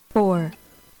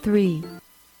3,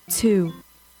 2,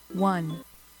 1,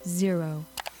 0.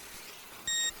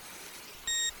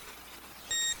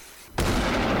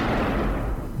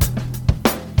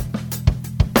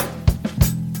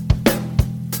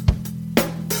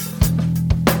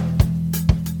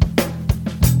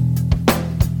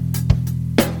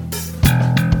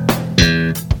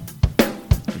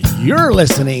 You're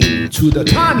listening to the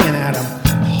Tommy and Adam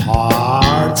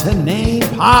Hard to Name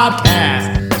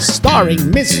podcast, starring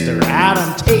Mr.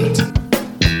 Adam Tate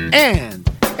and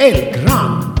El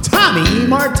Gran Tommy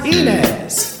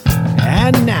Martinez.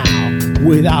 And now,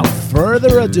 without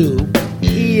further ado,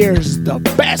 here's the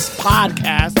best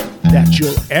podcast that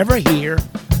you'll ever hear,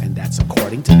 and that's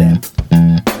according to them,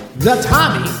 the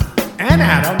Tommy and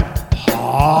Adam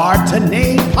Hard to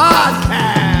Name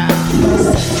podcast.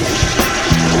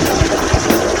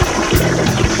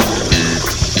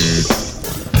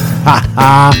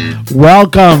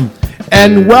 Welcome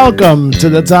to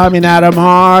the Tommy and Adam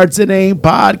Hard to Name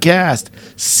podcast,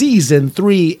 season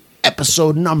 3,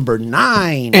 episode number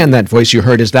 9. And that voice you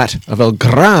heard is that of El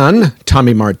Gran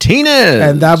Tommy Martinez.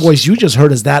 And that voice you just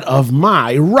heard is that of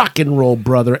my rock and roll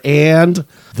brother and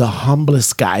the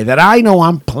humblest guy that I know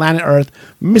on planet Earth,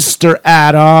 Mr.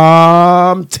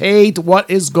 Adam Tate. What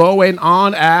is going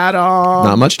on, Adam?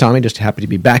 Not much, Tommy. Just happy to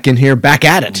be back in here, back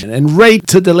at it. And ready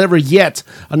to deliver yet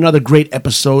another great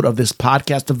episode of this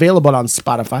podcast, available on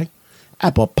Spotify,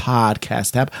 Apple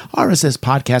Podcast app, RSS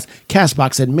Podcast,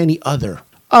 CastBox, and many other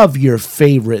of your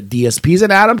favorite DSPs.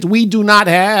 And Adam, we do not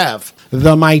have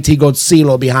the mighty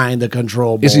Godzilla behind the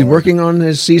control board. Is he working on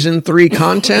his season 3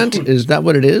 content? Is that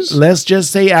what it is? Let's just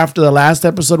say after the last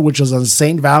episode, which was on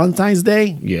St. Valentine's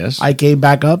Day, Yes. I came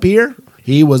back up here.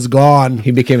 He was gone.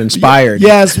 He became inspired.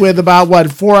 Yes, with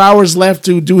about, 4 hours left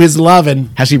to do his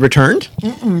loving. Has he returned?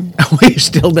 He's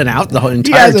still been out the whole He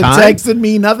entire hasn't time? texted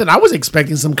me, nothing. I was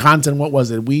expecting some content. What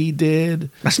was it? We did...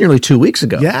 That's nearly 2 weeks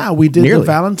ago. Yeah, we did Nearly. the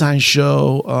Valentine's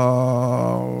show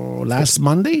last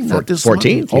Monday, not this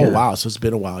 14th, Monday. yeah. Oh, wow. So it's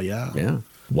been a while, yeah. Yeah.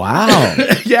 Wow.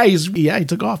 Yeah, he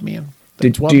took off, man.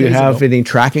 Do 12 you days have ago. any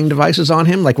tracking devices on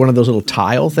him? Like one of those little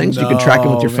tile things you can track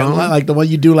him with your No, phone? man, like the one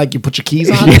you do, like you put your keys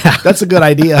on? Yeah. That's a good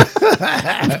idea.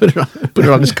 Put it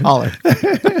on his collar.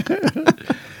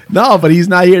 No, but he's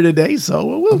not here today, so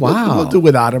Wow. we'll do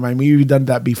without him. I mean, we've done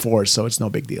that before, so it's no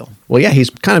big deal. Well, yeah, he's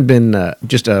kind of been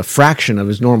just a fraction of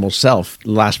his normal self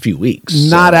the last few weeks.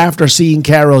 Not after seeing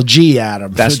Carol G,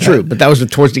 Adam. That's true, but that was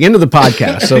towards the end of the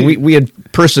podcast, so we had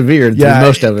persevered through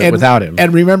most of it without him.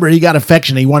 And remember, he got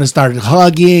affectionate. He wanted to start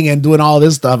hugging and doing all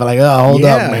this stuff. Like, oh, hold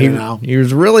up, man. Now. he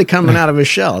was really coming out of his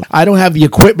shell. I don't have the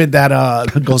equipment that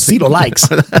Gocito likes.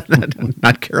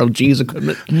 Not Carol G's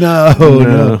equipment.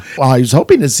 No. Well, I was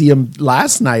hoping to see him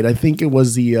last night. I think it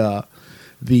was the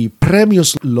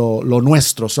Premios Lo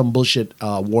Nuestro, some bullshit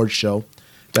award show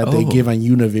that they give on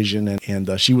Univision,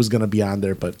 and she was going to be on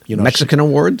there, but Mexican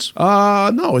awards?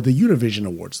 No, the Univision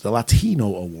Awards, the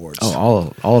Latino Awards.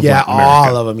 Oh, all of yeah, America.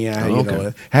 all of them. Yeah, Oh,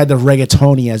 okay. Had the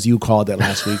reggaetoni, as you called it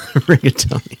last week.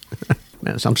 Rigatoni.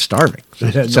 Man, I'm starving.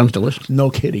 Sounds delicious. No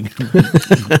kidding.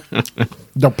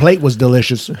 The plate was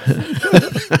delicious.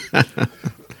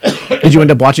 Did you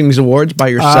end up watching these awards by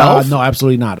yourself? No,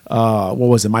 absolutely not. What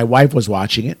was it? My wife was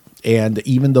watching it, and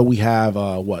even though we have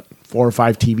 4 or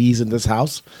 5 TVs in this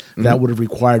house, that would have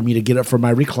required me to get up from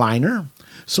my recliner.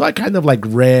 So I kind of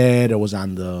read. I was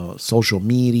on the social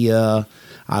media.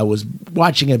 I was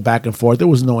watching it back and forth. There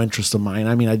was no interest of mine.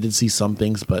 I mean, I did see some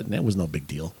things, but it was no big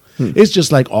deal. It's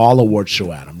just like all award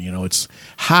show, Adam. It's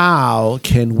how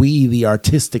can we, the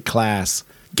artistic class,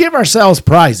 give ourselves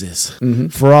prizes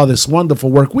for all this wonderful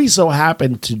work we so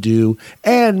happen to do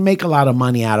and make a lot of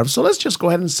money out of. So let's just go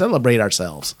ahead and celebrate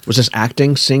ourselves. Was this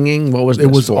acting, singing? What was this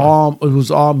It was for?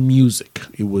 all music.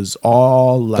 It was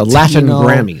all Latino. The Latin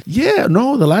Grammy. Yeah,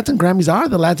 no, the Latin Grammys are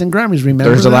the Latin Grammys. Remember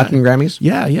There's the that? Latin Grammys?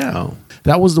 Yeah. Oh.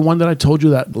 That was the one that I told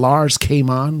you that Lars came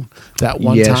on that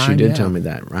one time. Yes, you did yeah. tell me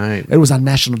that, right. It was on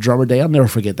National Drummer Day. I'll never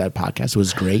forget that podcast. It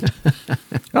was great. I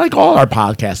like all our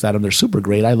podcasts, Adam. They're super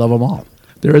great. I love them all.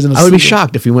 There isn't. I would be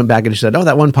shocked if you went back and you said, "Oh,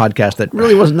 that one podcast that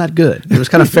really wasn't that good. It was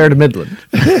kind of fair to Midland."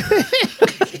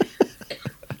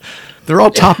 They're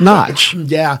all top notch.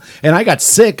 Yeah, and I got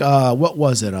sick. What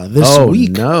was it? This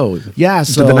week? No. Yeah.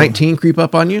 So did the 19 creep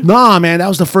up on you? Nah, man, that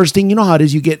was the first thing. You know how it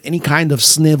is. You get any kind of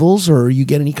snivels, or you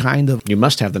get any kind of. You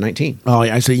must have the 19. Oh,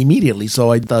 I say immediately.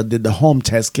 So I did the home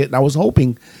test kit, and I was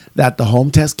hoping that the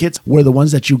home test kits were the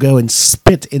ones that you go and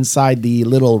spit inside the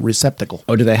little receptacle.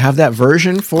 Oh, do they have that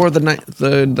version for the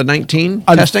 19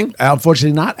 testing?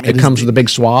 Unfortunately not. It comes with a big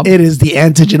swab? It is the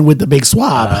antigen with the big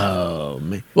swab. Oh,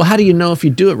 man. Well, how do you know if you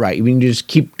do it right? You mean you just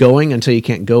keep going until you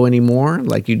can't go anymore?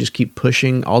 Like you just keep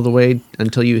pushing all the way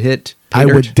until you hit pay I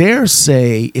dirt? would dare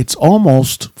say it's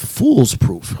almost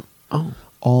foolproof. Oh.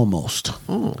 Almost.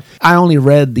 Oh. I only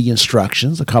read the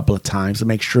instructions a couple of times to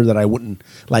make sure that I wouldn't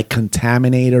like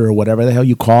contaminate it or whatever the hell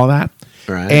you call that.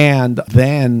 Right. And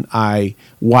then I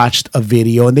watched a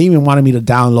video, and they even wanted me to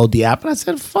download the app, and I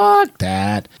said, fuck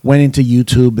that. Went into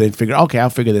YouTube and figured, okay,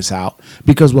 I'll figure this out.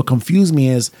 Because what confused me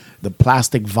is the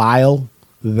plastic vial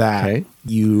that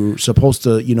you're supposed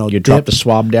to, You drop the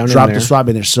swab down in drop there. the swab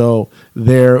in there. So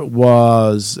there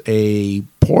was a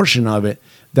portion of it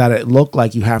that it looked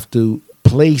like you have to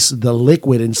place the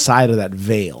liquid inside of that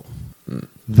veil.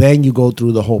 Then you go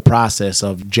through the whole process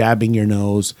of jabbing your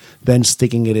nose, then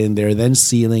sticking it in there, then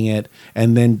sealing it,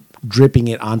 and then dripping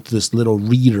it onto this little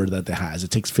reader that it has.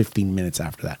 It takes 15 minutes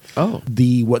after that. Oh.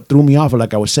 What threw me off,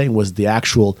 like I was saying, was the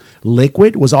actual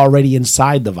liquid was already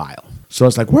inside the vial. So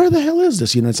it's like, where the hell is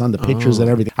this? It's on the pictures and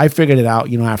everything. I figured it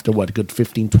out, after a good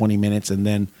 15, 20 minutes. And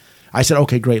then I said,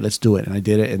 okay, great, let's do it. And I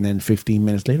did it. And then 15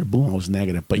 minutes later, boom, I was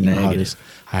negative. But you know how it is.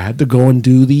 I had to go and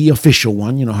do the official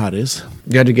one. You know how it is.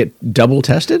 You had to get double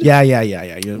tested? Yeah.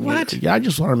 What? Yeah, I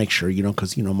just want to make sure,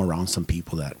 because, I'm around some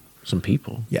people that, Some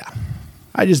people. yeah.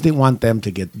 I just didn't want them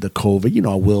to get the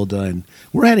COVID, Wilda. And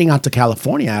we're heading out to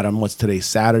California, Adam. What's today?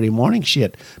 Saturday morning?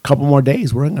 Shit. A couple more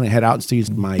days. We're going to head out and see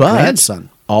my grandson.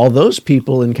 All those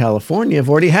people in California have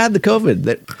already had the COVID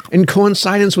that in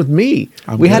coincidence with me.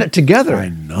 We had it together. I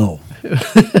know.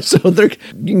 So you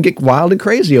can get wild and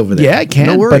crazy over there. Yeah, I can,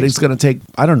 No worries. but it's going to take,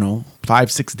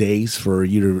 5-6 days for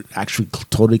you to actually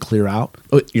totally clear out.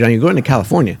 Oh, you're going to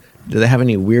California. Do they have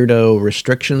any weirdo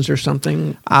restrictions or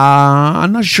something?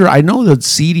 I'm not sure. I know the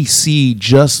CDC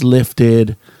just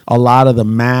lifted a lot of the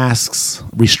masks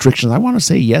restrictions. I want to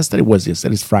say yesterday.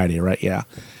 It's Friday, right? Yeah.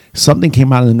 Something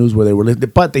came out in the news where they were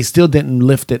lifted, but they still didn't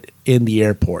lift it in the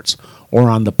airports or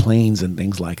on the planes and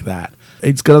things like that.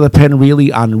 It's going to depend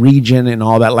really on region and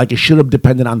all that. Like it should have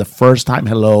depended on the first time.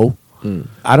 Hello.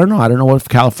 I don't know. I don't know what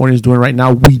California is doing right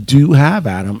now. We do have,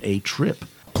 Adam, a trip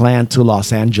planned to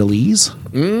Los Angeles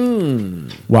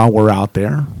while we're out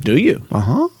there. Do you?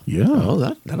 Uh-huh. Yeah.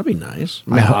 Oh, that'll be nice.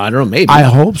 I don't know. Maybe. I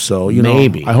hope so.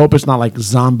 Maybe. I hope it's not like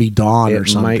Zombie Dawn or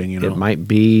something. It might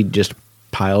be just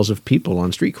piles of people on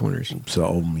street corners.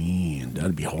 So, man,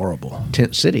 that'd be horrible.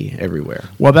 Tent city everywhere.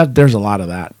 Well, there's a lot of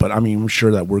that. But, I'm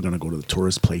sure that we're going to go to the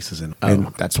tourist places, and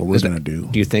that's what we're going to do.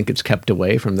 Do you think it's kept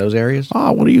away from those areas?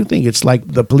 Oh, what do you think? It's like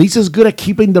the police is good at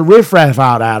keeping the riffraff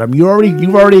out, Adam. You've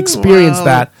already experienced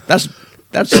that. That's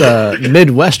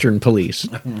Midwestern police.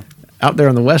 Out there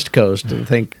on the West Coast, and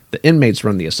think the inmates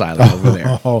run the asylum over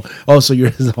there. So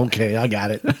you're okay. I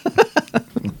got it.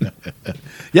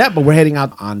 Yeah, but we're heading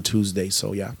out on Tuesday,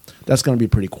 so yeah, that's going to be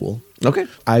pretty cool. Okay.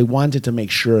 I wanted to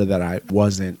make sure that I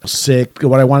wasn't sick.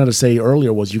 What I wanted to say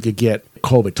earlier was you could get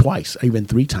COVID twice, even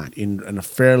 3 times in a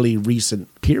fairly recent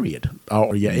period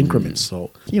or increments.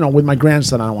 So, with my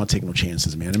grandson, I don't want to take no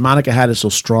chances, man. And Monica had it so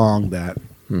strong that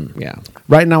yeah.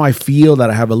 right now I feel that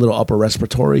I have a little upper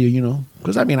respiratory,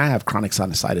 because I have chronic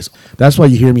sinusitis. That's why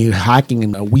you hear me hacking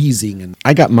and wheezing. And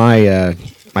I got my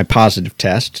my positive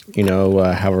test,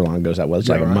 however long ago that was,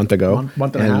 like a month ago.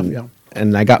 Month and a half, yeah.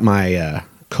 And I got my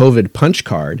COVID punch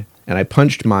card, and I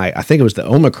punched I think it was the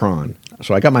Omicron.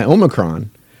 So I got my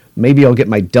Omicron. Maybe I'll get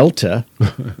my Delta.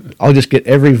 I'll just get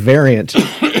every variant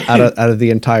out of the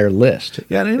entire list.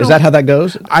 Yeah, is that how that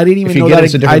goes? I didn't even know that.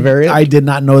 It's a different variant? I did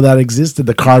not know that existed.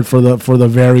 The card for the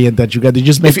variant that you got. They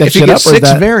just make that if shit you get up.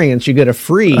 6 variants, you get a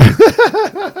free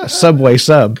Subway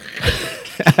sub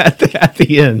at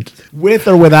the end, with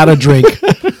or without a drink.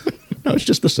 No, it's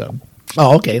just the sub.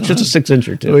 Oh, okay. It's just a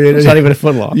 6-incher too. Oh, yeah, It's not even a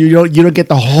foot long. You don't get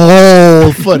the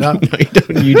whole foot, huh?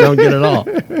 No, you don't get it all.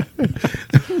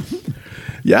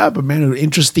 Yeah, but man, an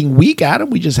interesting week,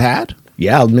 Adam, we just had.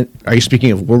 Yeah. Are you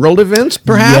speaking of world events,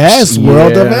 perhaps? Yes,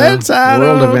 world events, Adam.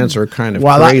 World events are kind of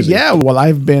crazy.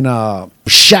 I've been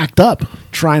shacked up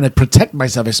trying to protect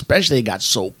myself, especially it got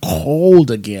so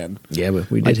cold again. Yeah, but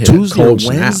we did like hit Tuesday a or cold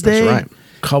snap. Wednesday. That's right.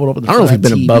 Covered up in the I don't know if it's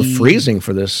been TV. above freezing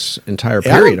for this entire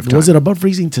period of time. Was it above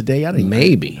freezing today? I didn't know.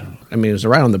 Maybe. I mean, it was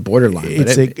right on the borderline.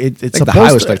 It's I think the supposed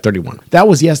high was to- like 31. That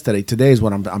was yesterday. Today is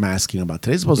what I'm asking about.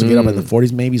 Today's supposed to get up in the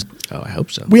 40s, maybe. Oh, I hope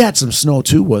so. We had some snow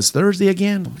too. Was Thursday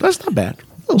again? That's not bad.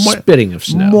 spitting of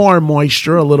snow. More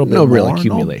moisture, a little bit No more. real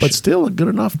accumulation. But still good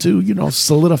enough to,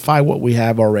 solidify what we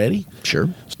have already. Sure.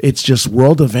 It's just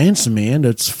world events, man.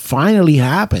 It's finally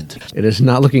happened. It is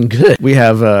not looking good. We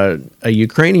have a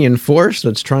Ukrainian force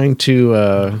that's trying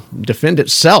to defend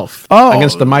itself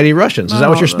against the mighty Russians. Is that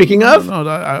what you're speaking of?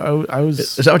 No, I was...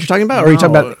 Is that what you're talking about? Or are you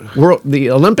talking about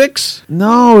the Olympics?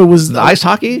 No, it was... The ice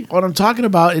hockey? What I'm talking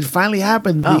about, it finally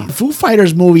happened. The Foo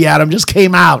Fighters movie, Adam, just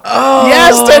came out. Oh,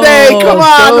 yesterday. Come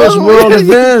on. Those world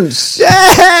events.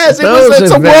 Yes,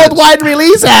 it's a worldwide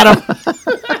release, Adam.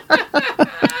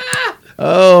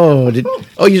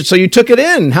 So you took it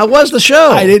in. How was the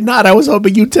show? I did not. I was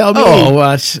hoping you'd tell me. Oh,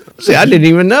 what? See, I didn't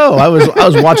even know. I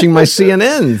was watching my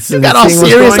CNN. You got all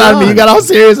serious on me. You got all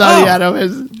serious on me,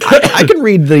 Adam. I can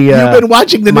read the... You've been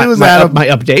watching the news, Adam. My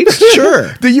updates?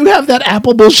 Sure. Do you have that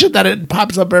Apple bullshit that it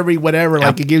pops up every whatever?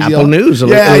 Like it gives you Apple News.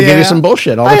 It'll give you some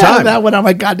bullshit all the time. I have that one on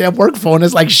my goddamn work phone.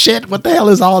 It's like, shit, what the hell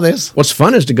is all this? What's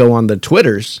fun is to go on the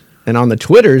Twitters. And on the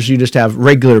Twitters, you just have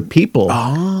regular people.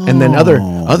 And then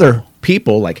other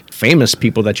people, like famous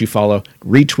people that you follow,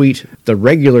 retweet the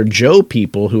regular Joe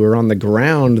people who are on the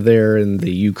ground there in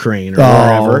the Ukraine or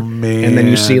wherever. Man. And then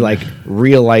you see like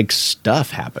real like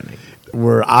stuff happening.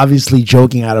 We're obviously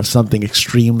joking out of something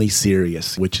extremely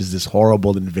serious, which is this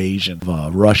horrible invasion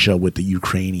of Russia with the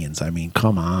Ukrainians. I mean,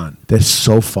 come on. They're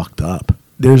so fucked up.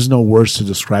 There's no words to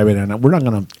describe it, and we're not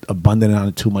going to abundant on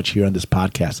it too much here on this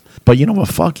podcast. But you know what?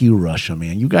 Fuck you, Russia,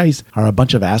 man. You guys are a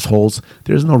bunch of assholes.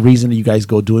 There's no reason that you guys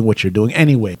go doing what you're doing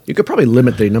anyway. You could probably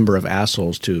limit the number of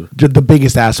assholes to The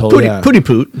biggest asshole, Pooty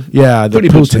Poot. Yeah, the Pooty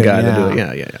Poot's the Putin, guy to do it.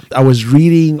 Yeah. I was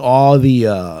reading all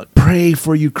the pray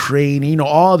for Ukraine,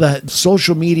 all the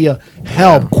social media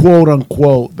help, quote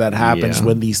unquote, that happens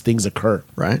when these things occur.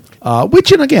 Right.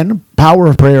 Which, and again, power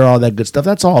of prayer, all that good stuff.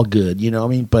 That's all good, you know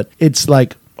what I mean? But it's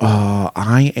like,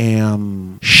 I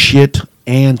am shit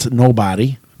and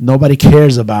nobody. Nobody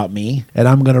cares about me. And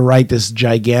I'm going to write this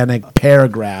gigantic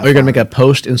paragraph. Are you going to make a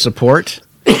post in support?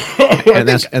 and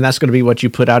that's going to be what you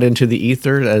put out into the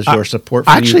ether as your support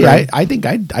for Actually, Ukraine? I think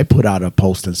I put out a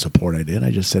post in support. I did. I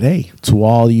just said, hey, to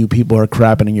all you people who are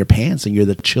crapping in your pants and you're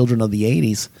the children of the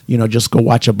 80s, just go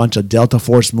watch a bunch of Delta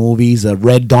Force movies,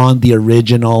 Red Dawn, the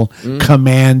original,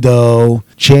 Commando,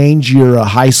 change your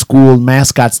high school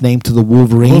mascot's name to the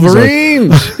Wolverines.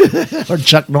 Or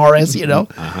Chuck Norris,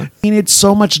 I mean, it's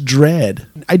so much dread.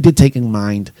 I did take in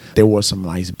mind there were some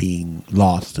lives being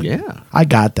lost. I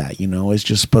got that, It's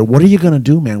just, but what are you going to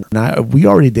do, man? We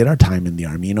already did our time in the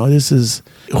Army. This is,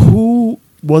 who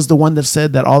was the one that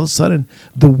said that all of a sudden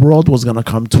the world was going to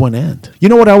come to an end? You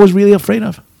know what I was really afraid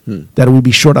of? That we'd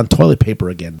be short on toilet paper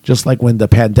again, just like when the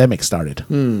pandemic started.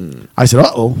 I said,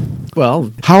 uh-oh.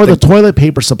 Well, how are the toilet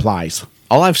paper supplies?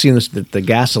 All I've seen is that the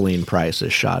gasoline price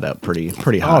has shot up pretty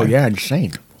high. Oh, yeah,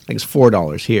 insane. I think it's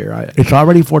 $4 here. It's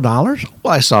already $4?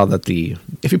 Well, I saw that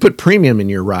if you put premium in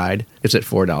your ride, it's at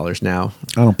 $4 now.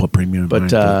 I don't put premium in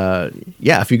But mine.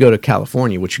 if you go to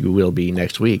California, which you will be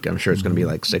next week, I'm sure it's going to be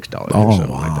like $6 or something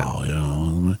like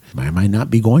that. I might not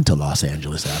be going to Los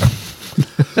Angeles, Adam.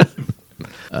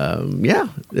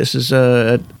 This is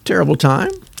a terrible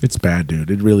time. It's bad,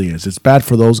 dude. It really is. It's bad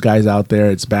for those guys out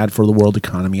there. It's bad for the world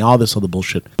economy, all this other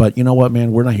bullshit. But you know what,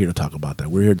 man? We're not here to talk about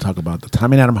that. We're here to talk about the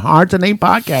Tommy and Adam Hard to Name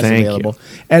podcast available.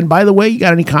 And by the way, you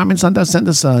got any comments on that? Send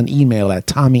us an email at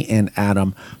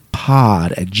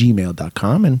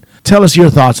tommyandadampod@gmail.com and tell us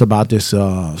your thoughts about this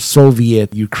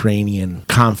Soviet-Ukrainian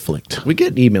conflict. We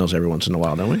get emails every once in a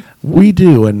while, don't we? We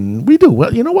do, and we do.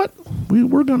 Well, you know what?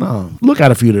 We're going to look at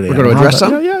a few today. We're going to address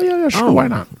some? Yeah, sure. Why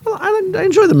not? Well, I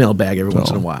enjoy the mailbag every once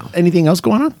in a while. Anything else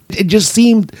going on? It just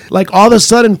seemed like all of a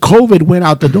sudden COVID went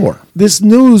out the door. This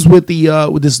news with the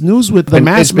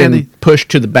mask been pushed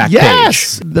to the back page.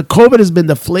 Yes, the COVID has been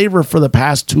the flavor for the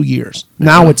past 2 years.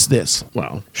 Now it's this.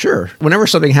 Well, sure. Whenever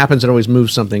something happens, it always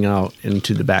moves something out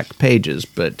into the back pages,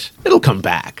 but it'll come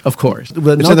back, of course.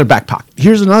 It's in their back pocket.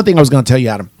 Here's another thing I was going to tell you,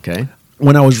 Adam. Okay.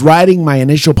 When I was writing my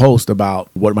initial post about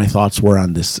what my thoughts were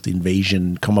on this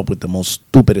invasion, come up with the most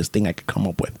stupidest thing I could come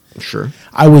up with. Sure.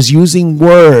 I was using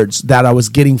words that I was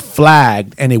getting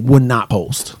flagged and it would not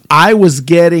post. I was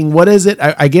getting, what is it?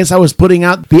 I guess I was putting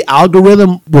out, the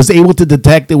algorithm was able to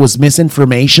detect it was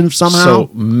misinformation somehow. So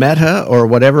Meta or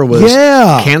whatever was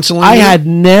canceling I it? had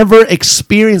never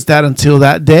experienced that until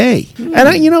that day.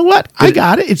 And you know what? I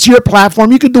got it. It's your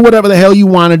platform. You can do whatever the hell you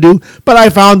want to do. But I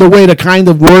found a way to kind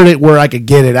of word it where I could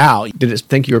get it out. Did it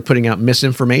think you were putting out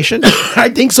misinformation? I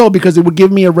think so, because it would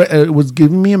give me it was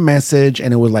giving me a message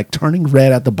and it was like, like turning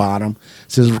red at the bottom.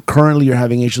 It says currently you're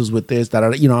having issues with this. That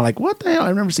like what the hell?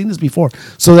 I've never seen this before.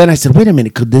 So then I said, wait a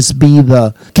minute, could this be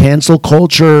the cancel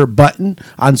culture button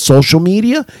on social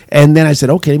media? And then I said,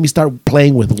 okay, let me start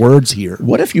playing with words here.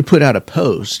 What if you put out a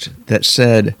post that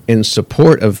said in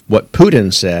support of what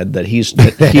Putin said, that he is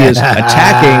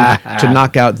attacking to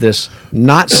knock out this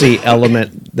Nazi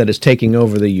element that is taking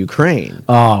over the Ukraine?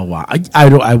 Oh wow,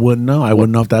 I wouldn't know. I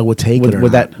wouldn't know if that would take it or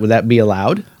would not. Would that be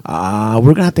allowed?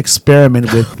 We're gonna have to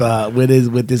experiment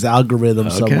with this algorithm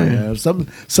somewhere.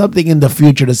 Something in the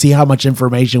future to see how much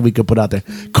information we could put out there.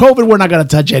 COVID, we're not gonna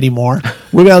touch anymore.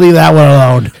 We're gonna leave that one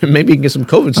alone. Maybe you can get some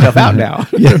COVID stuff out now.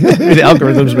 The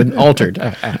algorithm's been altered.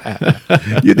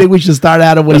 You think we should start,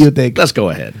 Adam? What do you think? Let's go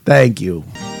ahead. Thank you.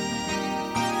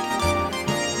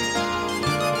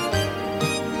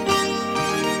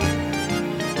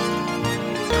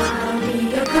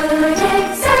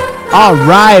 All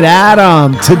right,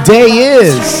 Adam. Today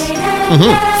is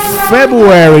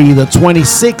February the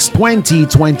 26th,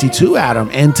 2022, Adam.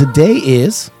 And today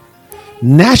is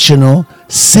National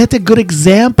Set a Good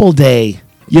Example Day.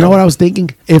 You know what I was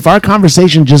thinking? If our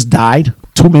conversation just died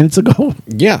 2 minutes ago,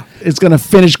 yeah, it's going to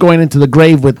finish going into the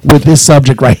grave with this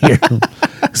subject right here.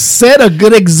 Set a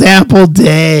Good Example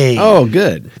Day. Oh,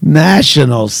 good.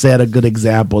 National Set a Good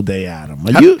Example Day, Adam.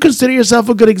 You consider yourself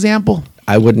a good example?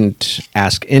 I wouldn't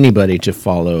ask anybody to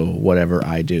follow whatever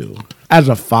I do. As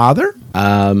a father?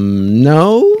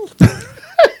 No,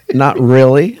 not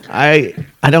really. I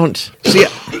don't see.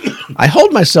 I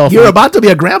hold myself. You're about to be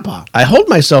a grandpa. I hold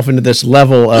myself into this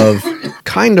level of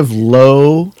kind of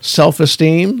low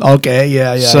self-esteem. Okay,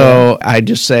 yeah. So I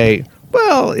just say,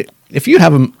 well, if you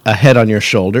have a head on your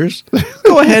shoulders,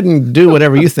 go ahead and do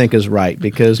whatever you think is right.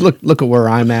 Because look at where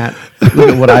I'm at. Look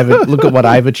at what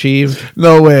I've achieved.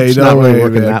 No way, it's no not really way,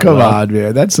 working man. that Come well. on,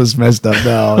 man. That's just messed up.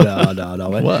 No.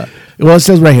 What? Well, it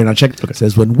says right here. Now check. It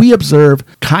says when we observe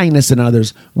kindness in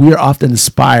others, we are often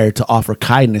inspired to offer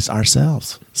kindness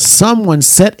ourselves. Someone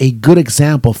set a good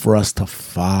example for us to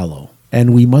follow,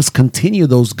 and we must continue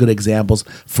those good examples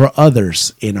for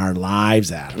others in our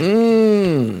lives,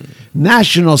 Adam.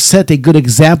 National Set a Good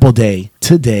Example Day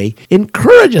today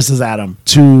encourages us, Adam,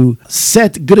 to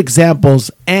set good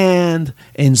examples and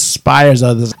inspires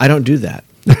others. I don't do that.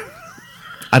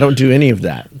 I don't do any of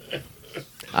that.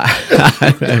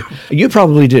 You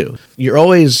probably do. You're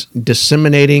always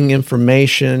disseminating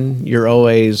information. You're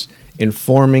always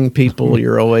informing people.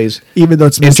 You're always Even though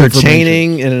it's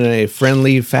entertaining in a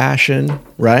friendly fashion,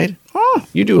 right? Oh,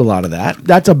 you do a lot of that.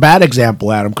 That's a bad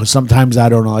example, Adam, because sometimes I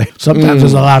don't know. Sometimes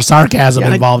there's a lot of sarcasm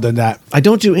involved in that. I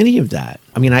don't do any of that.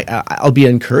 I mean, I'll be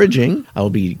encouraging. I'll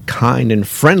be kind and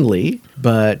friendly,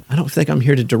 but I don't think I'm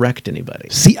here to direct anybody.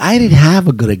 See, I didn't have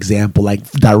a good example like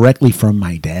directly from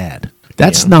my dad.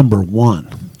 That's number one.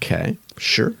 Okay,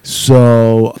 sure.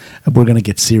 So we're going to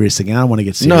get serious again. I don't want to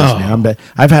get serious now. But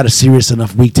I've had a serious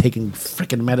enough week taking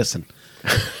freaking medicine.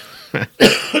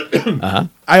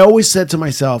 I always said to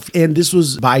myself, and this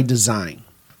was by design,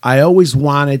 I always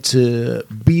wanted to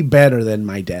be better than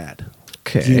my dad.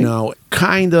 Okay. You know,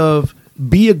 kind of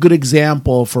be a good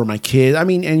example for my kids. I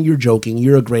mean, and you're joking.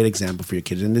 You're a great example for your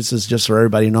kids. And this is just for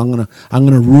everybody. You know, I'm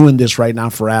gonna ruin this right now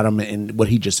for Adam and what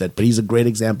he just said. But he's a great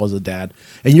example as a dad.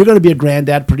 And you're gonna be a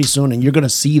granddad pretty soon, and you're gonna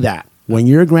see that. When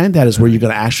you're a granddad is where you're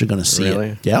gonna actually see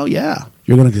it. Yeah, yeah.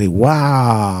 You're gonna say,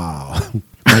 wow.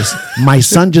 My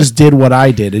son just did what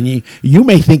I did, and you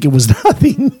may think it was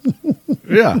nothing.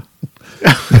 Yeah.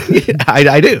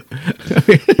 I do.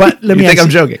 But let me think I'm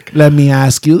joking. Let me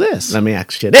ask you this. Let me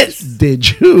ask you this.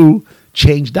 Did you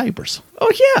change diapers?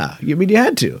 Oh, yeah. You mean you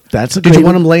had to. Did you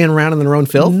want them laying around in their own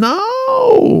filth?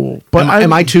 No. But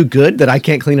am I too good that I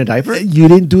can't clean a diaper? You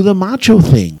didn't do the macho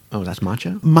thing. Oh, that's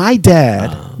macho? My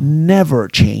dad never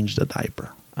changed a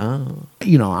diaper. Oh.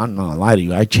 You know, I'm not going to lie to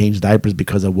you. I changed diapers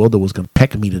because a Wilder was going to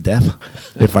peck me to death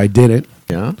if I didn't.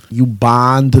 Yeah. You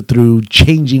bond through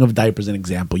changing of diapers, an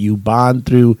example. You bond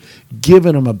through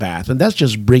giving them a bath, and that's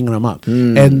just bringing them up.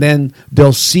 And then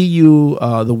they'll see you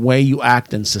the way you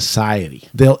act in society.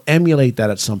 They'll emulate that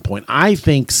at some point. I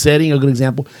think setting a good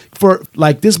example for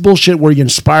like this bullshit where you're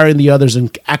inspiring the others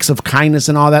and acts of kindness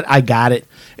and all that, I got it.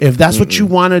 If that's what you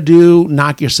want to do,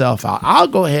 knock yourself out. I'll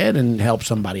go ahead and help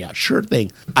somebody out. Sure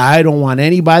thing. I don't want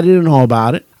anybody to know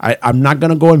about it. I'm not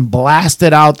going to go and blast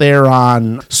it out there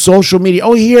on social media.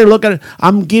 Oh, here, look at it.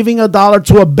 I'm giving $1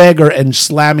 to a beggar and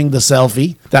slamming the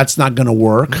selfie. That's not going to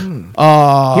work. He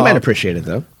might appreciate it,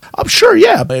 though. I'm sure,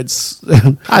 yeah, but it's,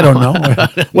 I don't know.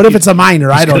 What if it's a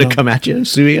minor? I don't know. He's going to come at you and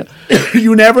sue you?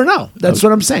 You never know. That's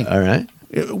what I'm saying. All right.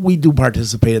 We do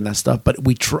participate in that stuff, but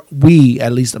we,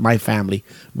 at least in my family,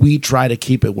 we try to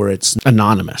keep it where it's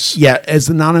Anonymous. yeah, as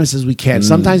anonymous as we can.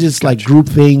 Sometimes it's like group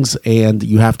things, and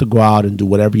you have to go out and do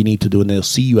whatever you need to do, and they'll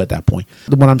see you at that point.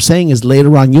 What I'm saying is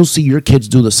later on, you'll see your kids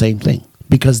do the same thing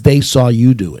because they saw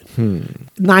you do it.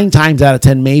 9 times out of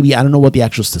 10, maybe. I don't know what the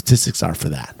actual statistics are for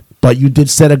that. But you did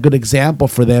set a good example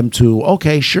for them to,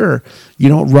 okay, sure, you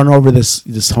don't run over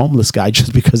this homeless guy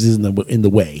just because he's in the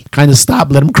way. Kind of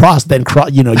stop, let him cross, then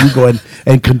you go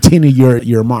and continue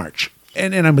your march.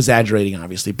 And I'm exaggerating,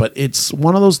 obviously, but it's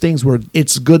one of those things where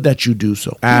it's good that you do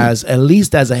so, at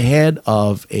least as a head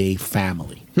of a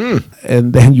family.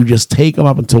 And then you just take them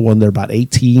up until when they're about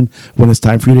 18, when it's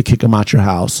time for you to kick them out your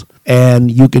house. And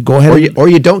you could go ahead or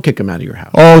you don't kick them out of your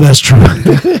house. Oh, that's true.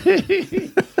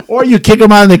 Or you kick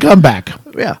them out and they come back.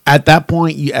 Yeah. At that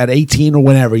point, at 18 or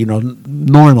whenever,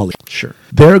 normally. Sure.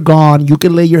 They're gone. You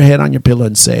can lay your head on your pillow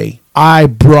and say, I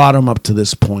brought them up to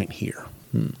this point here.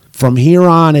 From here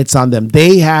on, it's on them.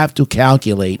 They have to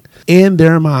calculate in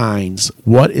their minds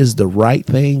what is the right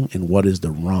thing and what is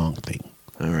the wrong thing.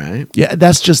 All right. Yeah,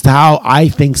 that's just how I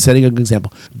think setting a good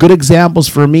example. Good examples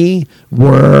for me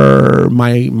were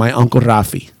my Uncle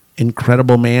Rafi.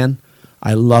 Incredible man.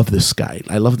 I love this guy.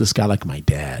 I love this guy like my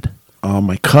dad.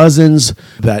 My cousins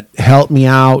that helped me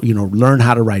out, learn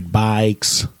how to ride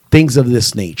bikes, things of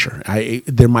this nature.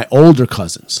 They're my older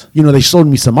cousins. They showed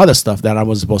me some other stuff that I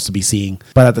wasn't supposed to be seeing,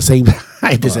 but at the same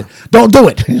time, they said, don't do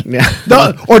it. Yeah.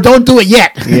 Don't do it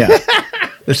yet. Yeah.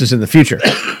 This is in the future.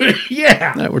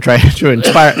 Yeah. We're trying to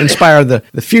inspire the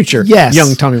future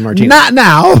young Tommy Martinez. Not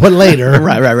now, but later.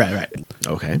 Right.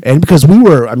 Okay. And because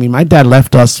my dad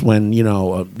left us when,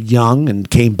 young and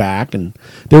came back. And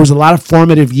there was a lot of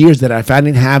formative years that if I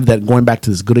didn't have that, going back to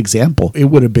this good example, it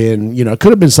would have been, it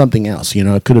could have been something else.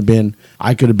 It could have been,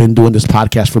 I could have been doing this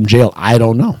podcast from jail. I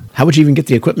don't know. How would you even get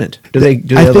the equipment? Do they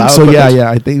I allow think so. equipment?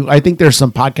 Yeah. I think there's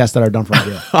some podcasts that are done from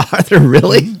jail. Are there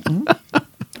really?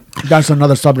 That's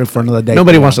another subject for another day.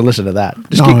 Nobody wants to listen to that.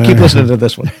 Just keep listening to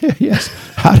this one. Yes.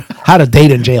 How to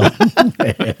date in jail.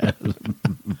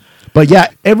 But yeah,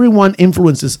 everyone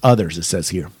influences others, it says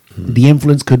here. The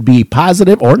influence could be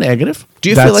positive or negative. Do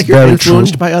you feel like you're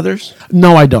influenced by others?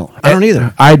 No, I don't. I don't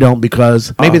either. I don't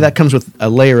because... Maybe that comes with a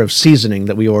layer of seasoning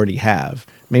that we already have.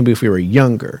 Maybe if we were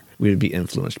younger, we would be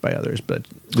influenced by others, but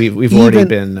we've already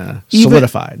been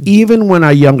solidified. Even when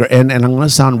I'm younger, and I'm going to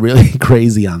sound really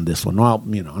crazy on this one. Well,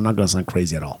 I'm not going to sound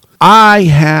crazy at all. I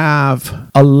have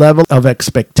a level of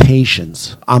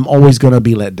expectations. I'm always going to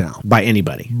be let down. By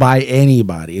anybody. By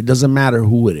anybody. It doesn't matter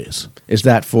who it is. Is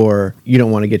that for you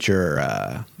don't want to get your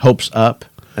hopes up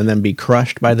and then be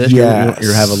crushed by this? Yes.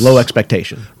 You have a low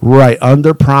expectation. Right.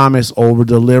 Under promise, over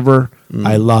deliver.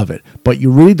 I love it. But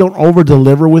you really don't over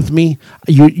deliver with me.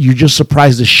 You just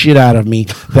surprised the shit out of me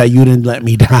that you didn't let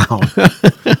me down.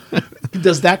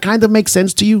 Does that kind of make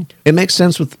sense to you? It makes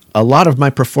sense with a lot of my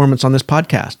performance on this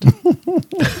podcast.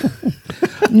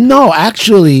 No,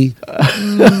 actually,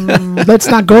 let's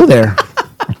not go there.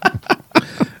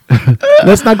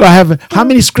 Let's not go. How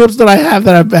many scripts did I have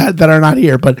that are not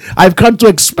here? But I've come to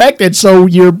expect it, so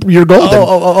you're golden.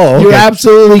 Okay. You're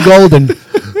absolutely golden.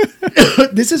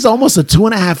 This is almost a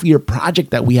 2.5-year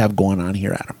project that we have going on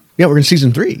here, Adam. Yeah, we're in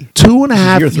season 3.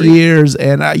 2.5 years,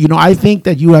 and I think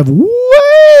that you have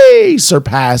way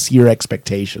surpassed your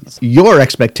expectations. Your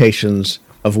expectations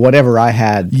of whatever I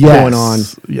had going on.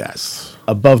 Yes.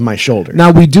 Above my shoulder.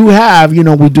 Now we do have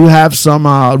some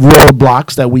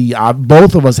roadblocks that we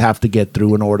both of us have to get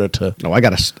through in order to. No, I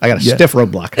got a stiff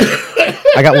roadblock.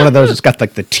 I got one of those that's got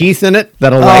like the teeth in it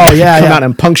that'll come out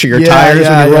and puncture your tires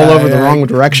when you roll over the wrong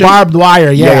direction. Barbed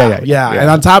wire, yeah. And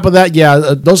on top of that,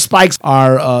 those spikes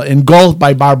are engulfed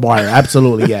by barbed wire.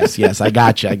 Absolutely, yes. I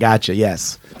got you.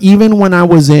 Yes. Even when I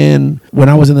was in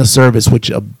the service, which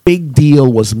a big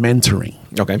deal was mentoring.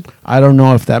 Okay. I don't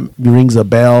know if that rings a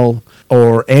bell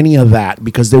or any of that,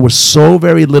 because there were so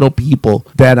very little people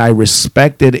that I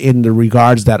respected in the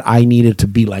regards that I needed to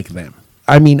be like them.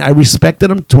 I mean, I respected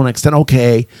them to an extent,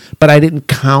 okay, but I didn't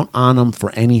count on them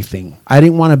for anything. I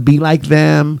didn't want to be like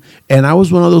them, and I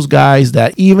was one of those guys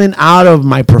that even out of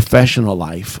my professional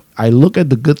life, I look at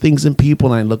the good things in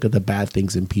people and I look at the bad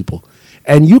things in people.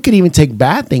 And you can even take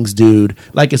bad things, dude,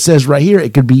 like it says right here,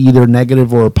 it could be either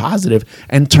negative or positive,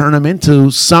 and turn them into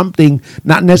something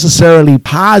not necessarily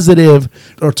positive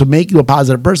or to make you a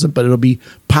positive person, but it'll be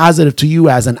positive to you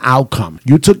as an outcome.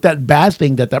 You took that bad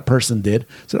thing that person did,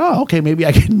 said, oh, okay, maybe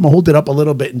I can mold it up a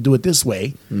little bit and do it this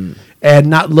way, and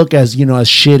not look as, as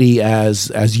shitty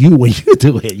as you when you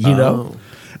do it, you know?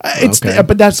 Okay.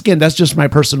 But that's just my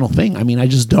personal thing. I mean, I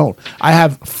just don't. I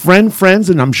have friends,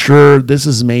 and I'm sure this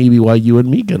is maybe why you and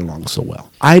me get along so well.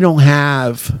 I don't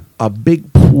have a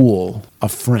big pool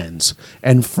of friends,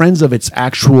 and friends of its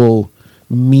actual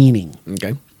meaning.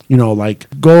 Okay. You know, like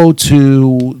go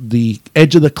to the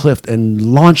edge of the cliff and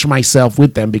launch myself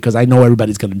with them because I know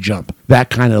everybody's going to jump. That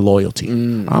kind of loyalty.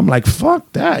 I'm like, fuck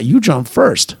that. You jump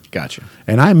first. Gotcha.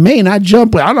 And I may not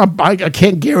jump. I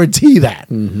can't guarantee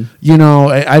that. You know,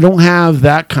 I don't have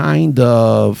that kind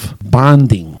of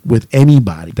bonding with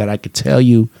anybody that I could tell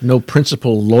you. No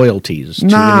principal loyalties to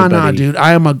Nah, anybody. dude.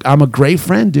 I'm a great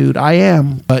friend, dude. I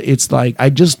am. But it's like, I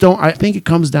just don't. I think it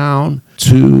comes down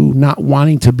to not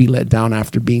wanting to be let down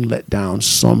after being let down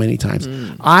so many times.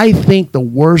 I think the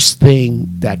worst thing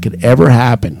that could ever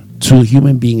happen to a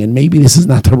human being, and maybe this is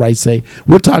not the right say,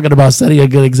 we're talking about setting a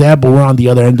good example. We're on the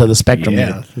other end of the spectrum.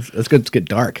 Yeah, here. it's good to get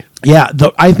dark. Yeah,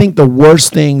 I think the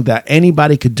worst thing that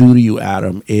anybody could do to you,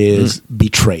 Adam, is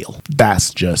betrayal.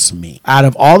 That's just me. Out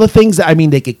of all the things,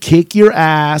 they could kick your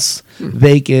ass.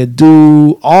 They could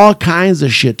do all kinds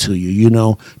of shit to you, you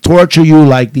know, torture you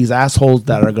like these assholes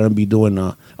that are going to be doing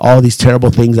all these terrible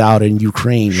things out in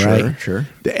Ukraine, right? Sure.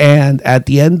 And at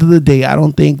the end of the day, I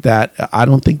don't think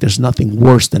there's nothing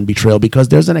worse than betrayal because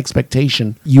there's an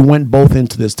expectation. You went both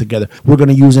into this together. We're going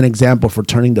to use an example for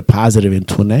turning the positive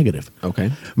into a negative.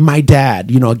 Okay. My dad,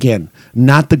 you know, again,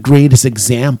 not the greatest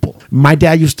example. My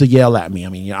dad used to yell at me. I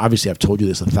mean, obviously I've told you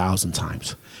this 1,000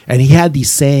 times. And he had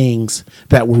these sayings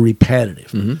that were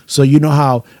repetitive. So you know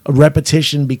how a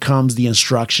repetition becomes the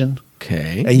instruction?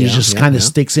 Okay. And it just kind of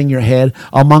sticks in your head.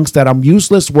 Amongst that, I'm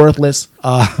useless, worthless.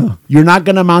 You're not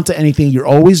going to amount to anything. You're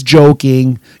always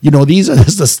joking. You know, these are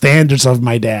just the standards of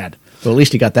my dad. Well, at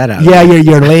least you got that out. Yeah,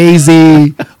 you're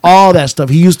lazy. All that stuff.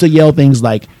 He used to yell things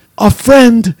like, "A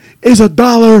friend is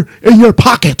 $1 in your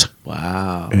pocket."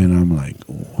 Wow. And I'm like,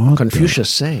 what? Confucius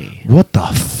say. What the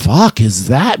fuck does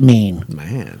that mean?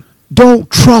 Man. Don't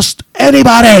trust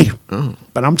anybody. Oh.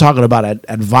 But I'm talking about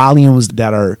at volumes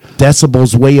that are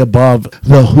decibels way above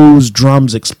the Who's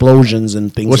drums explosions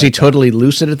and things. Was like he totally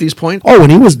lucid at these points? Oh, when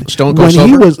he was Stone Cold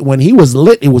sober? when he was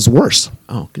lit, it was worse.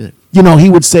 Oh, good. You know, he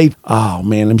would say, "Oh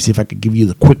man, let me see if I could give you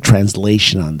the quick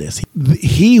translation on this.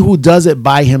 He who does it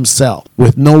by himself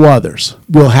with no others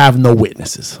will have no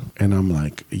witnesses." And I'm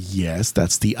like, "Yes,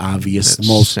 that's the obvious That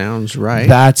most sounds right.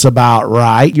 That's about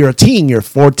right. You're a teen, you're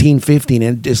 14, 15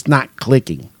 and it's not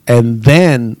clicking. And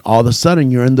then all of a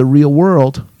sudden you're in the real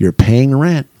world, you're paying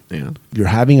rent. Yeah. You're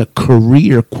having a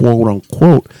career, quote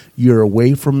unquote. You're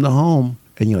away from the home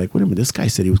and you're like, "Wait a minute, this guy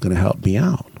said he was going to help me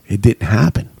out. It didn't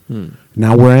happen."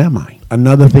 Now where am I?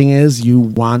 Another thing is you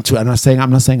want to, I'm not saying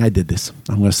I did this.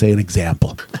 I'm going to say an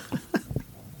example.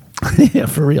 Yeah,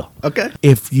 for real. Okay.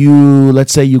 If you,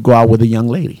 let's say you go out with a young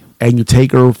lady and you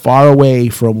take her far away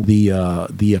from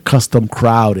the accustomed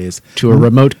crowd is To a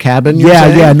remote cabin? you're yeah,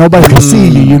 saying? yeah, nobody can see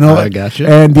you, you know. I gotcha.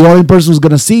 And the only person who's going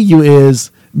to see you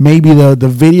is maybe the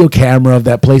video camera of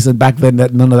that place, and back then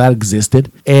none of that existed.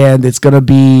 And it's going to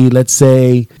be, let's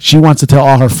say she wants to tell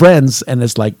all her friends, and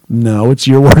it's like, no, it's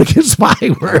your work, it's my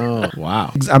work. Oh,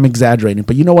 wow. I'm exaggerating,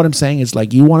 but you know what I'm saying? It's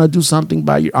like you want to do something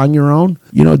on your own,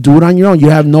 you know, do it on your own.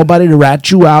 You have nobody to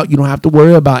rat you out. You don't have to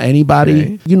worry about anybody.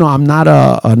 Okay. You know, I'm not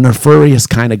a nefarious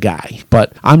kind of guy,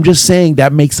 but I'm just saying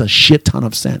that makes a shit ton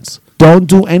of sense. Don't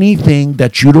do anything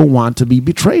that you don't want to be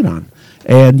betrayed on.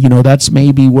 And, you know, that's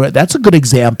maybe where that's a good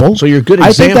example. So your good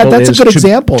example I think that's is a good to,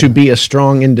 example. to be a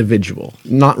strong individual,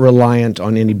 not reliant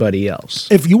on anybody else.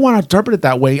 If you want to interpret it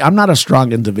that way, I'm not a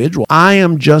strong individual. I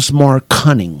am just more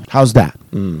cunning. How's that?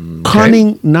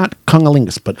 Cunning, not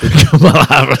cunnilingus, but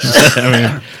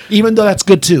even though that's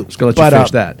good too. Let's go let you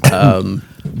finish that.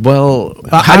 Well,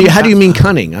 how do you mean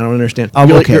cunning? I don't understand.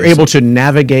 You're able to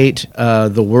navigate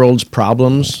the world's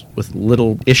problems with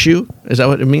little issue. Is that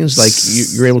what it means? Like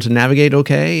you're able to navigate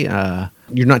okay?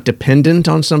 You're not dependent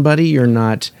on somebody. You're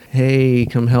not, hey,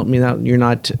 come help me out. You're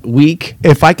not weak.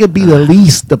 If I could be the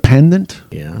least dependent,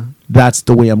 Yeah. that's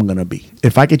the way I'm going to be.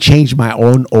 If I could change my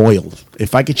own oil,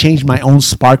 if I could change my own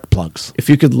spark plugs, If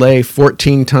you could lay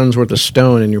 14 tons worth of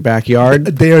stone in your backyard,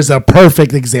 there's a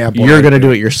perfect example. you're right going to there.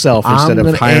 do it yourself instead I'm of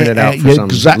gonna- hiring it out for some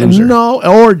loser. No,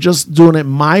 or just doing it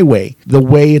my way, the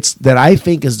way it's that I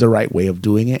think is the right way of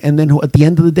doing it. And then at the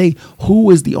end of the day, who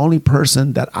is the only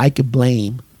person that I could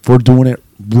blame for doing it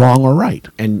wrong or right?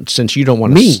 And since you don't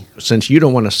want Me.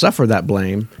 to suffer that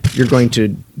blame, you're going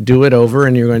to do it over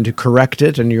and you're going to correct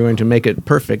it and you're going to make it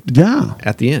perfect Yeah.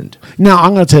 at the end. Now,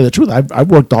 I'm going to tell you the truth. I've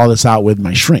worked all this out with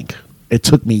my shrink. It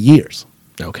took me years.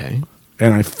 Okay.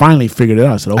 And I finally figured it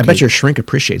out. I said, okay. I bet your shrink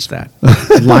appreciates that.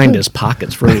 Lined his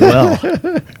pockets very well.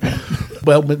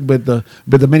 Well, with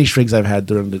the many strings I've had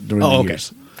during the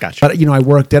years. Gotcha. But I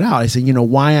worked it out. I said,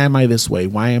 why am I this way?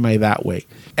 Why am I that way?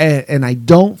 And I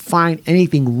don't find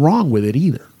anything wrong with it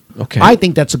either. Okay. I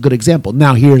think that's a good example.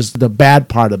 Now, here's the bad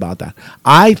part about that.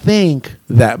 I think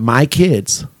that my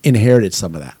kids inherited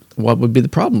some of that. What would be the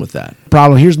problem with that?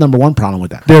 Here's number one problem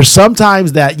with that. There's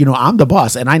sometimes that, I'm the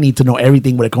boss and I need to know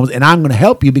everything when it comes, and I'm going to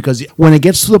help you because when it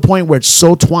gets to the point where it's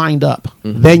so twined up,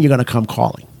 then you're going to come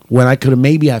calling. When I could have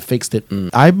maybe have fixed it.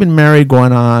 I've been married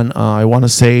going on, I want to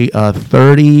say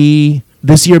 30,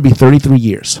 this year be 33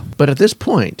 years. But at this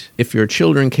point, if your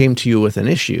children came to you with an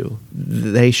issue,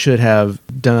 they should have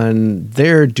done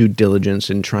their due diligence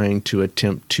in trying to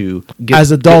attempt to get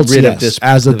rid of this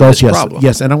problem.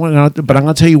 Yes, and I'm going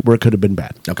to tell you where it could have been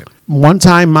bad. Okay. One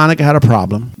time, Monica had a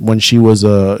problem when she was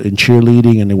in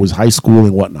cheerleading, and it was high school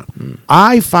and whatnot.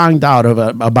 I found out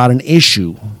about an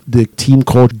issue. The team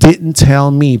coach didn't tell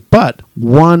me, but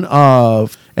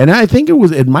and I think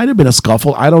it might have been a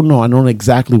scuffle. I don't know. I don't know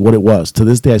exactly what it was. To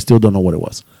this day, I still don't know what it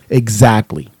was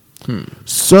exactly.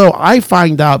 So I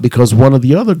find out because one of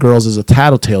the other girls is a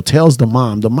tattletale, tells the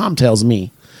mom. The mom tells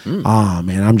me, oh,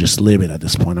 man, I'm just livid at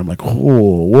this point. I'm like,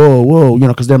 whoa,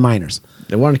 because they're minors.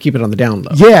 They want to keep it on the down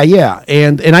low. Yeah.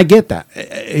 And I get that.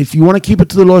 If you want to keep it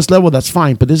to the lowest level, that's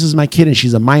fine. But this is my kid and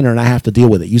she's a minor and I have to deal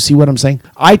with it. You see what I'm saying?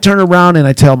 I turn around and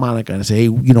I tell Monica and I say, hey,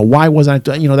 why wasn't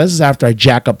I, this is after I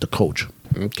jack up the coach.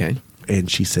 Okay. And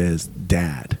she says,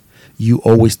 Dad, you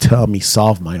always tell me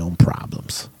solve my own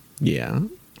problems. Yeah. And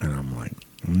I'm like,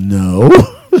 no.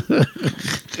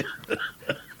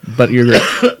 But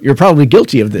you're probably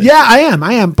guilty of this. Yeah, I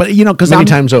am. But because many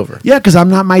times over. Yeah, because I'm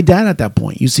not my dad at that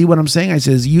point. You see what I'm saying? I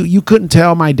says you couldn't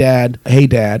tell my dad, hey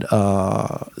Dad,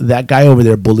 that guy over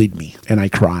there bullied me, and I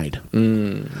cried.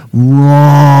 Wrong.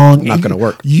 Not going to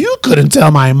work. You couldn't tell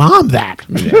my mom that.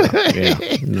 Yeah.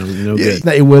 No good.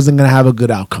 It wasn't going to have a good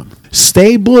outcome.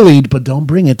 Stay bullied, but don't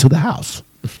bring it to the house.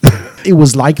 It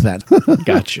was like that.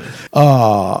 Gotcha.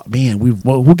 Man,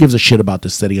 who gives a shit about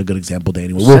this setting a good example day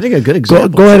anyway? Setting a good example.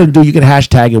 Go ahead and you can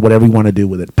hashtag it, whatever you want to do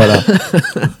with it. But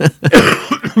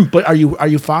but are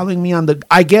you following me on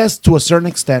I guess to a certain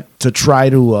extent to try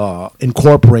to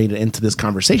incorporate it into this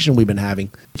conversation we've been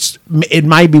having. It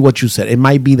might be what you said. It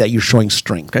might be that you're showing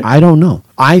strength. Okay. I don't know.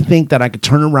 I think that I could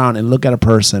turn around and look at a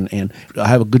person and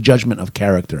have a good judgment of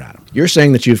character at them. You're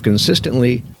saying that you've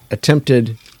consistently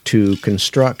attempted to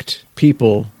construct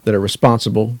people that are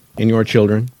responsible in your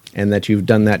children, and that you've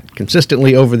done that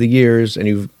consistently over the years,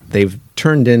 and they've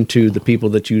turned into the people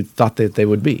that you thought that they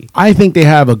would be. I think they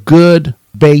have a good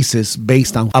basis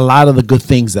based on a lot of the good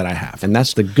things that I have. And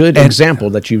that's the good example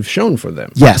that you've shown for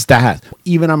them. Yes, that has.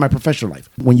 Even on my professional life.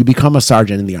 When you become a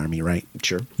sergeant in the Army, right?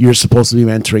 Sure. You're supposed to be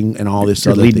mentoring and all this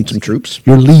You're other leading things. some troops.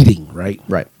 You're leading, right?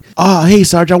 Right. Oh, hey,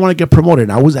 Sarge, I want to get promoted.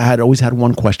 And I had always had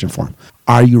one question for him.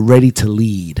 Are you ready to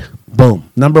lead? Boom.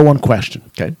 Number one question.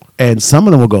 Okay. And some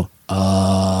of them will go,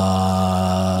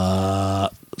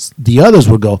 the others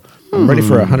will go, I'm ready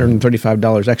for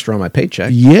 $135 extra on my paycheck.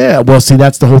 yeah. Well, see,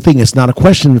 that's the whole thing. It's not a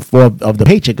question of the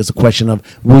paycheck. It's a question of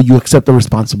will you accept the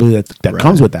responsibility that Right.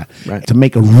 comes with that. Right. To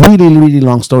make a really, really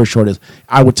long story short is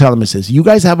I would tell them, it says, you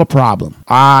guys have a problem.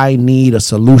 I need a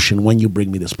solution when you bring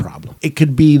me this problem. It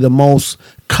could be the most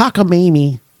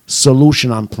cockamamie solution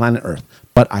on planet Earth,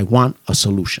 but I want a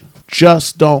solution.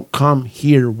 Just don't come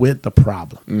here with the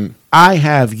problem. I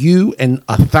have you and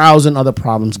 1,000 other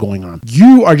problems going on.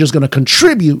 You are just going to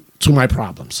contribute to my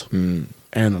problems. And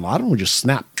a lot of them will just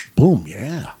snap. Boom.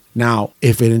 Yeah. Now,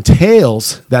 if it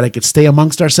entails that it could stay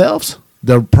amongst ourselves,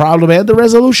 the problem and the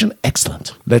resolution,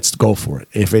 excellent. Let's go for it.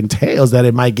 If it entails that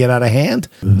it might get out of hand,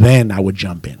 then I would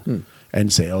jump in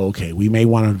and say, okay, we may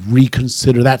want to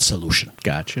reconsider that solution.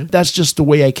 Gotcha. That's just the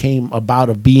way I came about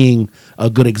of being a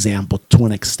good example to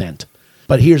an extent.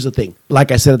 But here's the thing.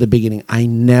 Like I said at the beginning, I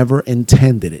never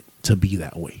intended it to be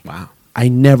that way. Wow. I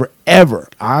never, ever.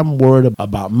 I'm worried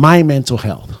about my mental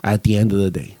health at the end of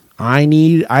the day. I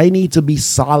need to be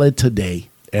solid today.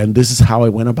 And this is how I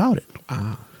went about it.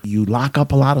 You lock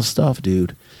up a lot of stuff,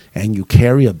 dude. And you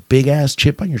carry a big ass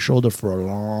chip on your shoulder for a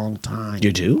long time.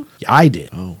 You do? I did.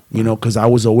 Oh, You know, because I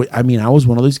was I was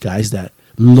one of those guys that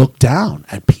looked down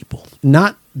at people.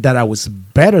 Not that I was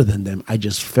better than them. I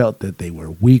just felt that they were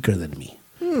weaker than me.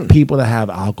 People that have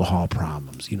alcohol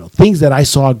problems, things that I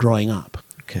saw growing up.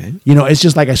 Okay. It's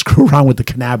just like I screw around with the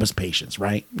cannabis patients,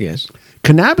 right? Yes.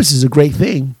 Cannabis is a great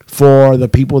thing for the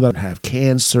people that have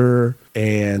cancer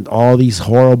and all these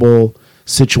horrible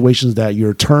situations that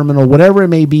you're terminal, whatever it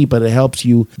may be, but it helps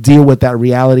you deal with that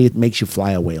reality. It makes you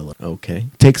fly away a little. Okay.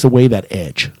 Takes away that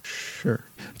edge. Sure.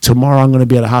 tomorrow I'm going to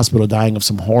be at a hospital dying of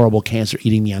some horrible cancer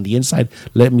eating me on the inside.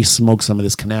 Let me smoke some of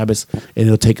this cannabis and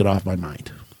it'll take it off my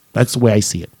mind. That's the way I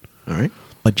see it. All right.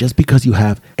 But just because you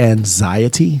have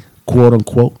anxiety, quote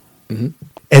unquote, and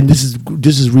this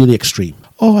is really extreme.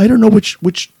 Oh, I don't know which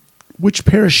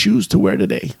pair of shoes to wear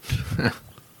today.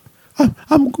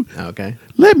 Okay.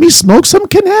 Let me smoke some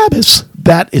cannabis.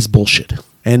 That is bullshit.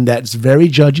 And that's very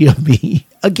judgy of me.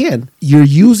 Again, you're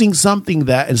using something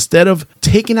that instead of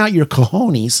taking out your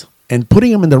cojones and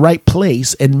putting them in the right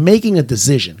place and making a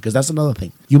decision, because that's another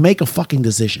thing. You make a fucking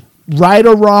decision, right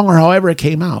or wrong or however it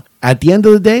came out. At the end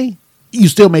of the day, you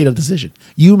still made a decision.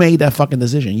 You made that fucking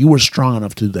decision. You were strong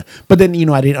enough to do that. But then,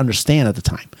 I didn't understand at the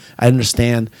time. I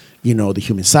understand, the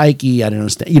human psyche. I didn't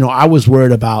understand. I was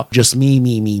worried about just me.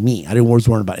 I didn't was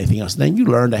worried about anything else. And then you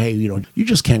learn that, hey, you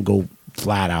just can't go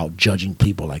flat out judging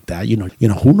people like that.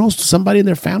 Who knows? Somebody in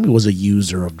their family was a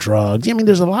user of drugs. I mean,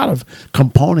 there's a lot of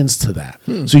components to that.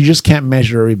 So you just can't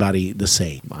measure everybody the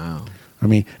same. Wow. I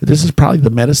mean, this is probably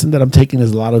the medicine that I'm taking.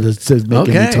 Is a lot of this is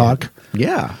making me talk.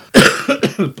 Yeah.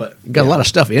 But you got a lot of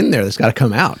stuff in there that's got to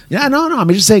come out. Yeah, no. I'm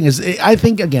just saying I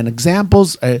think, again,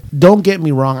 examples, don't get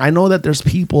me wrong. I know that there's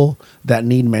people that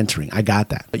need mentoring. I got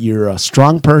that. You're a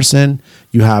strong person.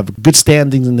 You have good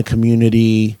standings in the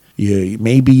community.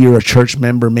 Maybe you're a church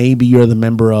member. Maybe you're the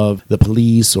member of the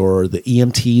police or the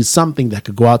EMTs, something that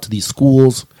could go out to these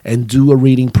schools and do a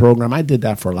reading program. I did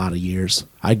that for a lot of years.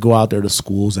 I'd go out there to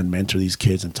schools and mentor these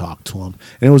kids and talk to them.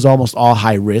 And it was almost all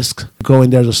high risk. Going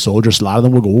there as a soldier, a lot of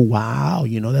them would go, oh, wow,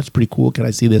 that's pretty cool. Can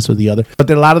I see this or the other? But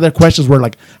then a lot of their questions were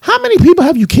like, how many people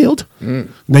have you killed?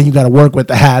 Then you got to work with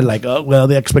that. Like, oh, well,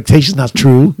 the expectation's not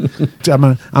true. I'm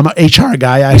an HR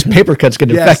guy. Paper cuts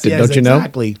get infected, don't you know?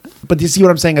 Exactly. But you see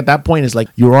what I'm saying? At that point, it's like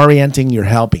you're orienting, you're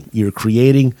helping, you're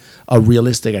creating a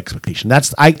realistic expectation.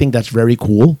 I think that's very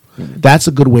cool. That's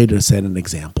a good way to set an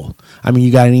example. I mean,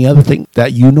 you got any other thing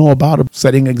that you know about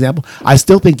setting an example? I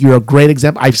still think you're a great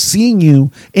example. I've seen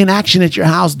you in action at your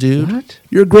house, dude. What?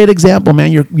 You're a great example,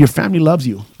 man. Your family loves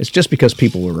you. It's just because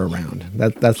people were around.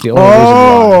 That's the only reason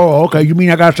why. Oh, okay. You mean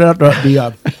I got to set up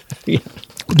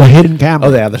the hidden camera?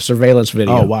 Oh, yeah, the surveillance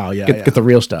video. Oh, wow, yeah. Get the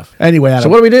real stuff. Anyway, Adam, so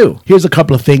what do we do? Here's a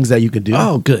couple of things that you can do.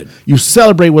 Oh, good. You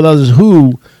celebrate with others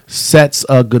who sets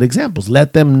good examples.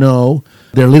 Let them know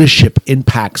their leadership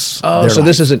impacts Oh, their so life.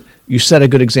 this isn't, you set a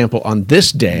good example on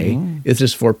this day. This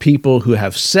is for people who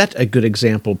have set a good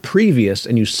example previous,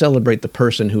 and you celebrate the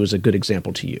person who is a good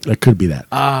example to you. It could be that.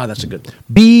 Ah, that's a good one.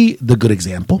 Be the good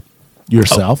example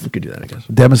yourself. We could do that, I guess.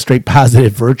 Demonstrate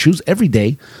positive virtues every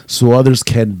day so others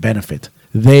can benefit.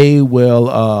 They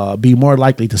will be more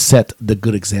likely to set the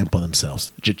good example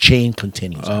themselves. The chain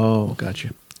continues. Oh, got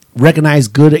you. Recognize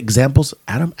good examples,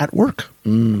 Adam, at work,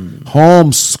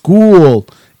 home, school,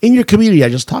 in your community. I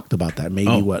just talked about that.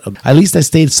 Maybe at least I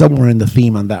stayed somewhere in the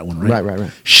theme on that one, right?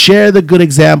 Right. Share the good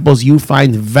examples you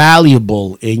find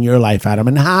valuable in your life, Adam.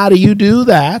 And how do you do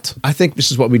that? I think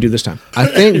this is what we do this time. I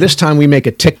think this time we make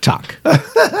a TikTok.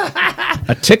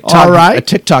 A TikTok, All right. A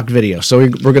TikTok video. So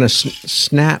we're going to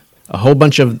snap a whole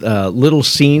bunch of little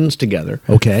scenes together.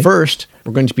 Okay. First,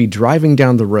 we're going to be driving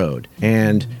down the road,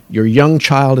 and your young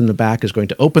child in the back is going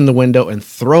to open the window and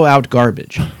throw out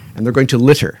garbage, and they're going to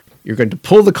litter. You're going to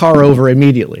pull the car over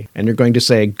immediately, and you're going to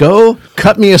say, "Go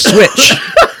cut me a switch."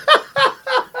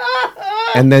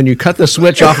 And then you cut the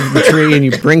switch off of the tree, and he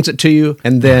brings it to you,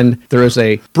 and then there is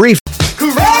a brief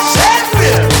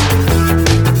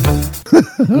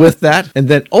with that, and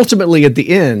then ultimately at the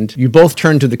end, you both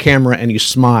turn to the camera and you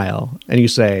smile and you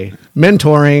say,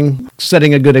 "Mentoring,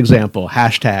 setting a good example,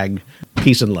 hashtag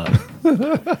peace and love."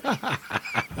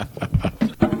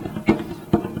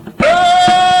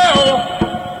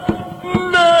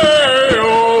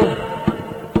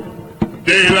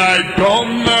 Daylight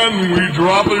come and we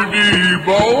drop a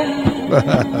D-bone.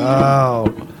 Oh.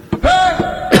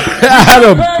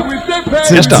 Adam,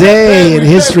 today in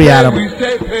history, Adam,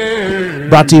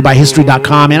 brought to you by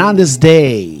History.com and on this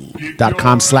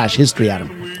day.com/history, Adam.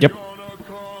 Yep.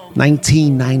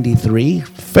 1993,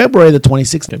 February the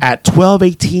 26th at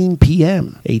 12:18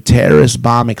 p.m. A terrorist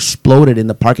bomb exploded in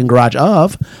the parking garage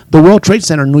of the World Trade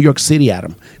Center in New York City,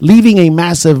 Adam, leaving a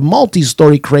massive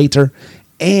multi-story crater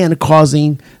and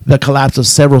causing the collapse of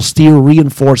several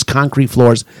steel-reinforced concrete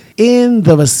floors in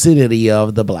the vicinity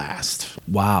of the blast.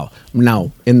 Wow.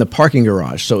 Now, in the parking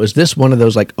garage, so is this one of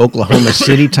those like Oklahoma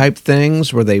City type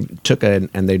things where they took and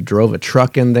they drove a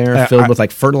truck in there filled with like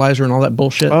fertilizer and all that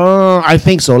bullshit? I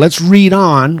think so. Let's read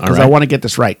on because All right. I want to get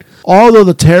this right. Although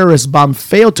the terrorist bomb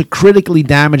failed to critically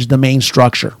damage the main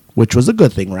structure, which was a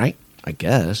good thing, right? I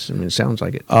guess. I mean, it sounds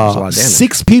like it. There's a lot of damage.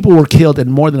 6 people were killed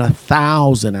and more than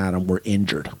 1,000, Adam, were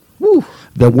injured.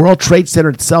 The World Trade Center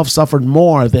itself suffered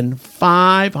more than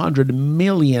 $500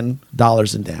 million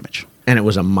in damage. And it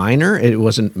was a minor. It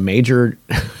wasn't major.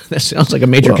 That sounds like a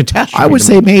major catastrophe. I would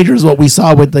say major is what we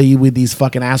saw with these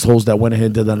fucking assholes that went ahead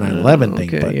and did the 9/11 thing.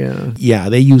 okay, But yeah.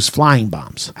 they used flying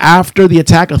bombs. After the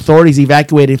attack, authorities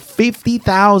evacuated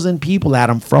 50,000 people,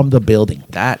 Adam, from the building.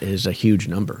 That is a huge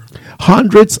number.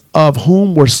 Hundreds of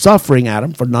whom were suffering,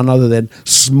 Adam, for none other than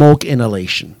smoke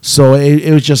inhalation. So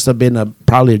it was just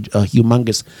probably a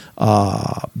humongous,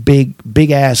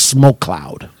 big ass smoke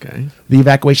cloud. Okay. The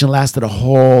evacuation lasted a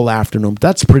whole afternoon.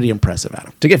 That's pretty impressive,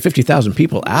 Adam. To get 50,000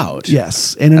 people out.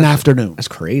 Yes, in an afternoon. That's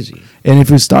crazy. And if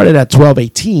we started at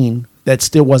 12:18, that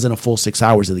still wasn't a full 6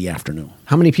 hours of the afternoon.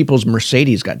 How many people's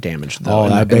Mercedes got damaged, though?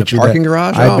 I bet in the parking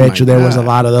garage? I Oh, bet my you there was a God.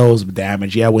 lot of those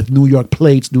damage. Yeah, with New York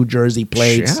plates, New Jersey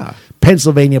plates, Yeah.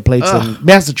 Pennsylvania plates, and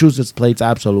Massachusetts plates.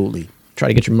 Absolutely. Try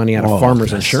to get your money out of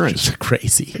Farmers That's Insurance. just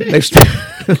crazy. They've,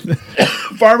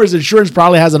 Farmers Insurance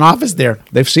probably has an office there.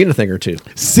 they've seen a thing or two.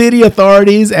 City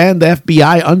authorities and the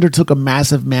FBI undertook a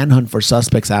massive manhunt for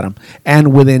suspects, Adam.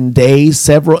 And within days,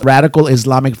 several radical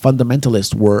Islamic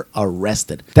fundamentalists were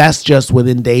arrested. That's just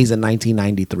within days in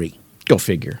 1993. Go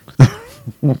figure.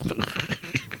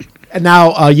 And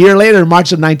now, a year later,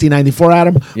 March of 1994,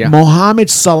 Adam, Yeah. Mohammed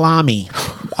Salami.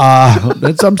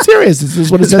 I'm serious. This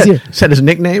is what it says here. Is that his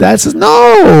nickname?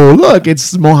 No, look,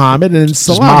 it's Mohammed and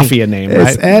Salami. mafia name,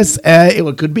 It's right?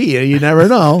 it could be. You never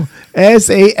know.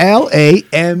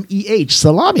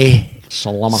 Salameh.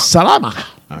 Salama. Salama.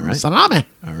 All right. Salami.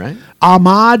 All right.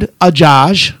 Ahmad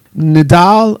Ajaj,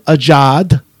 Nidal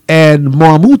Ajad, and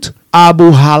Mahmoud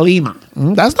Abu Halima.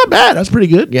 That's not bad. That's pretty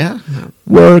good. Yeah.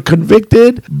 Were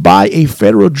convicted by a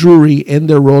federal jury in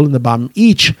their role in the bomb.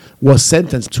 Each was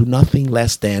sentenced to nothing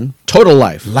less than Total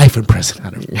life. life in prison.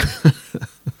 Adam.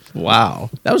 Wow.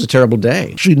 That was a terrible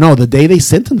day. Actually, no, the day they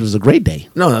sentenced was a great day.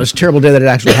 No, that was a terrible day that it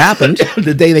actually happened.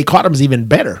 The day they caught him is even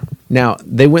better. Now,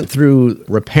 they went through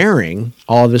repairing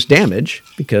all of this damage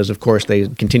because, of course, they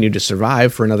continued to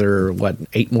survive for another,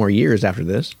 8 more years after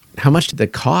this. How much did the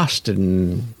cost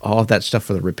and all of that stuff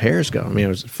for the repairs go? I mean, it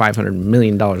was $500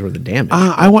 million worth of damage.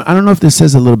 I don't know if this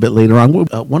says a little bit later on.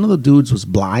 One of the dudes was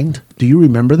blind. Do you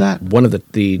remember that? One of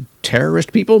the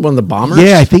terrorist people? One of the bombers?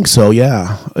 Yeah, I think so,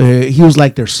 yeah. He was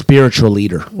like their spiritual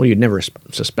leader. Well, you'd never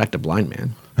suspect a blind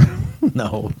man,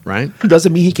 No. right?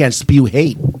 Doesn't mean he can't spew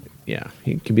hate. Yeah,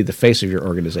 he could be the face of your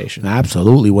organization.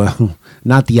 Absolutely. Well,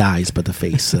 not the eyes, but the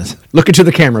face. Look into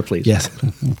the camera, please. Yes.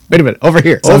 Wait a minute. Over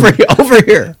here. Over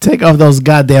here. Take off those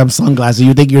goddamn sunglasses.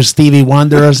 You think you're Stevie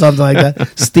Wonder or something like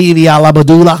that? Stevie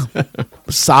Alabadula.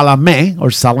 Salame, or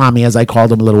Salami as I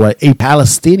called him a little while, a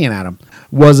Palestinian, Adam,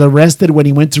 was arrested when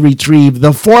he went to retrieve the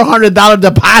 $400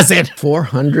 deposit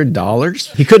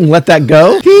 $400? He couldn't let that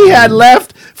go? he had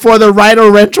left for the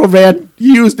Ryder rental van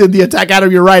used in the attack.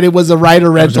 Adam, you're right. It was a Ryder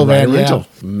rental van. Yeah.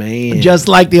 Man. Just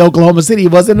like the Oklahoma City.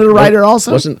 Wasn't it a Ryder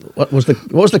also? What was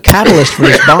the catalyst for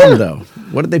this bomb though?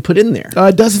 What did they put in there?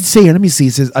 It doesn't say here. Let me see.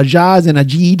 It says Ajaz and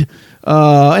Ajid.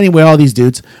 Anyway, all these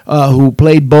dudes who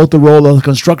played both the role of the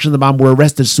construction of the bomb were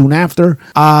arrested soon after.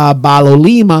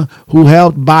 Balolima, who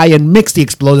helped buy and mix the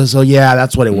explosives. So, yeah,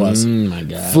 that's what it was. My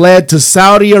God. Fled to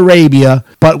Saudi Arabia,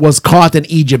 but was caught in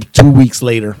Egypt 2 weeks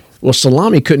later. Well,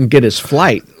 Salami couldn't get his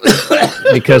flight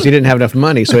because he didn't have enough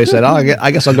money. So he said, I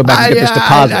guess I'll go back and get this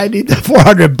deposit. I need the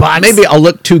 $400. Maybe I'll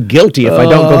look too guilty if I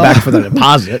don't go back for the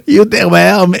deposit. You think?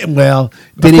 Well.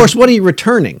 Of course, what are you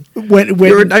returning? When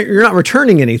You're not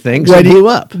returning anything, so when it blew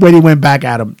up. When he went back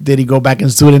at him, did he go back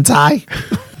in suit and tie?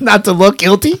 Not to look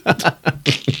guilty?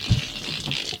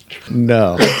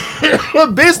 No. A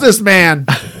businessman.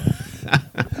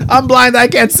 I'm blind. I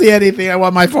can't see anything. I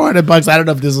want my $400. I don't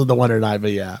know if this is the one or not,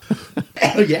 but yeah.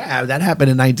 Yeah, that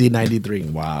happened in 1993.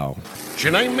 Wow. She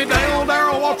named me Dale,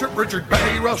 Darrell, Walter, Richard,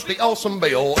 Betty, Rusty, Olson,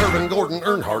 Bill, Irvin, Gordon,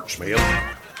 Earnhardt, Smith,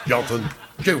 Johnson,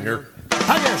 Jr.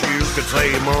 I guess you could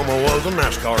say Mama was a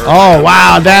NASCAR. Oh,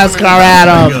 wow, NASCAR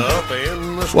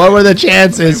Adam. What were the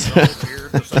chances?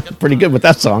 Pretty good with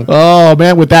that song. Oh,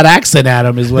 man, with that accent,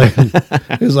 Adam, is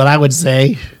what I would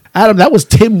say. Adam, that was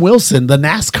Tim Wilson, the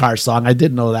NASCAR song. I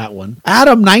didn't know that one.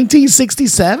 Adam,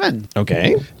 1967.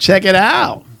 Okay. Check it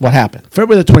out. What happened?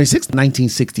 February the 26th,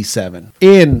 1967.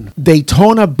 In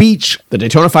Daytona Beach, The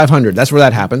Daytona 500. That's where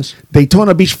that happens.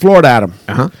 Daytona Beach, Florida, Adam.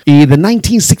 Uh-huh. The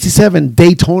 1967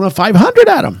 Daytona 500,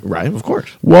 Adam, Right, of course.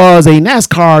 was a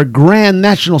NASCAR Grand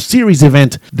National Series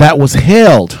event that was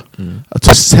held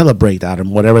to celebrate,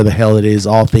 Adam, whatever the hell it is,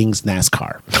 all things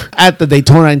NASCAR, at the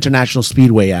Daytona International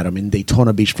Speedway, Adam, in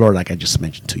Daytona Beach, Florida, like I just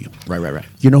mentioned to you. Right.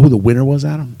 You know who the winner was,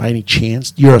 Adam, by any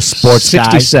chance? You're a sports guy.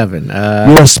 67.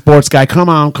 You're a sports guy. Come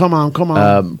on.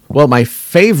 on. Well, my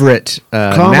favorite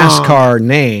Come NASCAR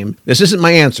name. This isn't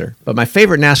my answer, but my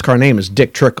favorite NASCAR name is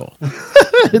Dick Trickle.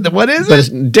 What is But it's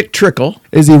Dick Trickle.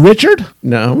 Is he Richard?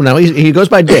 No, he goes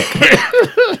by Dick.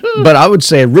 But I would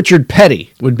say Richard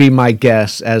Petty would be my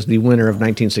guess as the winner of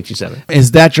 1967.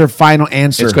 Is that your final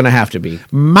answer? It's going to have to be.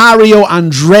 Mario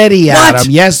Andretti, Adam.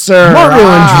 Yes, sir. Mario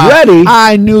Andretti?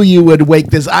 I knew you would wake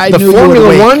this. The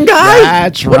Formula One guy?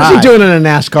 That's right. What is he doing in a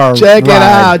NASCAR Check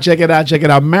ride? it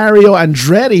out. Mario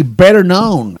Andretti, better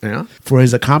known Yeah. for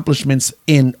his accomplishments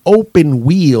in open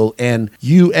wheel and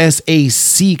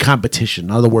USAC competition.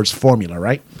 In other words, Formula,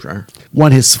 right? Sure.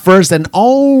 Won his first and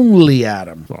only,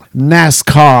 Adam,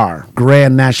 NASCAR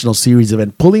Grand National Series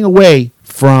event, pulling away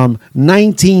from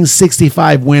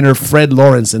 1965 winner Fred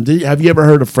Lawrenson. Have you ever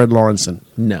heard of Fred Lawrenson?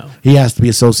 No. He has to be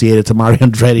associated to Mario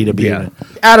Andretti to be in it.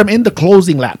 Adam, in the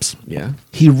closing laps, Yeah.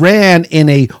 he ran in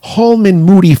a Holman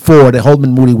Moody Ford. A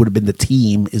Holman Moody would have been the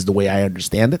team, is the way I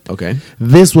understand it. Okay.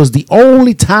 This was the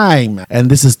only time, and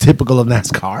this is typical of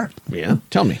NASCAR. Yeah.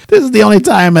 Tell me. This is the only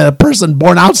time a person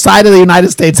born outside of the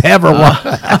United States ever won.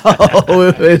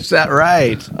 Oh, is that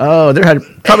right? Oh, there had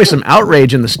probably some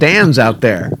outrage in the stands out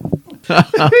there.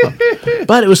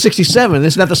 But it was 67.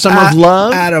 Isn't that the summer of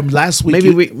love? Adam, last week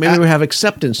Maybe we have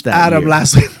acceptance that Adam, year.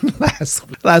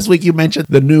 last week you mentioned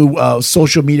the new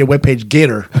social media webpage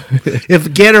Getter.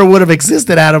 If Getter would have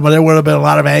existed, Adam, there would have been a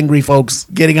lot of angry folks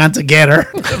getting onto Getter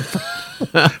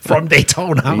from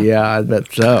Daytona. Yeah, I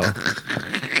bet so.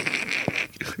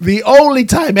 The only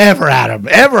time ever, Adam,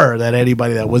 ever that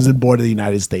anybody that wasn't born in the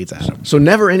United States, Adam. So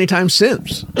never any time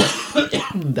since.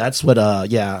 That's what,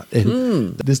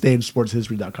 this day in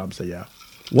sportshistory.com said, yeah.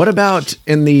 What about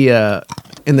in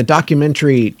the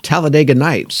documentary Talladega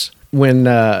Nights when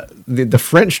the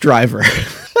French driver,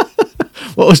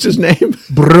 what was his name?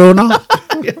 Bruno.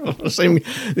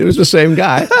 It was the same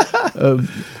guy.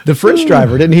 The French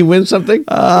driver, didn't he win something?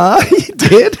 He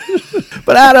did.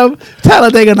 But Adam,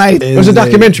 Talladega Nights. It was a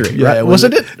documentary, right?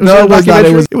 Wasn't it? No, it was not.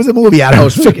 It was a movie, Adam. Oh,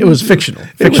 it was fictional.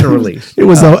 Fictional release. It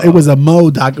was a Mo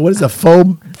doc. What is a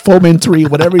fomentary,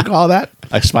 whatever you call that?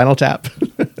 Like Spinal Tap.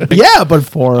 Yeah, but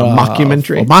for A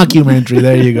mockumentary? A mockumentary.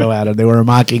 There you go, Adam. They were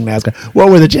mocking NASCAR. What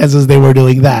were the chances they were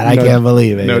doing that? I can't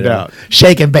believe it. No you know? doubt.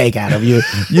 Shake and bake, Adam. You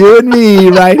and me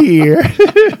right here.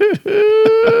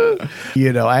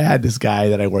 I had this guy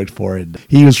that I worked for, and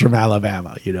he was from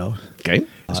Alabama, Okay.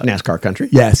 It's NASCAR country.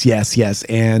 Yes.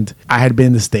 And I had been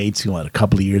in the States, a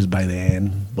couple of years by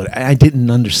then, but I didn't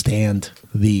understand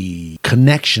the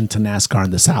connection to NASCAR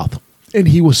in the South. And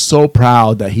he was so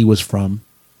proud that he was from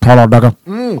Talladega.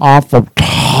 I'm from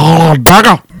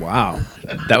Talladega. Wow.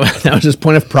 That was his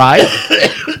point of pride?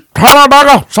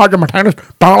 Talladega. Sergeant Martinez.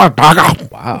 Talladega.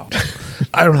 Wow.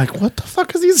 I'm like, what the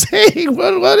fuck is he saying?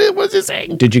 What was he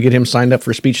saying? Did you get him signed up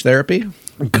for speech therapy?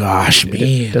 Gosh, man.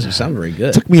 It doesn't sound very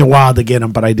good. Took me a while to get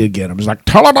him, but I did get him. It's like,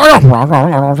 Talladega.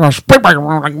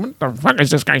 What the fuck is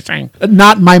this guy saying?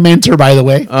 Not my mentor, by the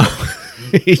way.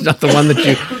 He's not the one that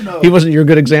he wasn't your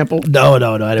good example? No.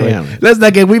 Anyway, Damn. let's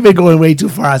not get. We've been going way too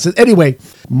far. Anyway,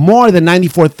 more than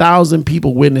 94,000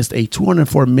 people witnessed a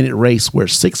 204-minute race where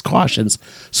 6 cautions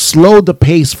slowed the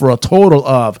pace for a total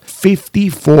of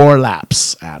 54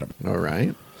 laps. Adam, All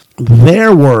right.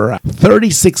 there were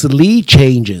 36 lead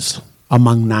changes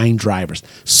among 9 drivers.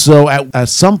 So at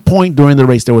some point during the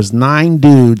race, there was 9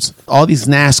 dudes, all these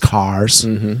NASCARs,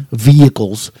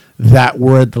 vehicles that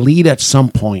were at the lead at some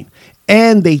point,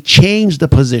 and they changed the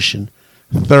position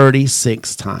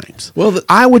 36 times. Well,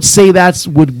 I would say that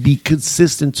would be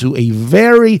consistent to a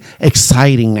very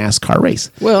exciting NASCAR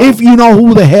race. Well- if you know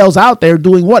who the hell's out there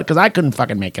doing what, because I couldn't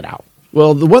fucking make it out.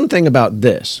 Well, the one thing about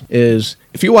this is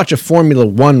if you watch a Formula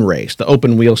One race, the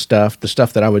open wheel stuff, the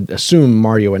stuff that I would assume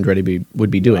Mario Andretti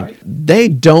would be doing, they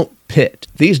don't pit.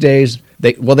 These days,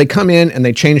 they come in and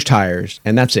they change tires,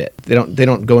 and that's it. They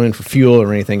don't go in for fuel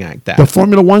or anything like that. The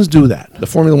Formula Ones do that. The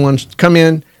Formula Ones come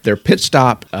in, their pit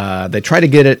stop, they try to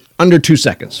get it under 2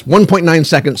 seconds, 1.9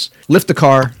 seconds, lift the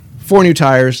car, 4 new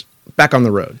tires, back on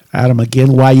the road. Adam,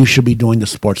 again, why you should be doing the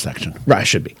sports section. Right, I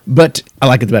should be. But I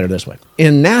like it better this way.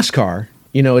 In NASCAR,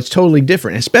 it's totally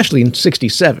different, especially in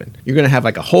 67. You're going to have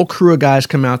like a whole crew of guys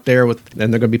come out there and they're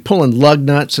going to be pulling lug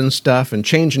nuts and stuff and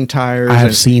changing tires. I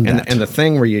have seen that. And the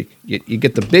thing where you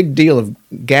get the big deal of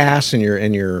gas and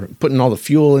you're putting all the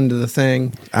fuel into the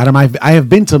thing. Adam, I have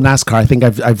been to NASCAR. I think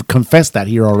I've confessed that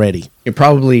here already. You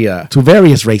probably To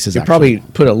various races, you actually. probably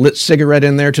put a lit cigarette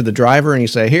in there to the driver and you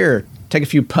say, "Here, take a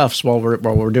few puffs while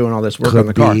we're doing all this work on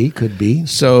the car." Could be.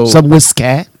 So- some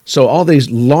whiskey. So all these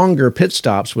longer pit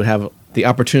stops would have the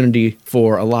opportunity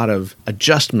for a lot of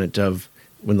adjustment of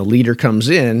when the leader comes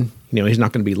in, he's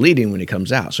not going to be leading when he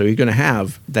comes out. So you're going to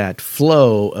have that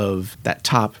flow of that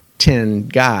top 10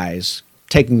 guys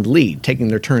taking the lead, taking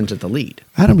their turns at the lead.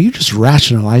 Adam, you just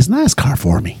rationalized NASCAR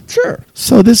for me. Sure.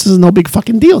 So this is no big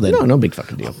fucking deal then. No big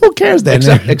fucking deal. Who cares then?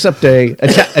 Except a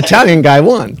Italian guy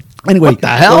won. Anyway, What the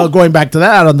hell? Well, going back to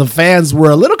that, the fans were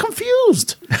a little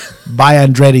confused by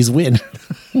Andretti's win.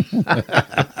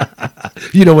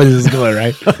 You know where this is going,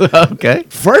 right? Okay.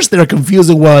 First, their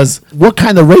confusing was what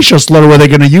kind of racial slur were they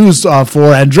going to use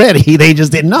for Andretti? They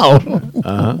just didn't know.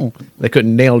 They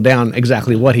couldn't nail down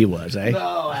exactly what he was, eh?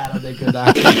 No, Adam, they could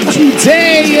not.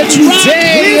 Today,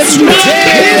 it's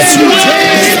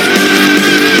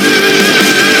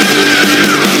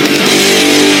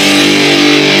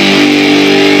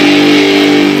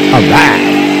All right.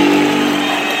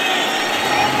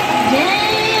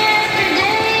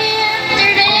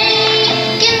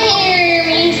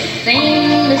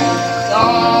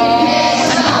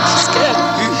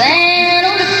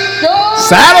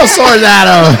 Saddle Sores,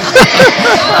 Adam.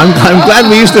 I'm glad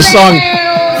we used this song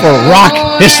for rock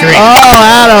history. Oh,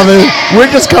 Adam, we're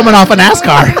just coming off a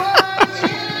NASCAR.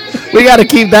 We got to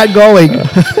keep that going.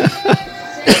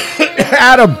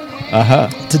 Adam.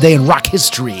 Today in rock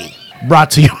history,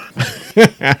 brought to you.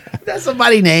 That's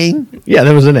somebody's name. Yeah,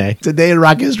 there was an A. Today in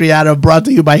rock history, Adam, brought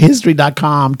to you by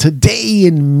History.com.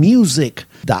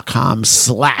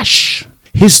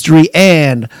 Todayinmusic.com/history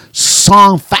and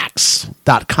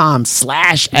songfacts.com/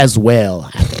 as well.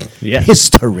 Yeah.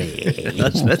 History.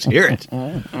 Let's hear it.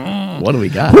 What do we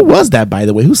got? Who was that, by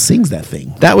the way? Who sings that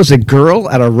thing? That was a girl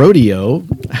at a rodeo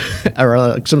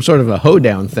or some sort of a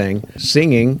hoedown thing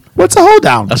singing What's a hold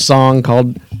down? a song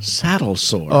called Saddle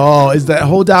Sore. Oh, is that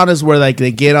hold down is where like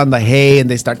they get on the hay and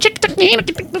they start And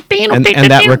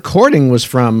that recording was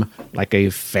from like a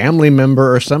family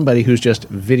member or somebody who's just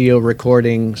video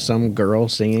recording some girl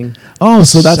singing. Oh,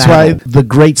 so that's Saddle. why the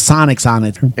great sonics on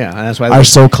it Yeah, that's why are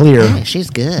so clear.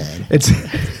 She's good. It's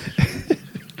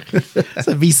it's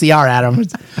a VCR, Adam.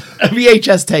 It's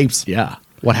VHS tapes. Yeah.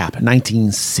 What happened?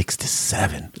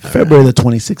 1967, February the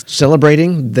 26th.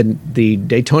 Celebrating the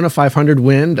Daytona 500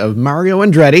 win of Mario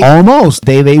Andretti. Almost.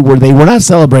 They were not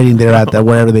celebrating there at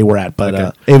wherever they were at, but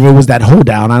Okay. if it was that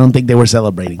hoedown, I don't think they were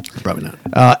celebrating. Probably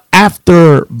not.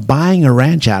 After buying a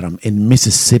ranch, Adam, in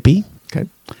Mississippi, Okay.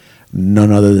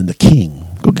 none other than the king.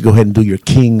 Go ahead and do your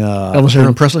king. Elvis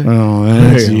Aaron Presley. Oh,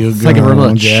 that's There you you. go. Thank you very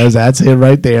much. Yes, that's it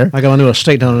right there. I got a new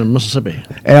estate down in Mississippi,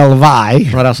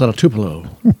 Elvi. right outside of Tupelo.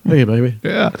 Hey, baby.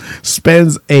 Yeah.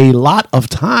 Spends a lot of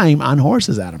time on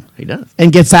horses, Adam. He does.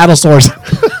 And gets saddle sores.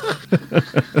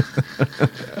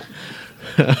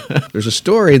 There's a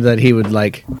story that he would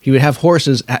have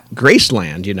horses at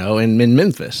Graceland, in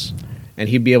Memphis, and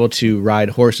he'd be able to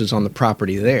ride horses on the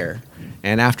property there.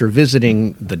 And after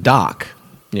visiting the doc,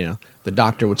 the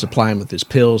doctor would supply him with his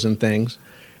pills and things,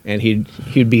 and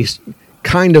he'd be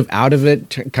kind of out of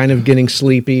it, kind of getting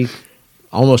sleepy,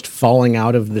 almost falling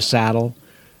out of the saddle,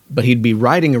 but he'd be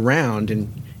riding around,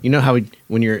 and you know how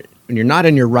when you're not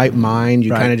in your right mind,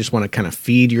 you Right. kind of just want to kind of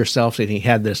feed yourself. And he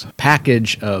had this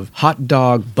package of hot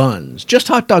dog buns, just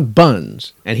hot dog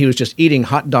buns. And he was just eating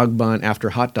hot dog bun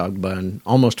after hot dog bun,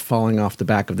 almost falling off the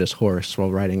back of this horse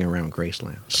while riding around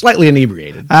Graceland. Slightly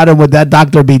inebriated. Adam, would that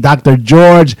doctor be Dr.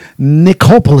 George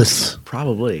Nicopolis?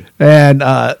 Probably. And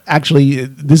actually,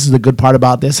 this is the good part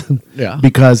about this. Yeah.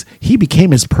 Because he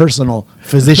became his personal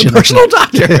physician. Personal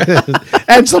doctor.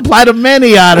 and supplied him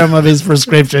many, Adam, of his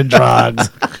prescription drugs.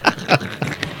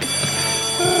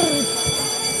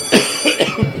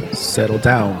 Settle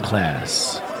down,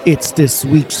 class. It's this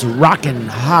week's Rockin'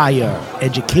 Higher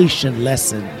education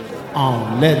lesson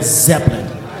on Led Zeppelin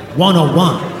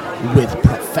 101 with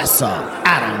Professor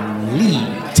Adam Lee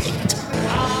Tate.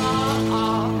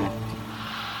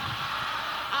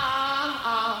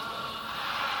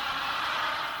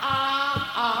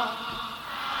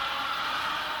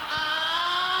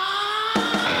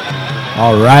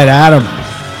 All right, Adam.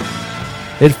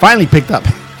 It finally picked up.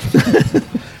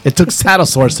 It took saddle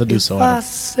sores to do so. I Adam.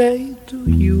 say to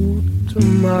you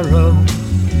tomorrow,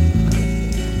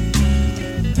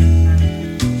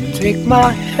 take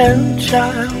my hand,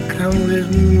 child, come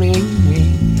with me.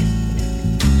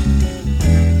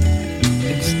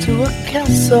 It's to a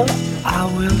castle I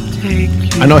will take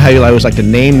you. I know how you always like to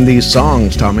name these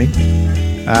songs, Tommy.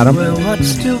 Adam, Where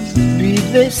what's to be,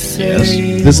 they say.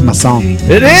 Yes. this is my song.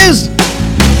 It is!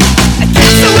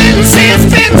 Kiss the wind and see it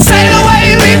spin, sail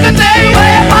away, leave the day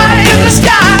way high in the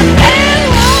sky.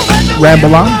 And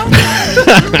Ramble on.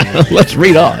 Let's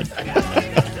read on.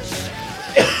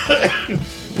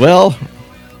 Well,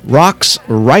 rock's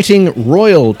writing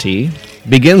royalty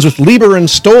begins with Lieber and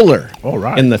Stoller All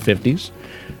right. in the 50s.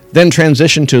 Then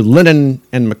transitioned to Lennon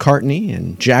and McCartney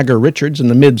and Jagger Richards in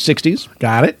the mid-'60s.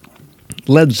 Got it?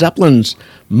 Led Zeppelin's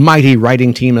mighty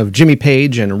writing team of Jimmy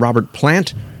Page and Robert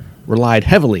Plant relied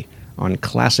heavily on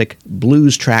classic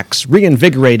blues tracks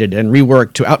reinvigorated and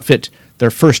reworked to outfit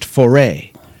their first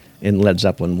foray in Led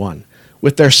Zeppelin 1.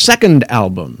 With their second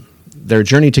album, their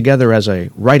journey together as a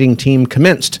writing team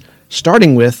commenced,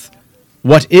 starting with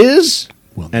What Is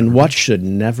and What Should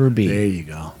Never Be. There you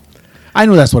go. I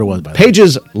knew that's what it was, by the way.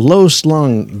 Page's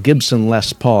low-slung Gibson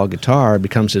Les Paul guitar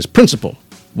becomes his principal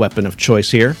weapon of choice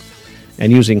here,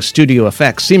 and using studio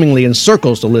effects seemingly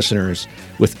encircles the listeners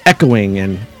with echoing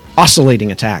and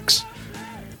oscillating attacks.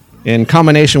 In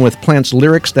combination with Plant's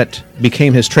lyrics that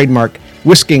became his trademark,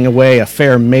 whisking away a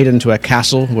fair maiden to a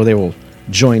castle where they will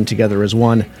join together as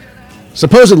one.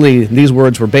 Supposedly, these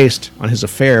words were based on his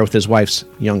affair with his wife's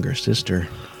younger sister.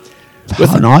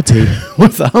 How naughty.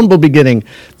 With a humble beginning,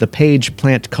 the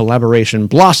Page-Plant collaboration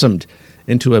blossomed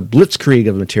into a blitzkrieg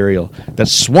of material that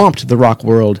swamped the rock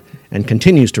world and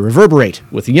continues to reverberate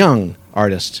with young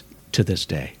artists to this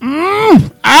day.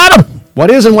 Adam!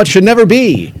 What is and what should never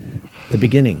be the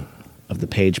beginning of the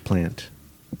Page-Plant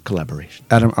collaboration.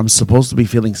 Adam, I'm supposed to be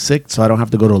feeling sick, so I don't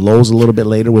have to go to Lowe's a little bit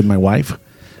later with my wife.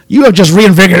 You have just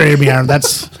reinvigorated me, Adam.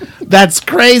 That's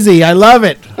crazy. I love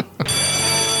it.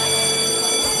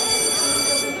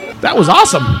 That was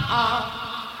awesome.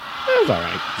 That was all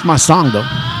right. It's my song, though.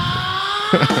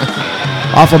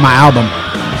 Off of my album.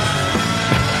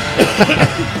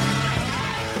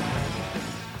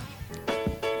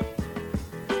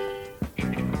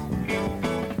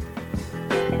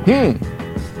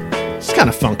 It's kind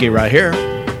of funky right here.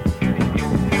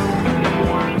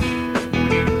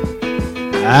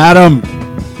 Adam.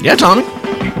 Yeah, Tommy.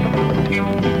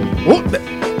 Oh,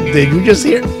 did you just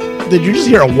hear? Did you just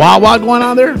hear a wah wah going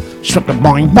on there? Something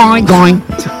boing boing going.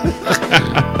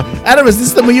 Adam, is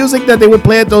this the music that they would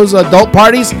play at those adult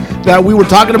parties that we were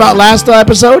talking about last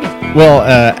episode? Well,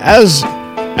 as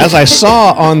I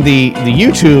saw on the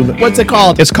YouTube, What's it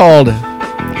called? it's called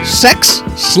Sex,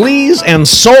 Sleaze, and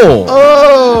Soul.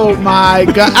 Oh my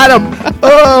God, Adam!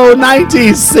 Oh,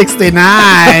 1969.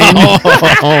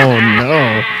 Oh,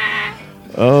 no.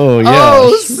 Oh, yes.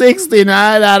 Oh,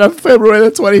 69 out of February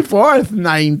the 24th,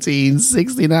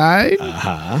 1969.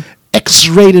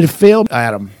 X-rated film,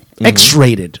 Adam.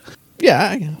 X-rated.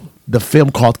 Yeah. The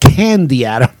film called Candy,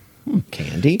 Adam.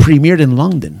 Candy. Premiered in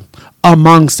London.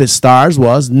 Amongst its stars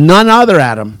was none other,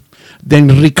 Adam, than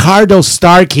Ricardo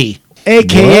Starkey,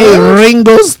 a.k.a. What?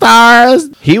 Ringo Starr.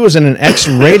 He was in an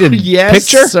X-rated Yes,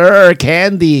 picture? sir,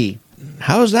 Candy.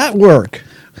 How does that work?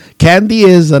 Candy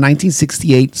is a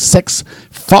 1968 sex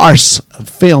farce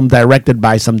film directed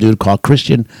by some dude called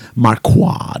Christian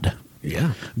Marquardt.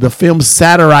 Yeah. The film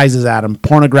satirizes, Adam,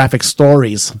 pornographic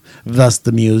stories, thus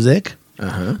the music,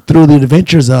 through the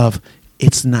adventures of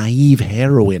its naive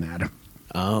heroine, Adam.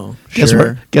 Oh, Guess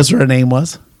what her name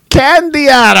was? Candy,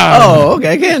 Adam. Oh,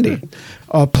 okay, Candy.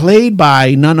 Played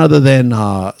by none other than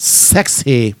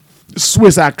sexy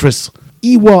Swiss actress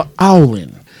Ewa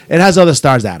Owlin. It has other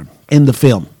stars, Adam, in the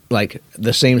film. Like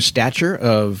the same stature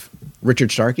of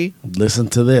Richard Starkey? Listen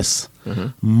to this.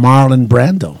 Marlon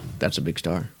Brando, That's a big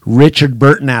star. Richard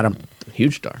Burton, Adam,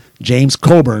 Huge star. James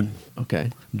Coburn,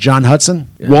 Okay. John Hudson,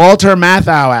 Walter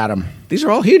Matthau, Adam, These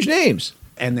are all huge names.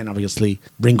 and then obviously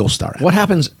Ringo Starr. Adam. What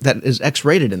happens that is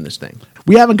X-rated in this thing?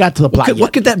 We haven't got to the plot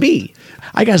What could that be?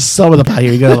 I got some of the plot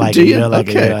here. You're gonna like Do it. you? You're gonna like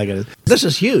it. Okay. You're gonna like it. This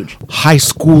is huge High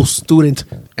school student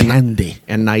Candy.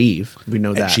 and naive. We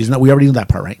know that. She's not. We already knew that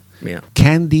part, right? Yeah.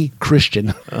 Candy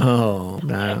Christian. Oh,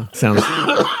 no.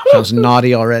 Sounds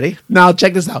naughty already. Now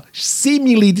check this out.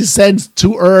 Seemingly descends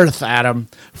to Earth, Adam,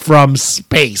 from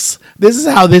space. This is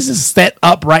how this is set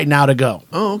up right now to go.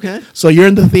 Oh, okay. So you're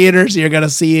in the theaters, you're gonna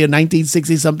see a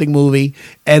 1960-something movie,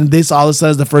 and this all of a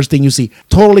sudden is the first thing you see.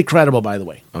 Totally credible, by the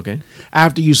way. Okay.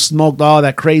 After you smoked all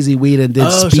that crazy weed and did Oh,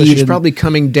 speed, so she's and probably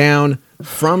coming down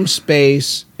from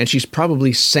space, and she's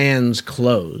probably sans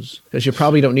clothes. Because you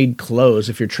probably don't need clothes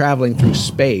if you're traveling through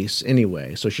space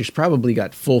anyway. So she's probably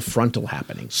got full frontal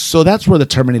happening. so that's where the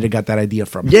Terminator got that idea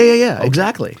from. Yeah,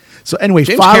 exactly. So anyway,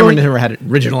 James following, Cameron never had an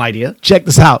original idea. check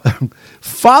this out.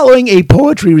 Following a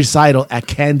poetry recital at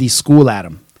Candy School,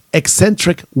 Adam,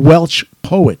 eccentric Welsh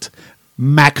poet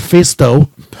Macphisto.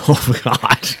 Oh,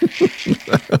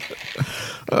 God.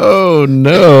 Oh,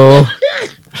 no.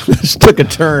 This took a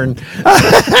turn.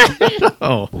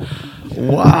 Oh,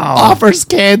 wow. Offers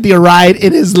Candy a ride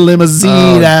in his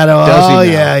limousine, Adam. does he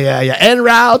Oh, now? yeah. En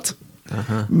route,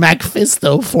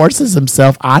 Macphisto forces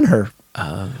himself on her,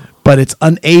 but it's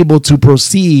unable to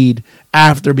proceed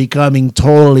after becoming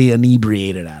totally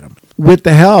inebriated, Adam. With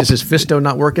the help, Does his fisto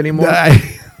not work anymore?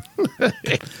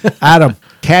 Adam,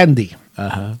 Candy,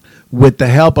 with the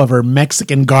help of her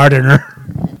Mexican gardener,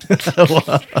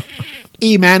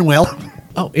 Emmanuel.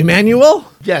 Oh, Emmanuel?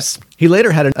 Yes. He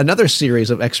later had another series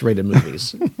of X-rated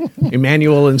movies.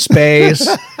 Emmanuel in Space.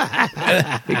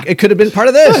 It could have been part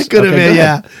of this. Could have Okay, been, go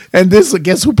yeah. ahead. And this,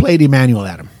 guess who played Emmanuel,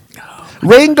 Adam?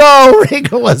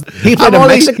 Ringo was. He played a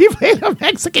Mexican? He played a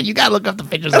Mexican. You gotta look up the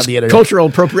pictures on the internet. Cultural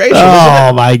appropriation. isn't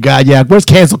Oh my God! Yeah, where's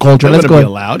cancel culture? That Let's wouldn't go.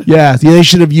 be allowed. Yeah, they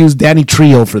should have used Danny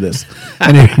Trio for this.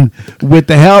 And then, with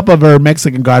the help of her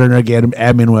Mexican gardener again,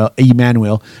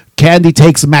 Emmanuel, Candy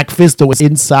takes Macfisto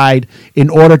inside in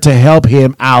order to help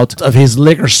him out of his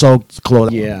liquor-soaked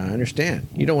clothes. it? Yeah, I understand.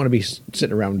 You don't want to be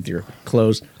sitting around with your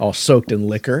clothes all soaked in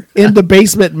liquor. In the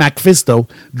basement, Macfisto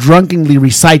drunkenly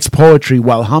recites poetry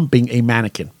while humping a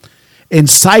mannequin,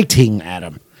 inciting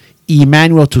Adam,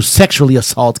 Emmanuel to sexually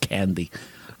assault Candy.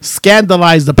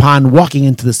 Scandalized upon walking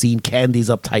into the scene, Candy's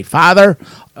uptight father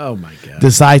Oh my God.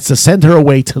 decides to send her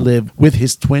away to live with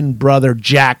his twin brother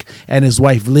Jack and his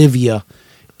wife Livia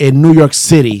in New York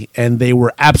City, and they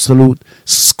were absolute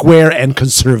square and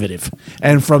conservative.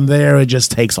 And from there, it just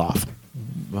takes off.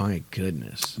 My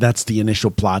goodness. That's the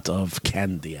initial plot of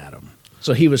Candy, Adam.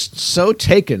 So he was so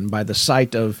taken by the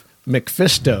sight of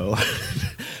Macfisto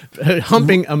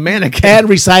humping a mannequin And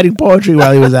reciting poetry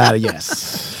while he was at it,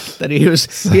 yes. that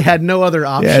he had no other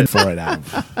option. Yeah, for it, Adam.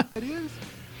 It is.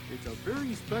 It's a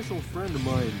very special friend of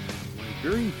mine. My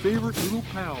very favorite little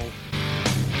pal.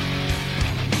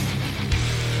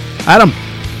 Adam,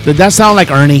 did that sound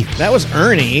like Ernie? That was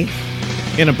Ernie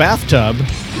in a bathtub.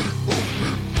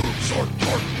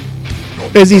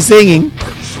 Is he singing?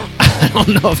 I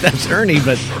don't know if that's Ernie,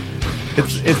 but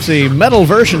it's a metal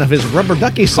version of his Rubber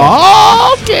Ducky song.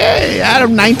 Okay,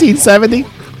 Adam, 1970.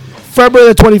 February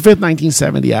the 25th,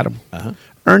 1970, Adam.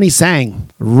 Ernie sang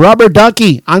Rubber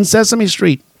Ducky on Sesame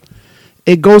Street.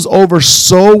 It goes over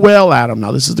so well, Adam.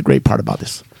 Now, this is the great part about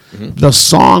this. The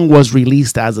song was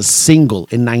released as a single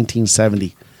in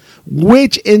 1970,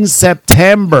 which in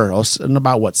September, in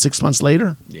about what, 6 months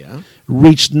later, Yeah.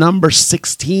 reached number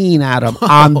 16, Adam,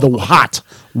 on the Hot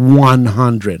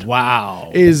 100.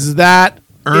 Wow. Is that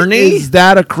Ernie? Is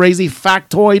that a crazy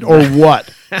factoid or what?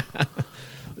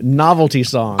 Novelty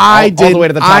song. I all the way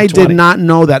to the top I 20. did not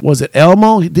know that. Was it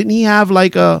Elmo? Didn't he have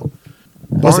like a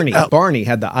was it Barney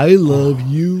had the I love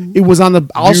you. It was on the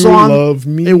also You on. love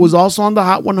me. It was also on the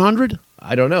Hot 100.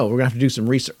 I don't know. We're gonna have to do some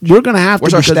research. You're gonna have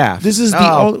Where's to. our because staff? This is the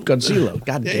Godzilla.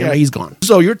 God damn. Yeah, he's gone.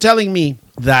 So you're telling me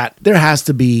that there has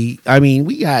to be. I mean,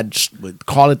 we had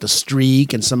call it the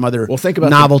Streak and some other Well, think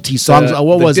about novelty the- songs. the-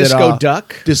 What the was Disco it?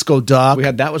 Duck. Disco Duck. We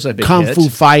had that was a big Kung hit. Fu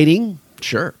Fighting.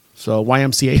 Sure. So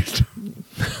YMCA.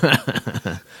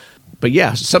 But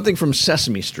yeah, something from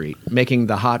Sesame Street making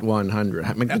the Hot 100,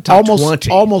 making the top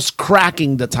 20. almost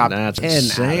cracking the top That's 10. Adam.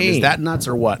 insane. Is that nuts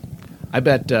or what? I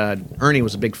bet Ernie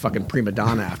was a big fucking prima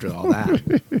donna after all that.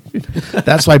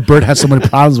 That's why Bert has so many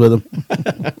problems with him.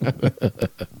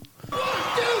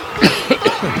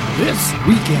 This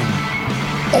weekend.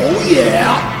 Oh,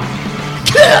 yeah.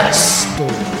 Kiss.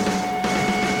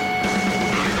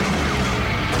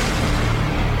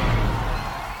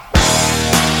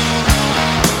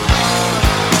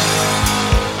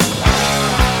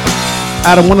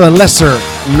 Out of one of the lesser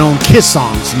known Kiss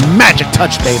songs, Magic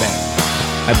Touch, baby.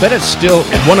 I bet it's still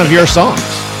one of your songs.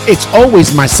 It's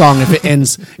always my song if it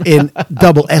ends in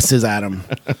double S's, Adam,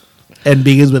 and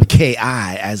begins with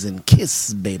K-I, as in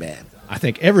Kiss, baby. I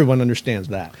think everyone understands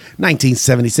that.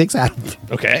 1976, Adam.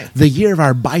 Okay. The year of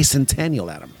our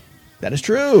bicentennial, Adam. That is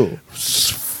true.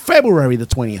 February the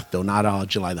 20th, though, not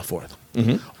July the 4th.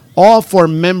 All four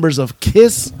members of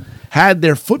Kiss had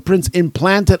their footprints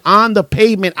implanted on the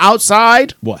pavement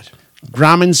outside What?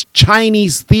 Grauman's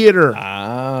Chinese Theater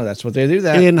Ah, that's what they do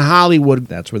that. in Hollywood.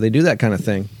 That's where they do that kind of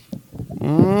thing.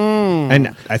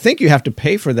 And I think you have to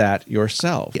pay for that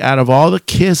yourself. Out of all the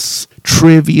Kiss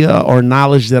trivia or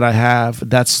knowledge that I have,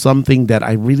 that's something that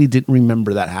I really didn't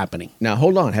remember that happening. Now,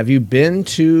 hold on. Have you been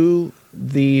to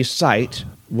the site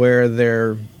where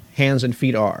their hands and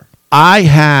feet are? I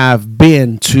have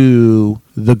been to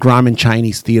the Grauman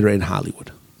Chinese Theater in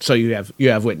Hollywood. So you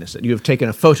have witnessed it. You have taken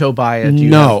a photo by it.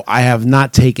 No, I have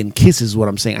not taken kisses. What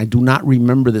I'm saying, I do not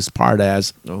remember this part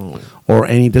as or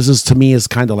any. This is to me is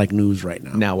kind of like news right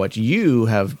now. Now, what you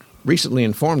have recently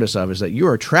informed us of is that you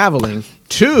are traveling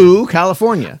to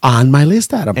California On my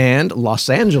list, Adam. and Los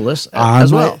Angeles On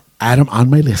as my- well. Adam, on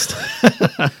my list.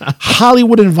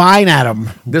 Hollywood and Vine, Adam.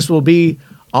 This will be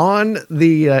on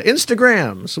the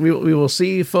Instagram. So we will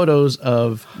see photos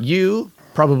of you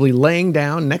probably laying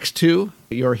down next to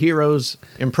your heroes'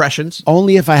 impressions.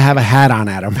 Only if I have a hat on,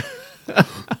 Adam.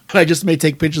 I just may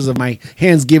take pictures of my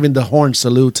hands giving the horn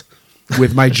salute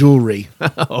with my jewelry.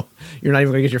 Oh, you're not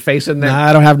even gonna get your face in there. No,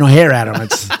 I don't have no hair, Adam.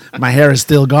 My hair is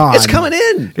still gone. It's coming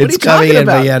in. What are It's you coming talking in,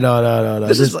 about? but yeah, no.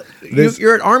 This is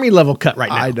you're at army level cut right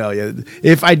now. I know. Yeah,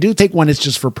 if I do take one, it's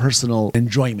just for personal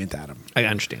enjoyment, Adam. I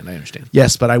understand.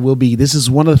 Yes, but I will be. This is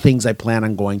one of the things I plan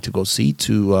on going to go see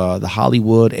to the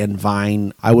Hollywood and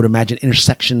Vine. I would imagine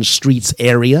intersection streets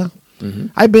area.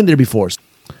 I've been there before.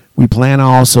 We plan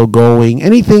on also going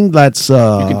anything that's. You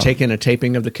can take in a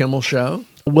taping of the Kimmel Show.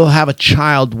 We'll have a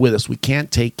child with us. We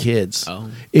can't take kids. Oh.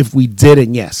 If we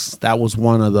didn't, yes, that was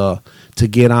one of the to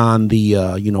get on the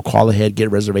call ahead,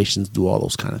 get reservations, do all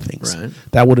those kind of things. Right.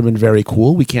 That would have been very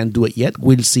cool. We can't do it yet.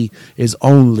 Wilsey is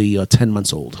only 10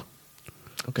 months old.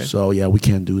 Okay. So yeah, we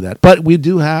can't do that. But we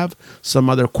do have some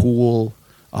other cool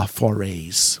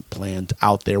forays planned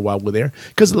out there while we're there,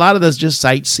 because a lot of that's just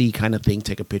sightsee kind of thing.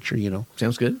 Take a picture,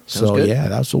 Sounds good. So yeah,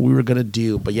 that's what we were gonna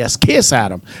do. But yes, Kiss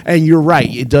Adam, and you're right.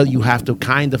 It does. You have to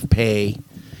kind of pay,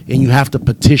 and you have to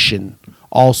petition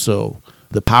also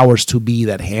the powers to be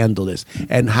that handle this.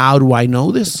 And how do I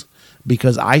know this?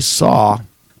 Because I saw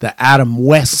the Adam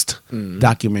West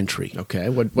documentary. Okay.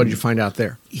 What did you find out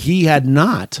there? He had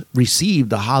not received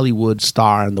the Hollywood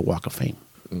Star and the Walk of Fame.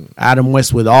 Adam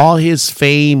West, with all his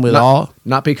fame,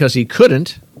 Not because he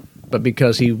couldn't, but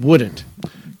because he wouldn't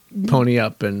pony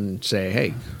up and say,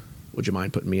 "Hey, would you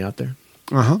mind putting me out there?"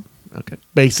 Okay.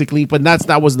 basically, but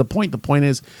that was the point. The point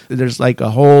is there's like a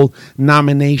whole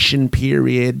nomination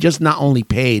period. Just not only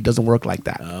pay, it doesn't work like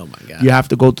that. Oh my God. You have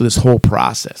to go through this whole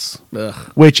process, Ugh.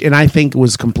 and I think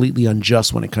was completely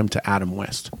unjust when it comes to Adam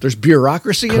West. There's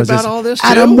bureaucracy 'Cause about it's, all this. Too?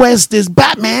 Adam West is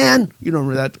Batman. You know,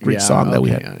 remember that great song that we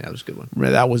had? Yeah, that was a good one.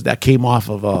 Remember that came off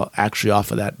of actually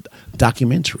off of that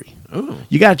documentary. Oh.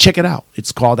 You got to check it out.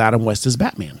 It's called Adam West is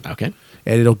Batman. Okay.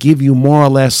 And it'll give you more or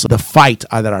less the fight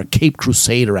that our Cape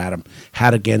Crusader Adam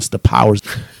had against the powers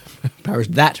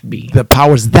That be. the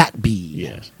powers that be.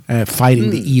 Yes.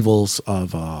 Fighting the evils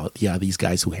of these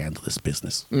guys who handle this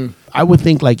business. I would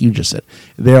think, like you just said,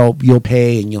 you'll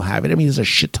pay and you'll have it. I mean, there's a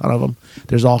shit ton of them.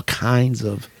 There's all kinds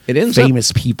of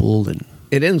famous people, and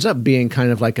It ends up being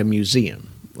kind of like a museum.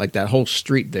 Like that whole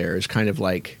street there is kind of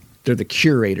like they're the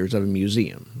curators of a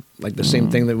museum. Like the same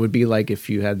thing that would be like if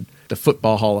you had the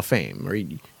Football Hall of Fame, or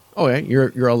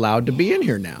you're allowed to be in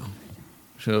here now.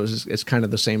 So it's kind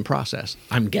of the same process,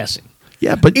 I'm guessing.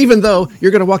 yeah, but Even though you're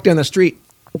going to walk down the street,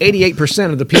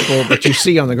 88% of the people that you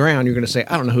see on the ground, you're going to say,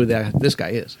 "I don't know who this guy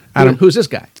is." Adam. Who's this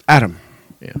guy? Adam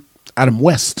Yeah,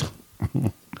 West.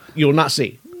 you'll not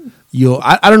see.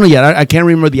 I don't know yet. I can't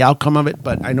remember the outcome of it,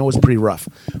 but I know it's pretty rough.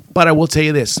 But I will tell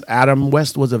you this: Adam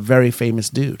West was a very famous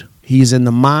dude. He's in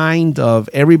the mind of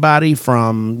everybody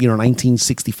from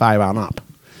 1965 on up,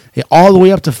 all the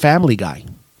way up to Family Guy.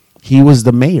 He was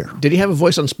the mayor. Did he have a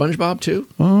voice on SpongeBob too?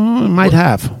 He might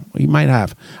have. He might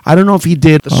have. I don't know if he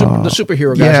did. The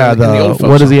superhero guys Yeah, in the old folks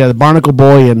what is song. he? The Barnacle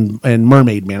Boy and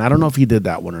Mermaid Man. I don't know if he did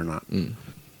that one or not.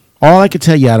 All I can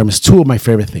tell you, Adam, is two of my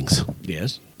favorite things: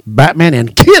 Yes. Batman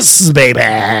and Kiss, baby.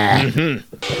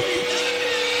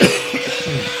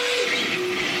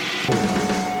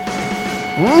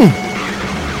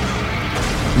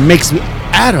 Makes me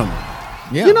Adam.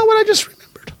 Yeah. You know what I just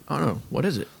remembered? I don't know. What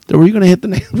is it? Were you going to hit the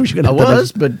name? Were you gonna I hit the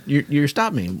was, name? but you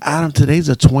stopped me. Adam, today's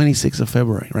the 26th of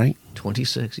February, right?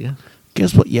 26, yeah.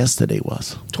 Guess what yesterday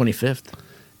was? 25th.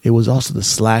 It was also the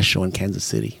Slash show in Kansas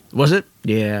City. Was it?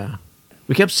 Yeah.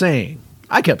 I kept saying,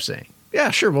 yeah,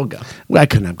 sure, we'll go. Well, I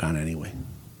couldn't have gone anyway.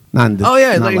 Not in this, Oh,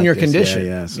 yeah, not in like your this. condition.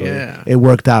 Yeah, so Yeah. it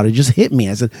worked out. It just hit me.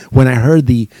 I said when I heard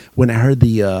the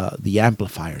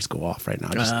amplifiers go off right now,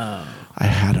 I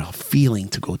had a feeling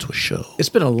to go to a show. It's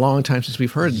been a long time since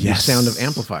we've heard Yes. the sound of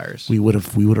amplifiers. We would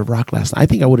have rocked last night. I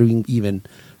think I would have even.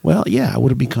 Well, yeah, I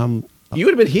would have become You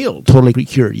would have been healed. totally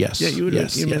cured. Yes. Yeah, you would have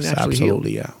yes, been yes, actually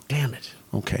absolutely. healed. Yeah. Damn it.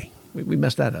 Okay. We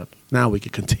messed that up. Now we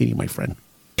can continue, my friend.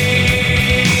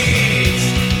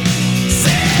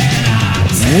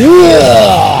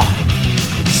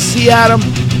 See, Adam.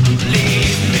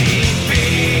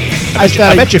 I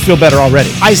bet you feel better already.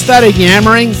 I started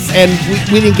yammering, and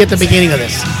we didn't get the beginning of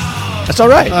this. That's all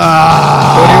right.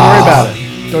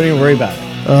 Don't even worry about it.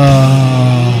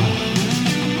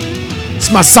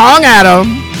 It's my song,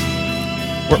 Adam.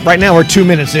 Right now, we're 2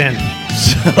 minutes in.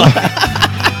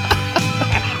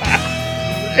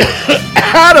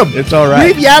 Adam. It's all right.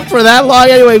 We've yapped for that long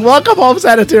anyway. Welcome Home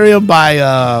Sanitarium by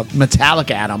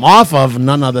Metallica, Adam. Off of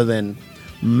none other than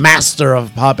Master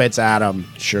of Puppets, Adam.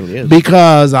 Surely is.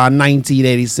 Because on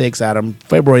 1986, Adam,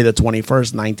 February the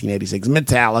 21st, 1986,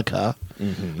 Metallica.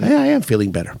 Yeah, I am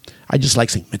feeling better. I just like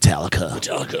saying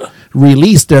Metallica.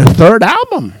 Released their third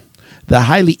album. the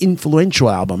highly influential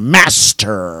album,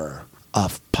 Master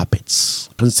of Puppets.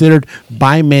 Considered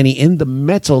by many in the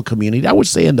metal community, I would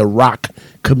say in the rock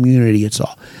community, it's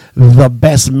all the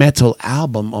best metal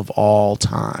album of all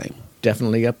time.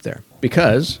 Definitely up there.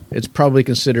 Because it's probably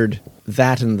considered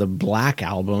that and the Black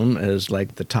Album as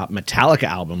like the top Metallica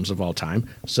albums of all time.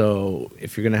 So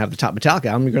if you're going to have the top Metallica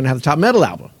album, you're going to have the top metal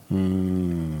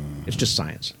album. It's just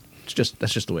science.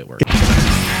 That's just the way it works.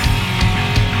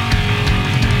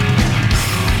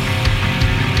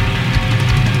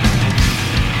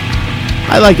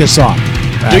 I like this song.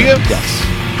 Do you? Yes.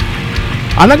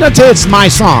 I'm not going to tell you it's my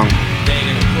song,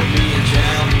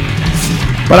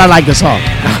 but I like the song.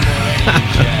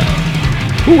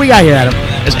 Who we got here, Adam?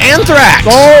 It's Anthrax.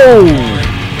 Oh!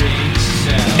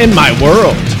 In My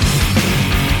World.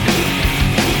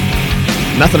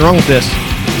 Nothing wrong with this.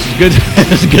 This is good.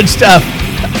 This is good stuff.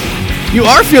 You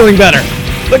are feeling better.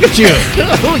 Look at you.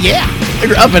 Oh, yeah.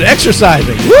 You're up and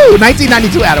exercising. Woo!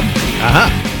 1992, Adam. Uh-huh.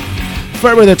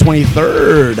 February the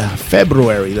 23rd,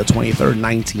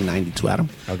 1992, Adam.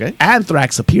 Okay.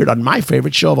 Anthrax appeared on my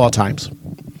favorite show of all times,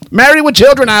 Married with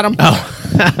Children, Adam.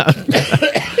 Oh.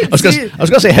 I was going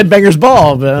to say Headbangers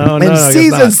Ball, but no, In I guess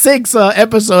season not. 6,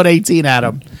 episode 18,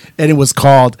 Adam. And it was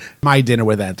called My Dinner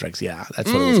with Anthrax. Yeah,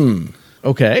 that's what it was.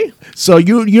 Okay. So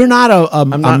you're not a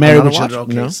not- Married I'm with not a Children. watcher,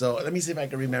 Okay, no. so let me see if I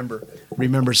can remember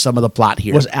some of the plot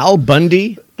here. Was Al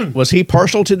Bundy, was he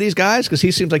partial to these guys? Because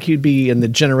he seems like he'd be in the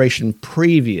generation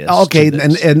previous. Okay, to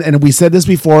this. and we said this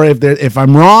before. If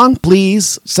I'm wrong,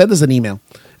 please send us an email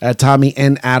at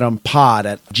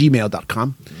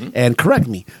TommyandAdamPod@gmail.com and correct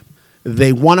me.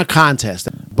 They won a contest.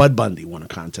 Bud Bundy won a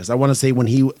contest. I want to say when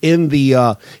he in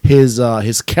the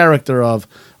his character of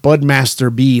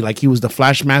Budmaster B, like he was the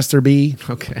Flashmaster B.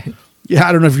 Okay. Yeah,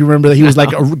 I don't know if you remember that. He was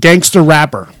like a gangster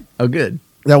rapper. Oh, good.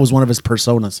 That was one of his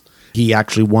personas. He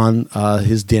actually won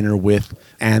his dinner with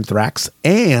Anthrax,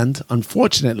 and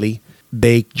unfortunately,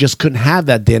 they just couldn't have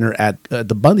that dinner at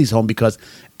the Bundy's home because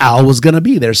Al was going to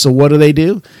be there. So what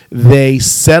do? They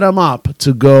set him up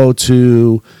to go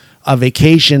to a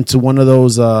vacation to one of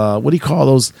those, what do you call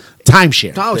those?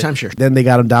 Timeshare. Oh, timeshare. Then they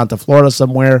got him down to Florida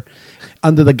somewhere.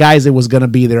 Under the guise it was going to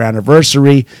be their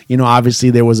anniversary. You know,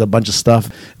 obviously there was a bunch of stuff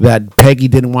that Peggy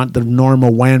didn't want the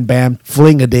normal wham bam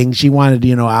fling-a-ding. She wanted,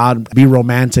 out, be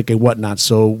romantic and whatnot.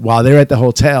 So while they're at the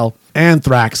hotel,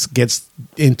 Anthrax gets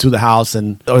into the house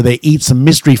or they eat some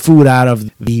mystery food out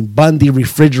of the Bundy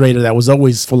refrigerator that was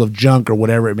always full of junk or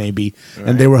whatever it may be. Right.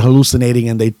 And they were hallucinating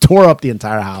and they tore up the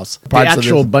entire house. The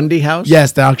actual Bundy house?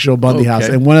 Yes, the actual Bundy house.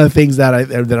 Okay. And one of the things that I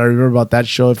remember about that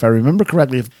show, if I remember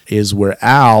correctly, is where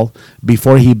Al,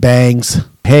 before he bangs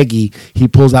Peggy, he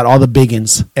pulls out all the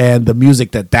biggins and the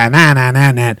music that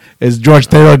da-na-na-na-na is George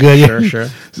Thorogood. Sure.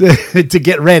 to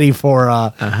get ready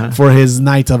for his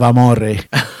night of amore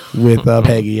with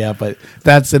Peggy. Yeah, but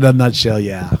that's in a nutshell.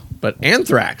 Yeah. But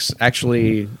Anthrax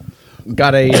actually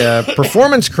got a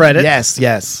performance credit.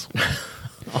 Yes.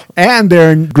 And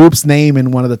their group's name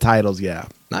in one of the titles. Yeah.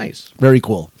 Nice. Very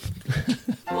cool.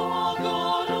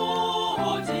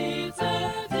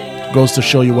 Goes to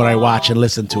show you what I watch and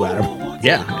listen to, Adam.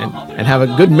 Yeah, and have a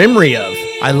good memory of.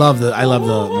 I love the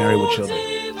Married with Children.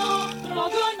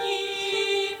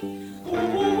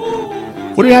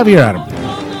 What do you have here, Adam?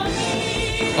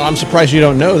 Well, I'm surprised you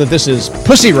don't know that this is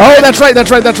Pussy Riot. Oh, that's right.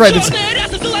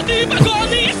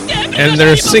 And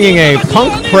they're singing a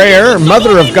punk prayer,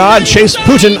 Mother of God, chase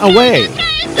Putin away.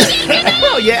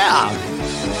 Oh, yeah.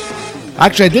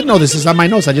 Actually, I didn't know this is on my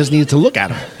notes. I just needed to look at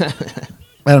them.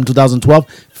 Adam, 2012,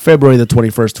 February the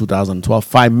 21st, 2012,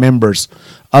 5 members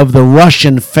of the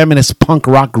Russian feminist punk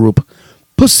rock group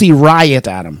Pussy Riot,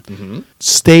 Adam,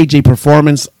 stage a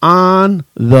performance on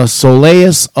the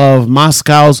Soleus of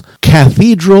Moscow's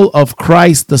Cathedral of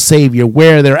Christ the Savior,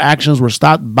 where their actions were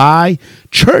stopped by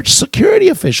church security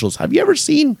officials. Have you ever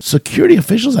seen security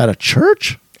officials at a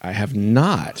church? I have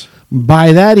not.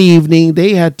 By that evening,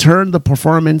 they had turned the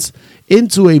performance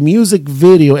into a music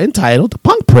video entitled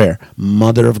Punk Prayer,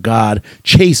 Mother of God,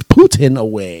 Chase Putin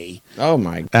Away. Oh,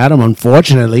 my. Adam,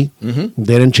 unfortunately, they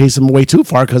didn't chase him away too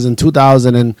far because in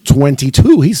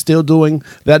 2022, he's still doing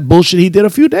that bullshit he did a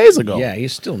few days ago. Yeah,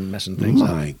 he's still messing things up.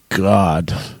 My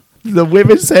God. The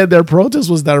women said their protest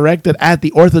was directed at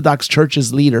the Orthodox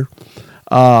Church's leaders'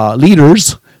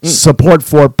 support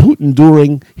for Putin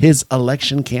during his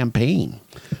election campaign.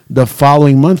 The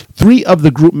following month, 3 of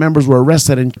the group members were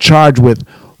arrested and charged with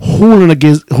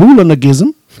hooliganism,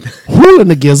 Hooliganism?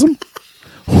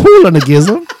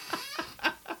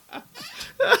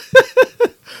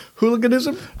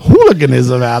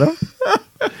 hooliganism, Adam,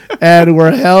 and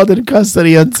were held in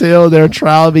custody until their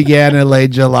trial began in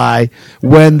late July,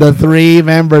 when the 3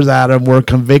 members, Adam, were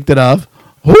convicted of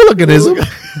hooliganism,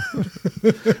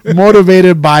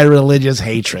 motivated by religious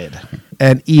hatred,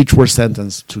 and each were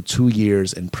sentenced to 2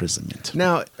 years imprisonment.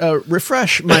 Now,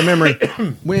 refresh my memory.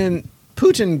 When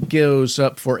Putin goes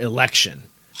up for election,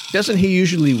 doesn't he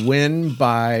usually win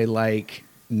by like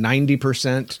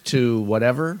 90% to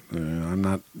whatever? I'm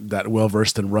not that well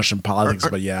versed in Russian politics,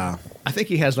 but yeah. I think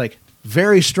he has like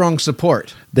very strong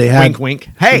support. They had, wink, wink.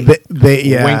 Hey,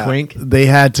 wink, wink. They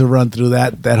had to run through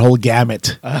that whole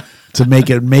gamut to make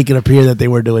it appear that they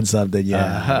were doing something.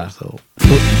 Yeah. So,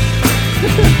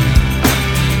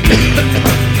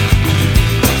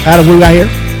 Adam, what do we got here?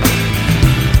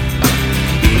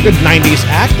 Good 90s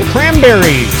act, the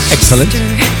Cranberries. Excellent.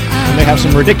 And they have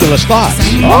some ridiculous thoughts.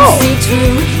 Oh.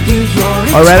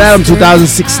 All right, Adam,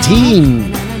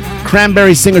 2016.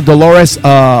 Cranberry singer Dolores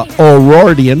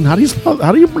O'Riordan. How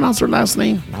do you pronounce her last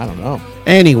name? I don't know.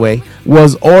 Anyway,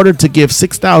 was ordered to give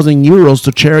 6,000 euros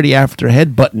to charity after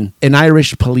headbutting an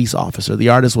Irish police officer. The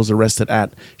artist was arrested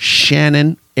at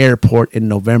Shannon Airport in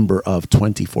November of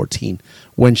 2014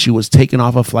 when she was taken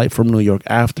off a flight from New York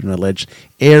after an alleged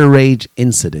air rage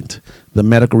incident. The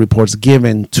medical reports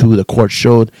given to the court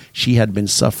showed she had been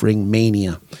suffering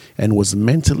mania and was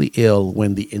mentally ill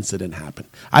when the incident happened.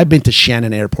 I've been to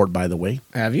Shannon Airport, by the way.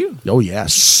 Have you? Oh, yeah.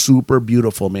 Super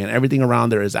beautiful, man. Everything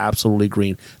around there is absolutely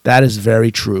green. That is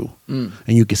very true. And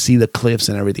you can see the cliffs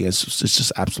and everything. It's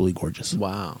just absolutely gorgeous.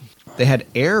 Wow. They had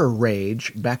air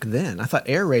rage back then. I thought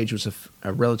air rage was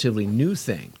a relatively new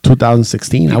thing.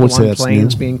 2016, People I would say on that's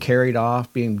planes new. being carried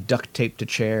off, being duct taped to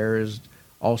chairs,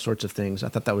 all sorts of things. I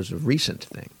thought that was a recent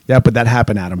thing. Yeah, but that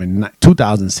happened, Adam, in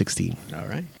 2016. All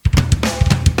right.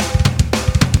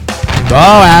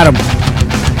 Oh, Adam.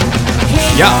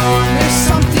 Yeah. There's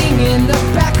something in the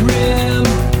back rim.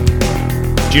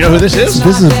 Do you know who this is?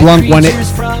 This is Blunk 182.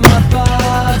 Creatures from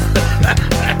above.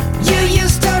 You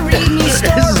used to read me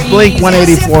stories. Blink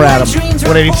 184, Adam.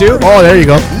 182? Oh, there you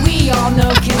go. We all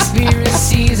know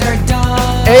conspiracies are dumb.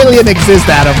 Alien exists,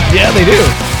 Adam. Yeah, they do.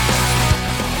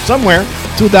 Somewhere.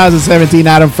 2017,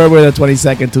 Adam, February the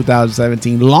 22nd,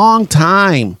 2017. Long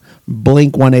time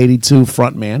Blink 182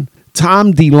 frontman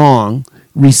Tom DeLonge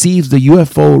receives the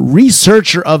UFO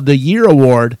Researcher of the Year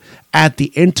award at the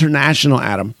International,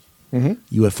 Adam,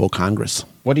 UFO Congress.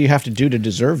 What do you have to do to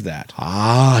deserve that?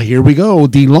 Here we go.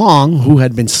 DeLonge, who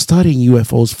had been studying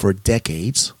UFOs for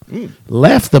decades,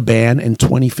 left the band in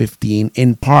 2015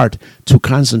 in part to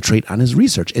concentrate on his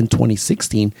research. In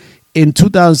 2016,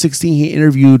 he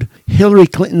interviewed Hillary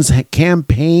Clinton's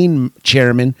campaign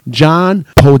chairman, John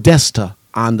Podesta,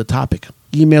 on the topic.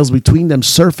 Emails between them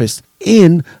surfaced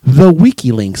in the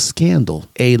WikiLeaks scandal.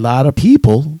 A lot of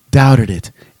people doubted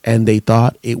it, and they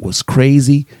thought it was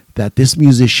crazy that this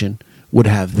musician would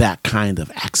have that kind of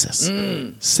access,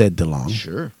 said DeLonge.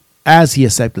 Sure. As he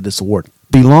accepted this award.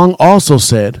 DeLonge also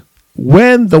said,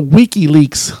 when the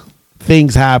WikiLeaks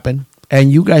things happen,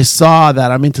 and you guys saw that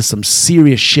I'm into some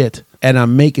serious shit, and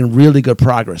I'm making really good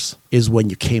progress, is when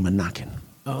you came a knocking.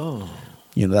 Oh.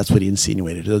 You know, that's what he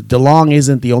insinuated. DeLonge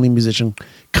isn't the only musician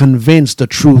convinced the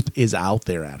truth is out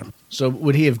there, Adam. So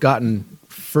would he have gotten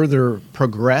further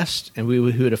progressed, and we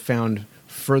would have found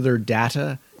further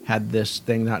data had this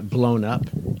thing not blown up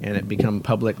and it become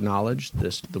public knowledge, the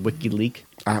WikiLeaks?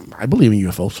 I believe in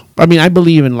UFOs. I mean, I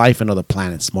believe in life and other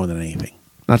planets more than anything.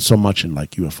 Not so much in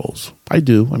like UFOs. I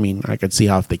do. I mean, I could see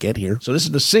how if they get here. So this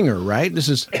is the singer, right? This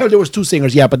is There was 2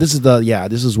 singers, yeah, but this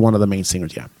is one of the main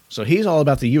singers, yeah. so he's all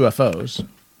about the UFOs.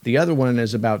 The other one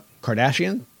is about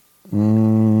Kardashian.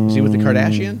 Is he with the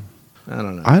Kardashian? I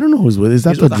don't know. I don't know who's with. Is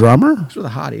that He's the with a- drummer? He's with a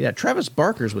hottie. Yeah, Travis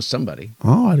Barker's with somebody.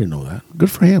 Oh, I didn't know that.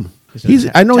 Good for him.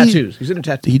 I know tattoos. He's into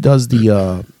tattoos. He does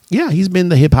the he's been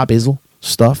the hip hop Izzle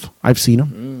stuff. I've seen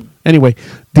him. Anyway,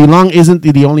 DeLonge isn't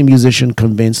the only musician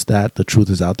convinced that the truth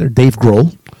is out there. Dave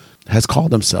Grohl has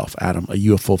called himself, Adam, a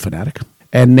UFO fanatic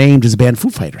and named his band Foo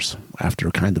Fighters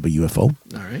after kind of a UFO.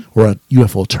 All right. Or a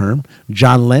UFO term.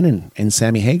 John Lennon and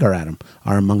Sammy Hagar, Adam,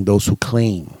 are among those who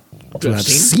claim to have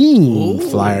seen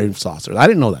flying saucers. I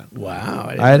didn't know that. Wow.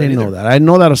 I didn't know that. I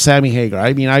know that of Sammy Hagar.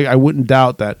 I mean, I wouldn't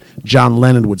doubt that John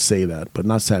Lennon would say that, but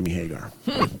not Sammy Hagar.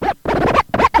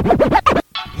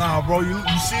 Nah, bro, you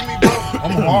see me, bro?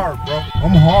 I'm hard, bro.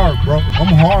 I'm hard, bro.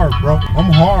 I'm hard, bro.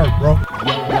 I'm hard, bro.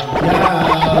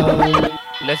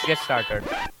 Let's get started.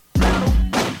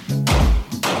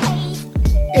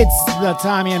 It's the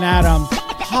Tommy and Adam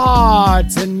Hard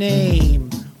to Name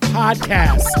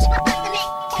podcast.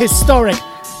 Historic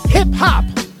hip hop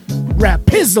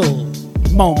rapizzle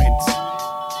moment.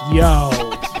 Yo.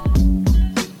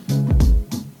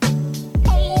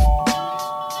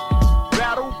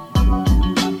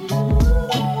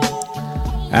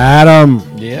 Adam,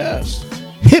 Yes.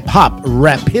 hip hop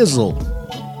rapizzle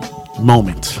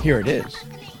moment. Here it is.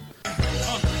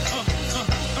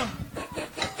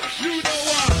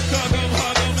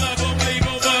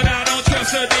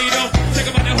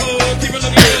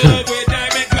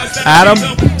 Adam,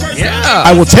 Yeah.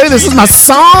 I will tell you, this is my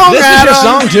song. This is Adam. your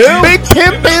song, too? Big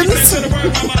Pimpins.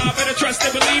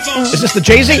 Is this the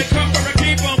Jay-Z?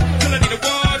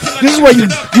 This is where you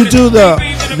do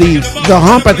the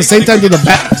hump at the same time, do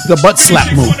the butt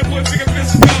slap move.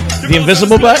 The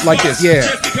invisible butt? Like this, yeah.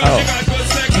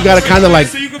 Oh. You gotta kind of like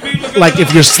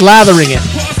if you're slathering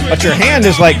it. But your hand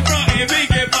is like,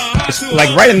 it's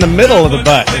like right in the middle of the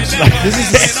butt. It's like, This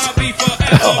is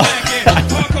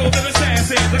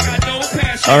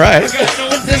all right.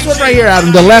 this one right here,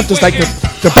 Adam. The left is like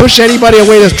to push anybody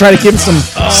away to try to give him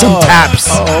some taps.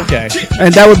 Oh, okay.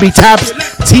 And that would be taps,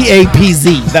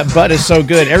 TAPZ. That butt is so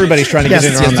good. Everybody's trying to Yes,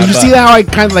 get in yes. on that Did you butt. see how I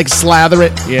kind of like slather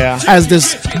it? Yeah. As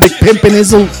this big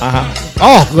pimpinizzle. Uh-huh.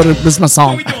 Oh, this is my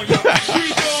song.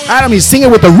 Adam, he's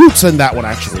singing with the Roots in that one,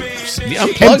 actually. The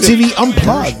Unplugged. MTV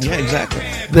Unplugged. Yeah, exactly.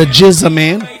 The Jizza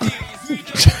Man.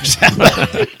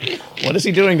 What is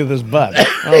he doing to this butt?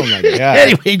 Oh, my God.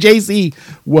 Anyway, Jay-Z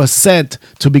was sent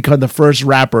to become the first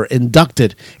rapper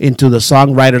inducted into the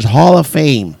Songwriters Hall of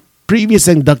Fame. Previous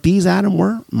inductees, Adam,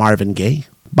 were Marvin Gaye,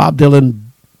 Bob Dylan,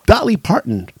 Dolly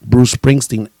Parton, Bruce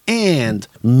Springsteen, and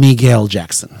Miguel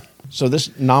Jackson. So this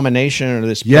nomination or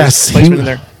this Yes. placement in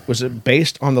there, was it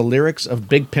based on the lyrics of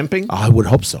Big Pimping? I would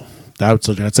hope so. That's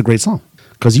a great song.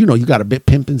 Because, you got a bit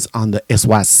pimpins on the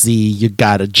SYC. You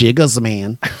got a Jiggers,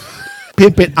 man.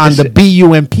 Pimpin' on the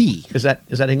BUMP. Is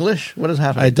that English? What is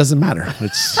happening? It doesn't matter.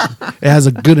 It has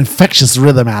a good infectious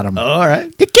rhythm, Adam. All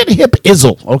right. You get hip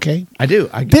izzle, okay? I do.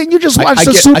 Then you just watch the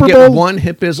I Super get Bowl. one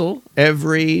hip izzle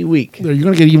every week. You're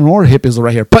going to get even more hip izzle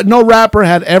right here. But no rapper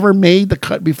had ever made the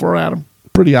cut before Adam.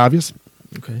 Pretty obvious.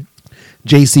 Okay.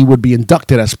 JC would be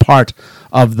inducted as part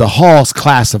of the Hall's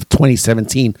class of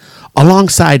 2017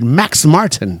 alongside Max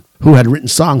Martin, who had written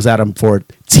songs, Adam, for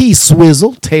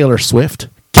T-Swizzle, Taylor Swift,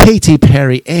 Katy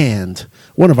Perry, and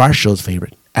one of our show's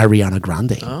favorite, Ariana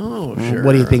Grande. Oh, sure.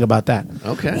 What do you think about that?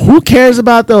 Okay. Who cares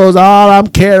about those? All I'm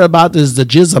care about is the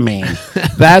Jizza Man.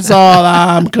 That's all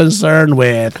I'm concerned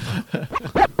with.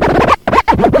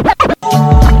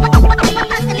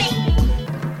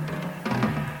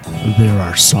 There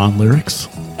are song lyrics.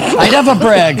 I never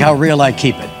brag how real I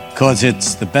keep it, cause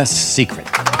it's the best secret.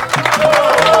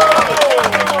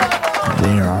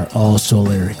 There are also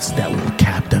lyrics that will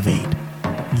captivate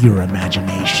your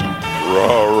imagination.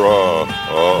 Rah rah,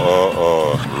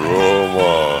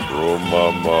 Roma,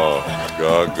 Romama,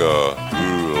 Gaga,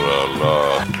 ooh la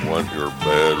la, want your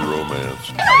bad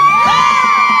romance.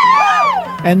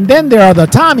 And then there are the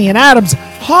Tommy and Adams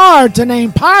hard to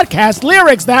name podcast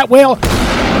lyrics that will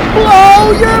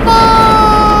blow your mind.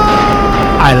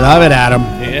 I love it, Adam.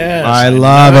 Yes, I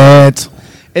love it.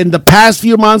 In the past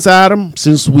few months, Adam,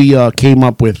 since we came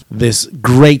up with this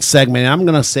great segment, I'm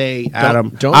going to say,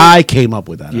 Adam, I came up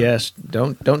with that. Yes,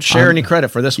 don't share any credit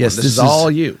for this one. This is all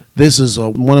you. This is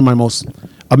one of my most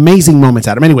amazing moments,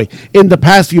 Adam. Anyway, in the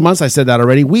past few months, I said that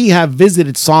already, we have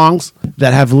visited songs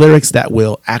that have lyrics that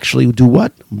will actually do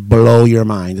what? Blow your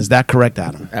mind. Is that correct,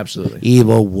 Adam? Absolutely.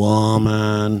 Evil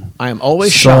woman. I am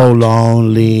always so shocked.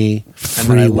 lonely. And that I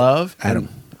Free- love. Adam.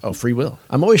 Free will.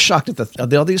 I'm always shocked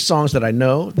at all these songs that I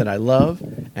know, that I love,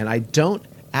 and I don't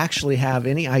actually have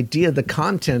any idea the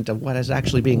content of what is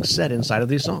actually being said inside of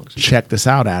these songs. Check this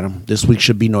out, Adam. This week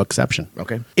should be no exception.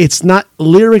 Okay. It's not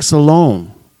lyrics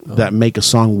alone that make a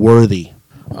song worthy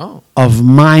Oh. of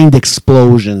mind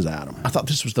explosions, Adam. I thought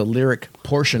this was the lyric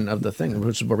portion of the thing,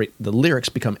 which is where the lyrics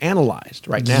become analyzed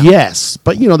right now. Yes,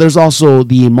 but there's also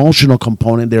the emotional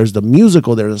component. There's the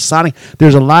musical. There's the sonic.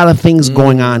 There's a lot of things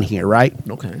going on here, right?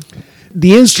 Okay.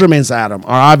 The instruments, Adam,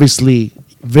 are obviously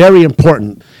very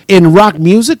important. In rock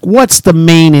music, what's the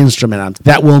main instrument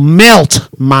that will melt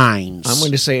minds? I'm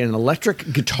going to say an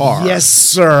electric guitar. Yes,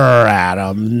 sir,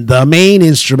 Adam. The main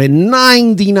instrument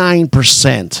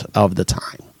 99% of the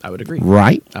time. I would agree.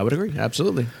 Right? I would agree.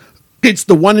 Absolutely. It's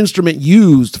the one instrument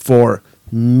used for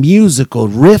musical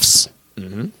riffs,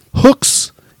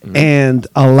 hooks, and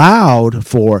allowed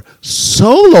for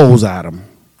solos, Adam.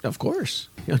 Of course.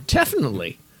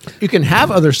 Definitely. You can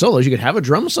have other solos. You could have a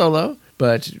drum solo,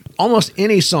 but almost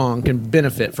any song can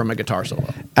benefit from a guitar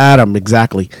solo. Adam,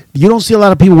 exactly. You don't see a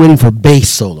lot of people waiting for bass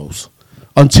solos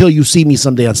until you see me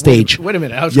someday on stage. Wait a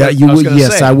minute. I was Yeah, you will.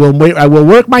 Yes, say. I will. I will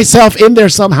work myself in there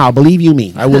somehow. Believe you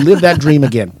me, I will live that dream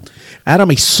again. Adam,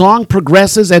 a song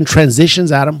progresses and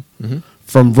transitions, Adam,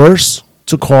 from verse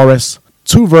to chorus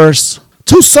to verse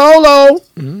to solo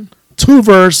 2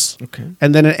 verse, Okay.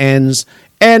 and then it ends.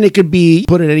 And it could be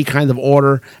put in any kind of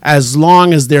order as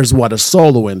long as there's a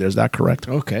solo in there. Is that correct?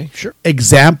 Okay, sure.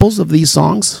 Examples of these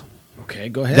songs Okay,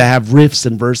 go ahead. that have riffs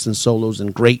and verse and solos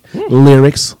and great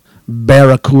lyrics.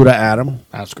 Barracuda Adam.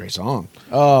 That's a great song.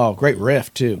 Oh, great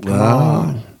riff, too. Come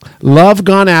on. Love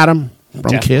Gun Adam from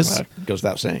Definitely. Kiss. That goes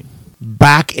without saying.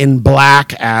 Back in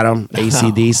Black Adam,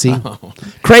 AC/DC.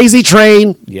 Crazy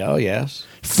Train, Yeah, yes.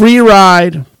 Free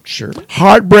Ride, Sure.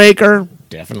 Heartbreaker,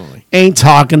 Definitely. Ain't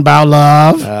Talking About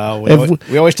Love.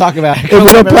 We always talk about it. If we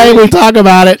don't play, we talk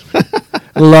about it.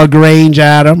 LaGrange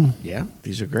Adam. Yeah,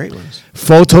 these are great ones.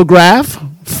 Photograph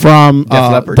from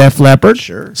Def Leppard.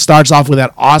 Sure. Starts off with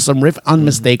that awesome riff,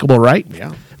 unmistakable, right?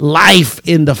 Yeah. Life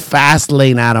in the Fast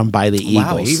Lane Adam by the Eagles.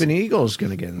 Wow, even Eagles going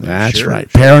to get in there. That's Sure.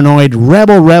 right. Paranoid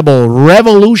Rebel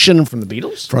Revolution From the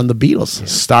Beatles? from the Beatles.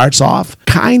 Starts off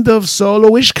kind of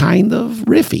soloish, kind of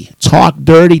riffy. Talk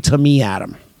Dirty to Me,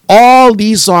 Adam. All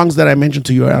these songs that I mentioned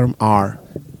to you, Adam, are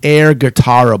air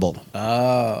guitarable.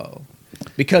 Oh.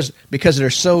 Because they're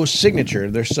so signature,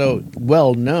 they're so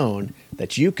well known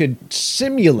that you could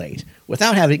simulate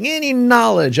without having any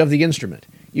knowledge of the instrument.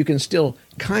 You can still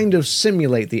kind of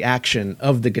simulate the action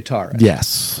of the guitar.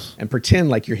 Yes. And pretend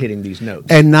like you're hitting these notes.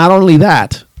 And not only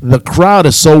that, the crowd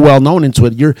is so well known into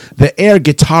it. The air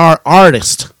guitar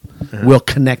artist will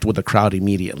connect with the crowd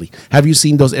immediately. Have you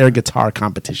seen those air guitar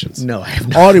competitions? No, I have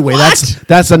not. Oh, anyway,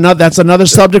 that's another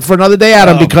subject for another day,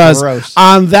 Adam. Oh, because gross.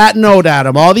 on that note,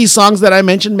 Adam, all these songs that I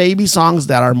mentioned may be songs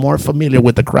that are more familiar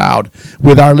with the crowd,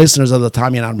 with our listeners of the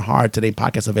Tommy and Adam Hard Today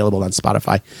podcast, available on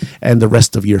Spotify and the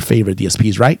rest of your favorite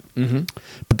DSPs, right? Mm-hmm.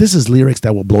 But this is lyrics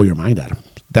that will blow your mind, Adam,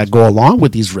 that go along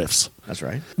with these riffs. That's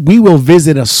right. We will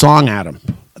visit a song, Adam,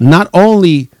 not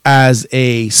only as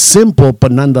a simple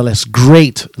but nonetheless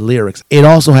great lyrics. It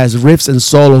also has riffs and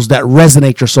solos that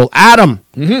resonate your soul. Adam,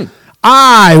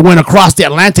 I went across the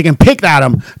Atlantic and picked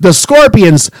Adam, the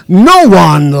Scorpions, No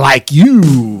One Like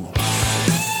You.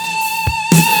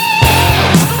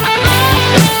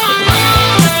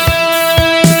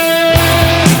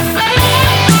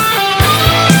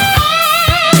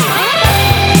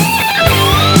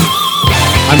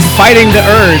 I'm fighting the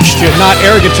urge to not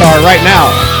air guitar right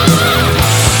now.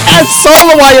 And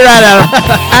solo while you're at it.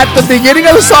 At the beginning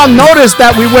of the song, notice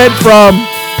that we went from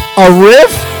a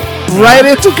riff right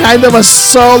into kind of a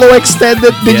solo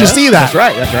extended. Did you see that? That's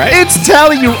right. That's right. It's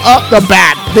telling you up the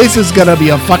bat, this is going to be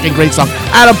a fucking great song.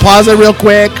 Adam, pause it real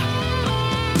quick.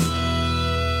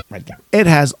 Right there. It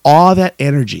has all that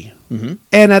energy.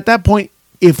 And at that point,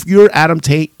 if you're Adam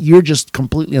Tate, you're just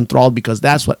completely enthralled because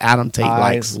that's what Adam Tate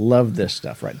likes. I love this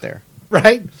stuff right there.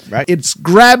 Right? Right. It's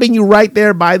grabbing you right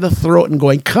there by the throat and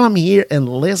going, come here and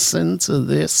listen to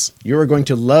this. You are going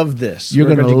to love this. You're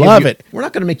We're going to give love you- it. We're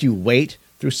not going to make you wait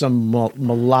through some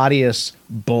melodious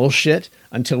bullshit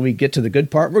until we get to the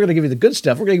good part. We're going to give you the good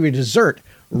stuff. We're going to give you dessert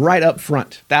right up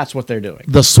front. That's what they're doing.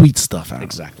 The sweet stuff, Adam.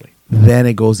 Exactly. Then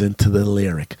it goes into the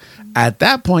lyric. At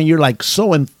that point, you're like so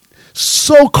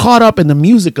caught up in the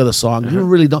music of the song, you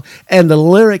really don't. And the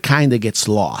lyric kind of gets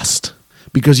lost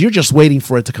because you're just waiting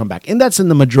for it to come back. And that's in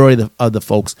the majority of the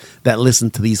folks that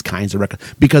listen to these kinds of records.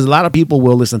 Because a lot of people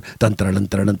will listen, dun, dun, dun,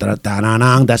 dun, dun, dun, dun, dun,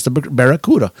 dun, that's the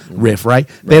Barracuda riff, right?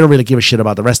 They don't really give a shit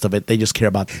about the rest of it. They just care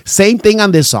about it. Same thing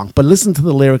on this song. But listen to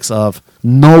the lyrics of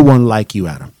No One Like You,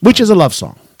 Adam, which is a love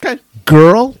song. Okay.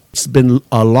 Girl, it's been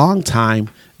a long time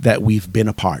that we've been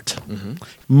apart.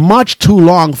 Much too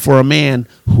long for a man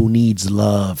who needs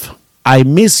love. I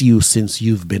miss you since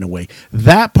you've been away.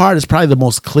 That part is probably the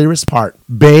most clearest part.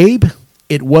 Babe,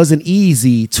 it wasn't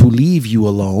easy to leave you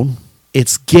alone.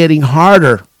 It's getting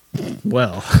harder.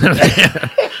 Well,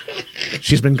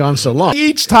 she's been gone so long.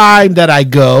 Each time that I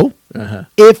go,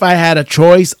 if I had a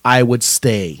choice, I would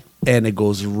stay. And it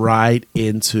goes right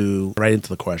into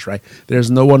the chorus, right?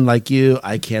 There's no one like you.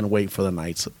 I can't wait for the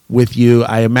nights with you.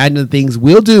 I imagine the things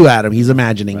we'll do, Adam. He's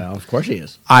imagining. Well, of course he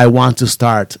is. I want to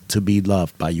start to be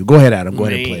loved by you. Go ahead, Adam. Go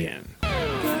ahead and play it.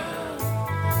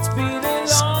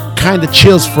 Kind of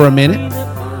chills for a minute.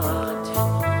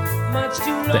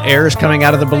 The air is coming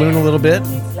out of the balloon a little bit,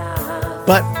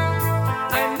 but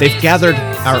they've gathered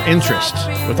our interest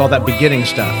with all that beginning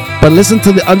stuff. But listen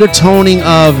to the undertoning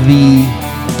of the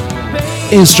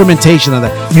instrumentation of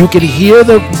that. You can hear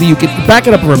you can back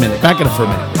it up for a minute. Back it up for a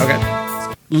minute.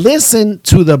 Okay. Listen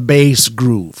to the bass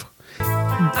groove.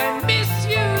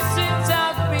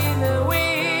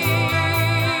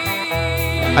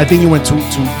 I think you went too.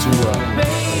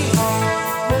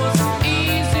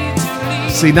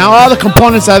 See, now all the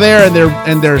components are there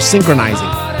and they're synchronizing.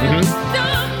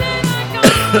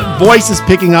 Voice is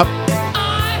picking up.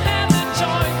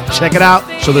 Check it out.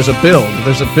 So there's a build.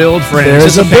 There's a build for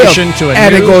There's a build, anticipation to a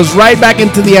and new... it goes right back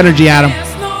into the energy, Adam.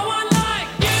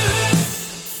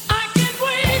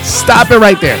 Stop it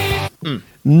right there.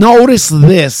 Notice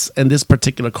this in this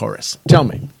particular chorus. Tell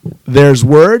me. There's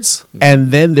words,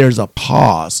 and then there's a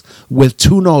pause with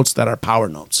two notes that are power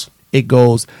notes. It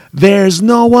goes, there's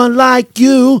no one like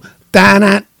you.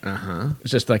 Da-na. It's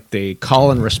just like the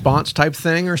call and response type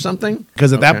thing or something?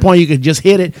 Because at that point, you could just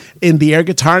hit it in the air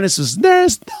guitar, and it says,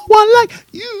 there's no one like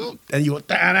you. And you go,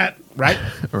 da-na, right?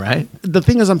 Right. The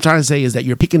thing is, I'm trying to say is that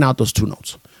you're picking out those two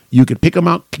notes. You could pick them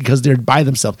out because they're by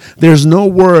themselves. There's no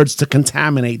words to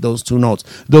contaminate those two notes,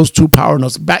 those two power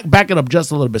notes. Back it up just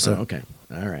a little bit, sir. Okay.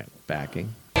 All right.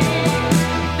 Backing.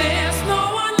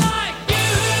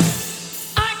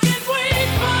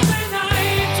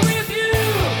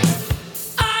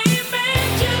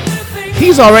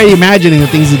 He's already imagining the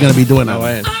things he's going to be doing now.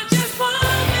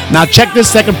 Now check this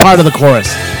second part of the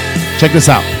chorus. Check this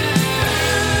out.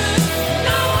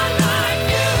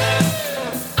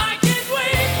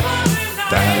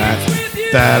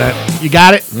 You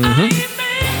got it? And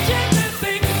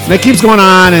it keeps going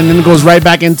on, and then it goes right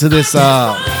back into this,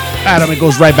 Adam, it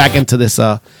goes right back into this,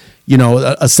 a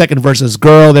second verse is,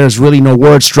 girl, there's really no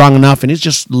word strong enough, and it's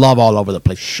just love all over the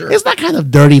place. Sure. It's not kind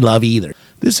of dirty love either.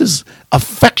 This is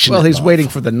affectionate Well, he's love. waiting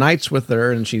for the nights with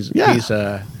her, and he's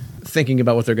thinking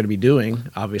about what they're going to be doing,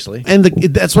 obviously. And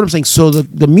that's what I'm saying. So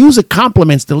the music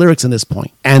complements the lyrics in this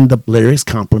point, and the lyrics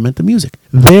complement the music.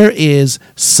 There is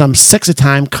some sexy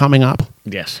time coming up.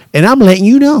 Yes. And I'm letting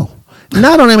you know.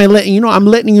 Not only am I letting you know, I'm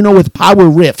letting you know with power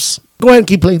riffs. Go ahead and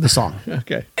keep playing the song.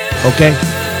 Okay. Okay?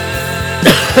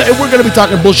 And we're going to be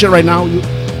talking bullshit right now.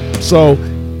 So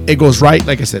it goes right,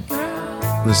 like I said.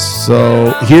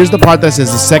 So here's the part that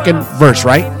says the second verse,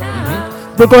 right?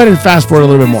 But go ahead and fast forward a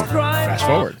little bit more. Fast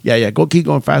forward. Yeah. Go keep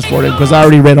going fast forward because I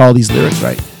already read all these lyrics,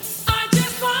 right?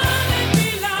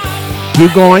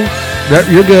 Keep going.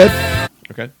 You're good.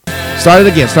 Okay. Start it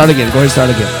again. Go ahead and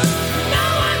start again.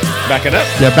 Back it up.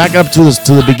 Yeah, back up to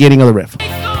the beginning of the riff.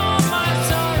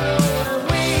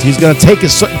 She's gonna take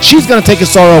his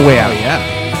sorrow away out. Oh, yeah.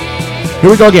 Here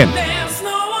we go again.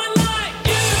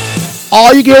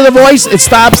 All you hear the voice, it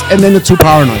stops, and then the two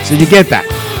power notes. Did you get that?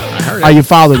 I heard it. Are you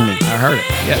following me? I heard it.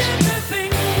 Yes.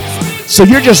 So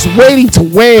you're just waiting to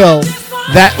wail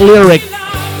that lyric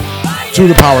to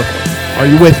the power chord. Are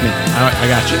you with me? I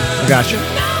got you.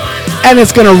 And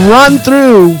it's gonna run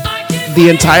through the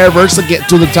entire verse again,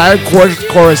 to the entire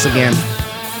chorus again.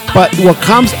 But what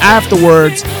comes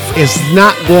afterwards is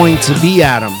not going to be,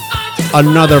 Adam,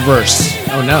 another verse.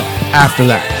 Oh, no. After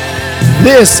that.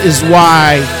 This is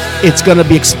why it's going to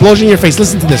be explosion in your face.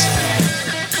 Listen to this.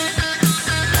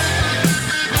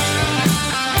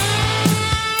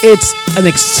 It's an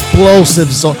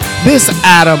explosive solo. This,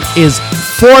 Adam, is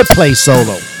foreplay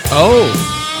solo. Oh.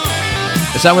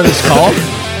 Is that what it's called?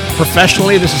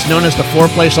 Professionally, this is known as the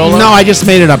foreplay solo? No, I just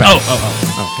made it up. Oh,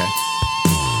 okay.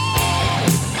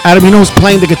 Adam, you know who's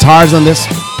playing the guitars on this? Is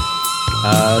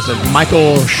it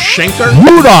Michael Schenker?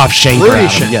 Rudolph Schenker. Rudy Adam,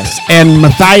 Schenker. yes. And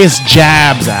Matthias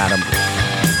Jabs, Adam.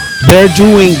 They're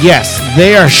doing,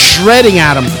 they are shredding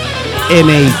Adam in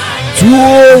a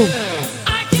dual.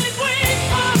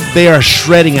 They are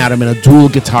shredding Adam in a dual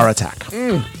guitar attack.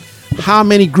 How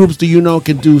many groups do you know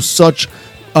can do so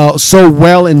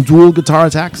well in dual guitar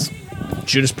attacks?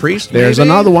 Judas Priest. There's maybe?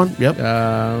 another one. Yep.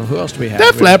 Who else do we have?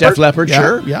 Def Leppard. Def Leppard, yeah,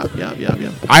 sure.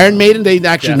 Yeah. Iron Maiden, they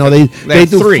actually they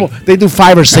do three. They do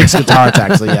 5 or 6 guitar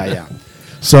attacks. So yeah.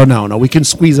 So no, we can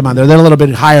squeeze them on there. They're a little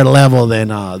bit higher level than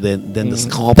the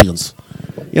Scorpions.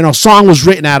 You know, song was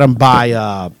written at them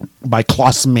by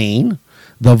Klaus Main,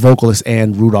 the vocalist,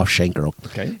 and Rudolph Schenker.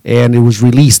 Okay. And it was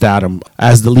released at them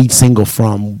as the lead single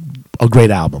from a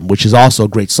great album, which is also a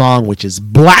great song, which is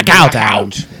Blackout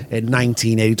Album in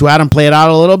 1982. Adam, play it out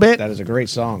a little bit. That is a great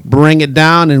song. Bring it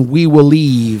down, and we will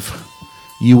leave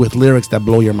you with lyrics that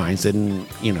blow your minds. And,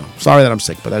 sorry that I'm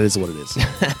sick, but that is what it is.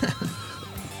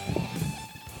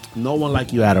 No one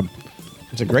like you, Adam.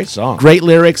 It's a great song. Great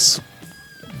lyrics,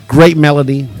 great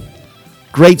melody,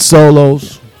 great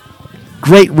solos,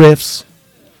 great riffs,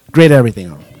 great everything.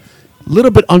 A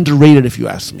little bit underrated, if you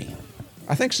ask me.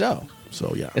 I think so.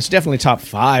 So, yeah. It's definitely top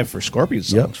 5 for Scorpion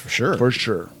songs, for sure. For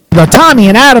sure. The Tommy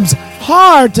and Adams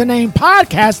hard to name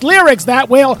podcast lyrics that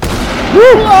will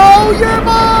blow your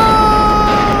mind.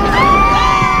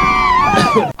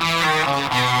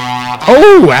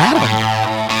 Oh, Adam.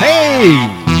 Hey.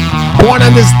 Born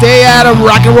on this day, Adam.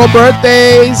 Rock and roll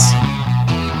birthdays.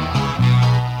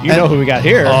 You know who we got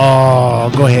here.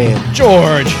 Oh, go ahead.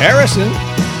 George Harrison.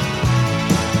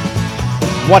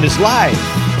 What is life?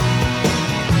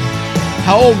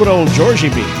 How old would old Georgie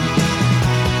be?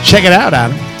 Check it out,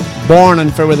 Adam. Born on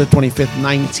February the 25th,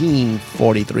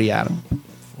 1943, Adam.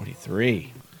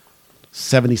 43.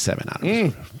 77,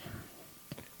 Adam.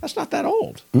 That's not that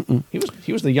old.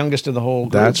 He was the youngest of the whole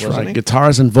group. That's wasn't right. he?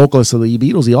 Guitarist and vocalist of the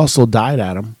Beatles. He also died,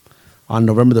 Adam, on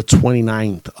November the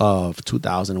 29th of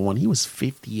 2001. He was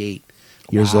 58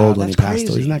 years old when he that's passed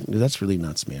away. crazy. That's really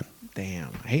nuts, man.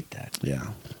 Damn, I hate that. Yeah.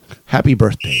 Happy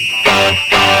birthday.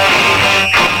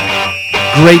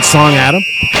 Great song, Adam.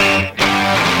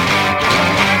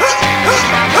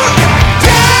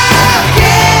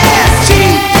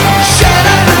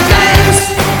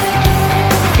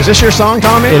 Is this your song,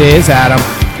 Tommy? It is, Adam.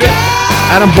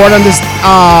 Adam, born on this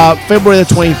February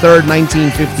the 23rd,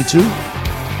 1952.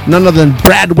 None other than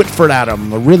Brad Whitford,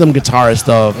 Adam, a rhythm guitarist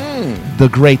of the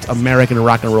great American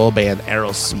rock and roll band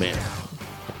Aerosmith.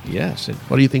 Yes.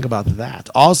 What do you think about that?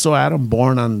 Also, Adam,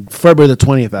 born on February the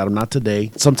 20th, Adam, not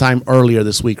today, sometime earlier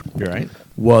this week. You're right.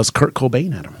 Was Kurt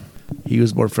Cobain, Adam. He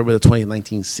was born February the 20th,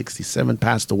 1967,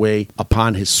 passed away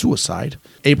upon his suicide.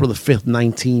 April the 5th,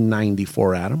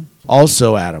 1994, Adam.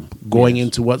 Also, Adam, going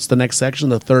into what's the next section,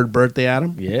 the third birthday,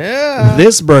 Adam? Yeah.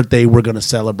 This birthday we're going to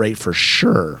celebrate for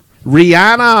sure.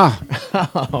 Rihanna.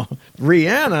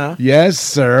 Rihanna? Yes,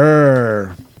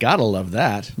 sir. Gotta love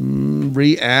that.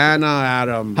 Rihanna,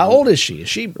 Adam. How old is she?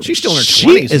 She's still in her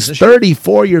 20s. She is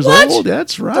 34 years What? old.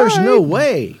 That's right. There's no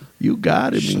way. You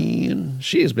got it, man.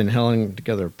 She has been held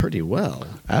together pretty well.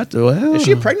 Well, Is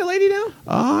she a pregnant lady now?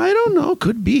 I don't know.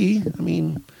 Could be. I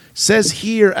mean, says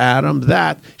here, Adam,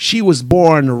 that she was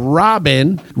born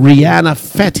Robin Rihanna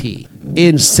Fetty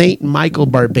in St. Michael,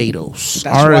 Barbados.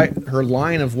 That's right. Her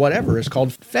line of whatever is called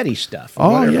Fetty stuff.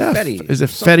 Oh, Whatever, yeah. Fetty. Is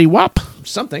it Fetty Wap?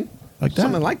 Something. Like that?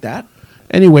 Something like that.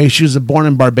 Anyway, she was born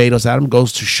in Barbados, Adam.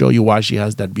 Goes to show you why she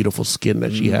has that beautiful skin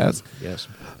that she has. Yes.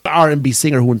 R&B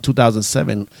singer who in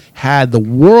 2007 had the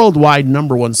worldwide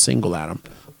 #1 single, Adam,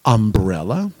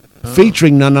 Umbrella,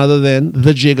 featuring none other than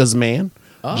the Jiggas Man,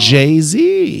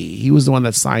 Jay-Z. He was the one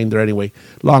that signed her anyway.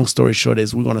 Long story short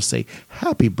is we're going to say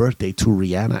happy birthday to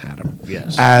Rihanna, Adam.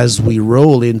 Yes. As we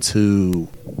roll into...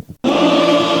 Are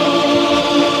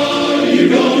you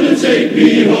gonna take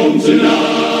me home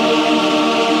tonight?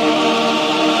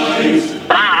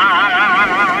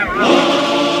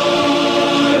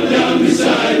 Down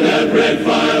beside that red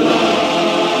firelight.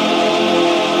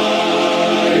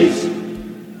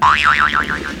 Are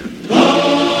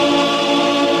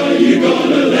you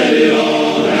gonna let it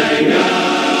all hang out?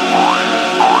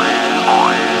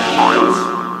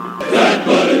 Flat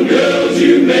button girls,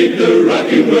 you make the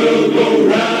rocking world go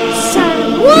round.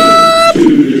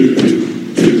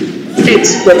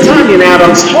 It's the Tanya and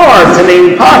Adams Hard to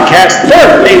Name Podcast,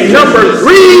 birthday number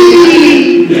 3.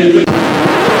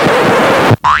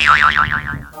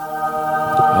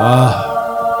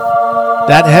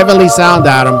 That heavenly sound,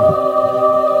 Adam.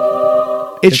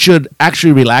 It should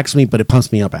actually relax me, but it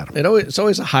pumps me up, Adam. It's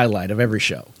always a highlight of every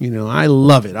show. You know, I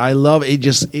love it. I love it.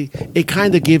 It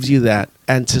kind of gives you that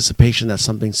anticipation that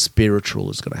something spiritual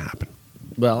is going to happen.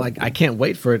 Well, I can't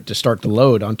wait for it to start to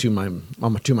load onto my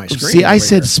screen. See, I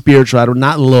said spiritual, Adam,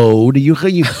 not load. You're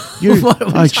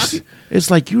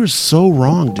it's like you're so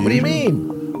wrong, dude. What do you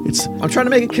mean? I'm trying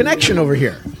to make a connection over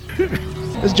here.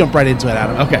 Let's jump right into it,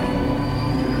 Adam. Okay.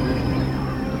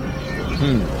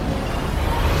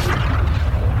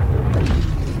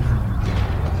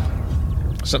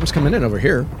 Something's coming in over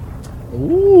here.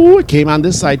 Ooh, it came on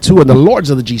this side too, and the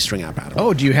Lords of the G-String app, Adam.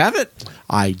 Oh, do you have it?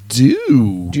 I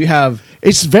do. Do you have...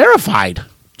 It's verified.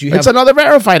 Do you It's have... another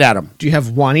verified, Adam. Do you have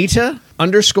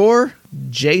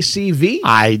Juanita_JCV?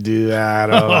 I do,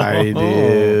 Adam. I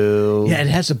do. Yeah, it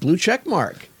has a blue check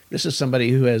mark. This is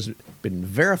somebody who has been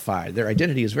verified. Their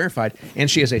identity is verified, and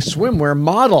she is a swimwear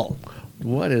model.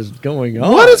 What is going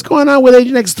on? What is going on with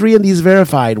Agent X3 and these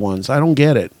verified ones? I don't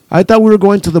get it. I thought we were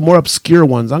going to the more obscure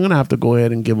ones. I'm going to have to go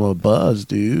ahead and give him a buzz,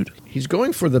 dude. He's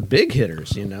going for the big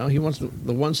hitters, you know. He wants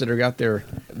the ones that are out there.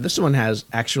 This one has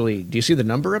actually, do you see the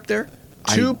number up there?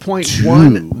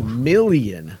 2.1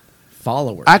 million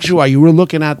followers. Actually, while you were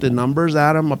looking at the numbers,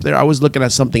 Adam, up there, I was looking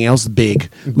at something else big.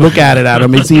 Look at it,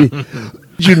 Adam. And see, did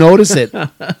you notice it? No,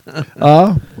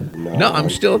 I'm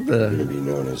still at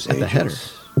the header.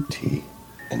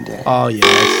 Oh,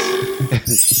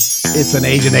 yes. It's an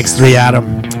Agent X3,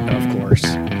 Adam. Of course.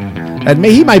 And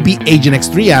he might be Agent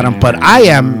X3, Adam, but I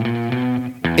am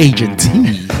Agent T.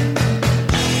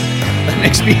 That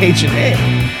makes me Agent A.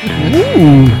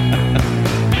 Ooh.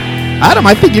 Adam,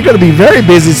 I think you're going to be very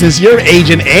busy since you're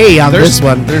Agent A on this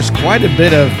one. There's quite a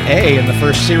bit of A in the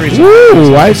first series.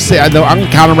 Ooh, I'm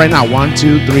counting right now. 1,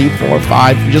 2, 3, 4,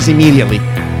 5, just immediately.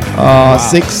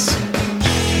 6.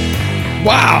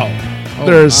 Wow.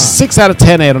 There's 6 out of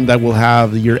 10 of them that will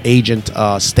have your agent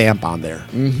stamp on there.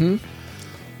 Mm-hmm.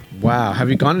 Wow. Have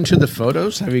you gone into the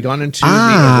photos? Have you gone into the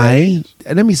array?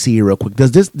 Let me see here real quick.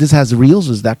 Does this has reels?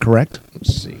 Is that correct?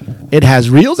 Let's see. It has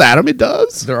reels, Adam. It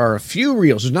does. There are a few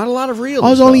reels. There's not a lot of reels. Oh,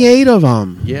 there's only 8 of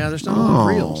them. Yeah, there's not a lot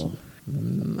of reels.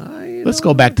 Let's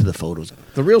go back to the photos.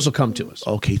 The reels will come to us.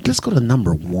 Okay, let's go to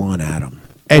number 1, Adam.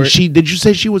 And did you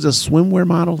say she was a swimwear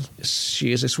model?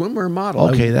 She is a swimwear model.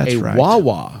 Okay, that's a right.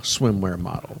 Wawa swimwear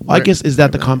model. I guess, is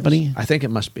that the company? I think it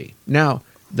must be. Now,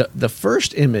 the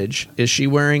first image, is she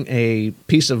wearing a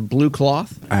piece of blue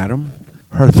cloth? Adam?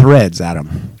 Her threads,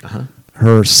 Adam. Uh-huh.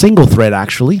 Her single thread,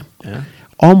 actually, Yeah.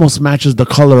 almost matches the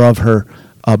color of her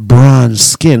bronze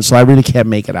skin, so I really can't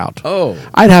make it out. Oh.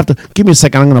 I'd have to... Give me a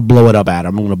second. I'm going to blow it up,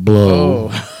 Adam. I'm going to blow.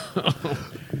 Oh.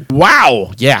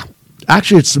 Wow. Yeah.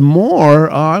 Actually, it's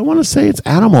more, I want to say it's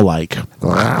animal-like.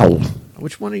 Wow.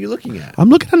 Which one are you looking at? I'm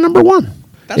looking at number 1.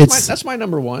 That's my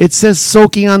number 1. It says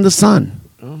soaking on the sun.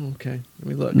 Oh, okay. Let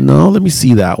me look. No, let me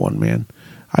see that one, man.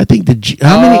 I think the...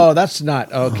 Oh, that's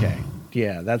not... Okay.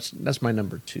 Yeah, that's my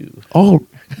number 2. Oh,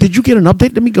 did you get an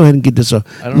update? Let me go ahead and get this.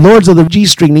 Lords of the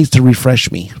G-String needs to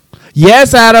refresh me.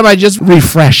 Yes, Adam, I just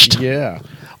refreshed. Yeah.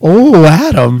 Oh,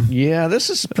 Adam. Yeah, this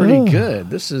is pretty good.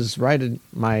 This is right in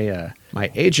my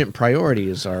agent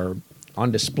priorities are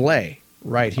on display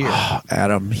right here. Oh,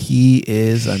 Adam, he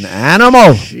is an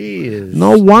animal. She is.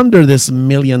 No wonder this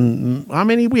million... How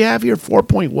many we have here? 4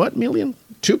 point what million?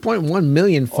 2.1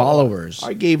 million followers.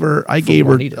 I gave her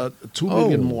 2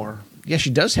 million more. Yeah,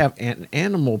 she does have an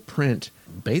animal print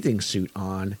bathing suit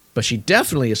on, but she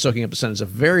definitely is soaking up the sun. It's a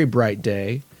very bright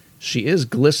day. She is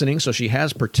glistening, so she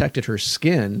has protected her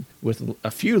skin with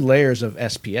a few layers of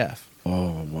SPF.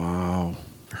 Oh, wow.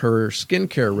 Her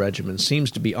skincare regimen seems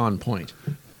to be on point.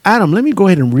 Adam, let me go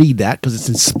ahead and read that because it's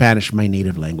in Spanish, my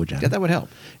native language. Adam. Yeah, that would help.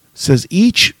 It says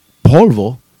each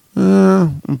polvo,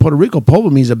 in Puerto Rico,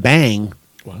 polvo means a bang.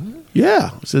 What?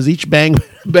 Yeah, it says each bang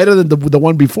better than the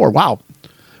one before. Wow.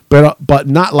 But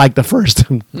not like the first.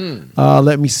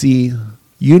 Let me see.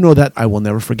 You know that I will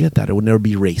never forget that. It will never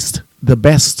be erased. The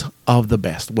best of the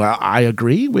best. Well, I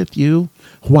agree with you,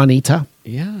 Juanita.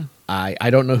 Yeah. I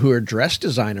don't know who her dress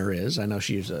designer is. I know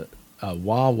she's a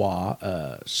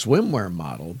Wawa swimwear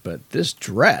model, but this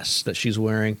dress that she's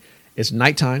wearing is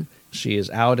nighttime. She is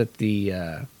out at the,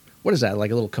 what is that,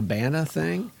 like a little cabana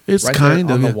thing? It's right kind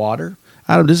there of. on the water.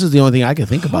 Adam, this is the only thing I can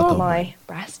think about, though. My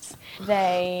breasts,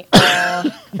 they are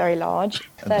very large,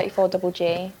 34 double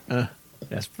G.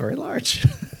 That's very large.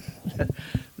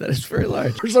 That is very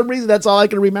large. For some reason, that's all I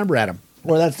can remember, Adam.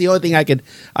 Or that's the only thing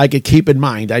I could keep in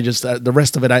mind. I just the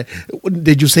rest of it.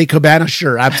 Did you say cabana?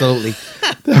 Sure, absolutely.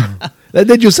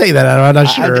 Did you say that? I'm not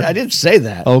sure. I didn't say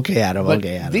that. Okay, Adam. But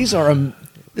okay, Adam. These are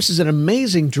this is an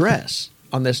amazing dress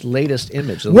on this latest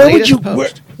image. Where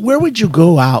would you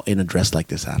go out in a dress like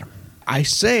this, Adam? I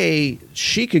say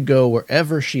she could go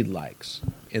wherever she likes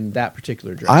in that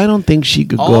particular dress. I don't think she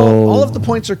could go. All of the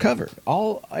points are covered.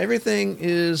 Everything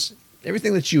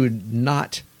that you would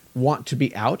not want to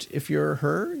be out if you're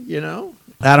her, you know?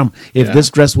 Adam, if this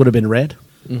dress would have been red,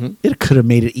 it could have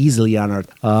made it easily on our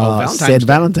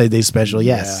Valentine's Day special.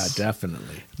 Yes. Yeah,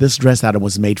 definitely. This dress, Adam,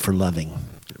 was made for loving,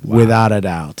 without a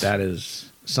doubt. That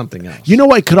is something else. You know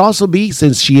what it could also be,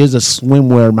 since she is a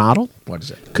swimwear model? What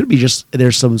is it? Could be just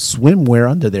there's some swimwear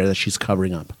under there that she's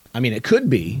covering up. I mean, it could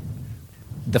be.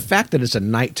 The fact that it's a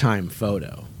nighttime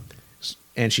photo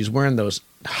and she's wearing those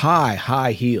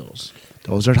high heels.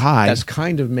 Those are high. That's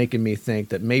kind of making me think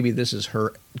that maybe this is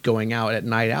her going out at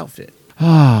night outfit.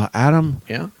 Adam.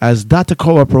 Yeah. As Dr.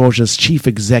 Coa Promotions chief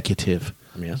executive,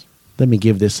 yes. Let me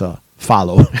give this a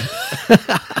follow.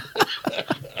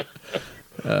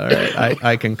 All right,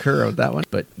 I concur with that one.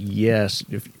 But yes,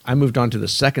 if I moved on to the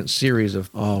second series of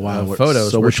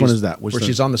photos. So which one is that? Where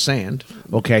she's on the sand.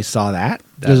 Okay, I saw that.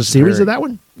 There's a series of that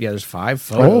one? Yeah, there's 5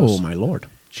 photos. Oh, my Lord.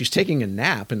 She's taking a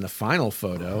nap in the final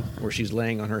photo where she's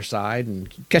laying on her side and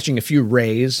catching a few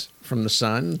rays from the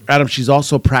sun. Adam, she's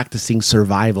also practicing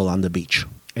survival on the beach.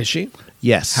 Is she?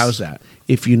 Yes. How's that?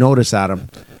 If you notice, Adam,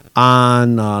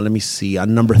 on, let me see,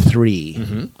 on number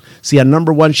 3. See, on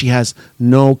number 1, she has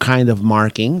no kind of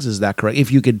markings. Is that correct?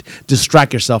 If you could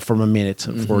distract yourself from a minute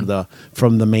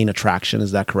from the main attraction,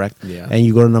 is that correct? Yeah. And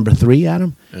you go to number 3,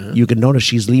 Adam, you can notice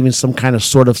she's leaving some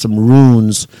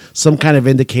runes, some kind of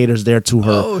indicators there to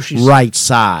her right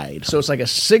side. So it's like a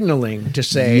signaling to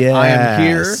say, I am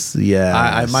here. Yes.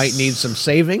 I might need some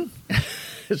saving.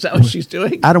 Is that what she's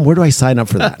doing? Adam, where do I sign up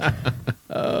for that?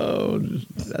 Oh,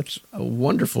 that's a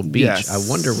wonderful beach. Yes. I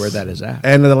wonder where that is at.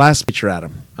 And the last picture,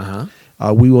 Adam.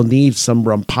 We will need some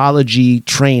rumpology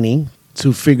training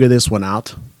to figure this one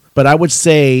out. But I would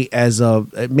say as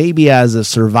a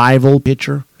survival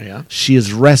pitcher, Yeah. she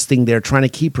is resting there, trying to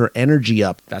keep her energy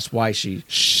up. That's why she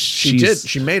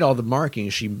made all the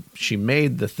markings. She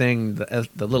made the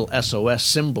little SOS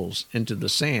symbols into the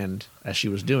sand as she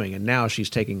was doing, and now she's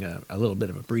taking a little bit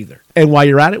of a breather. And while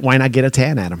you're at it, why not get a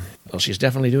tan, Adam? Well, she's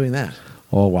definitely doing that.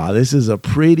 Oh wow, this is a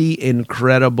pretty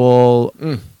incredible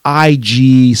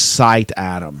IG site,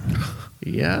 Adam.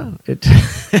 Yeah,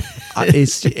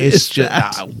 it's just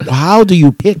how do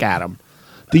you pick, Adam?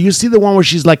 Do you see the one where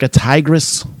she's like a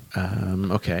tigress?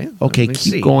 Okay. Okay, Let me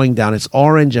keep see. going down. It's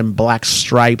orange and black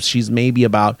stripes. She's maybe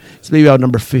about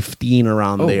number 15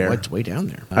 around there. It's way down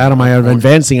there. Adam, I am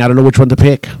advancing. I don't know which one to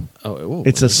pick.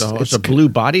 It's a blue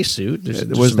bodysuit. There's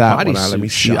Was that body one? Let me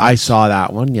see. shots. I saw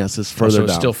that one. Yes, it's further so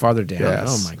it's down. still farther down.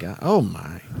 Yes. Oh my god. Oh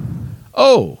my.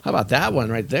 Oh, how about that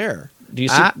one right there? Do you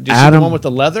see, do you see Adam, the one with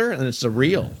the leather? And it's the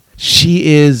real. She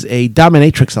is a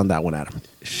dominatrix on that one, Adam.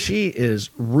 She is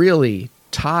really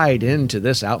tied into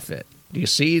this outfit. Do you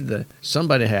see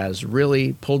somebody has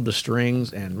really pulled the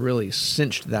strings and really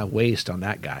cinched that waist on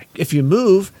that guy. If you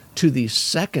move to the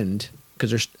second, because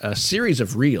there's a series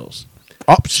of reels.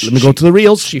 Let me go to the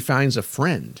reels. She finds a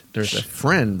friend. There's a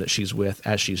friend that she's with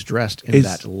as she's dressed in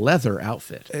that leather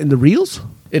outfit. In the reels?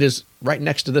 It is right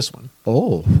next to this one.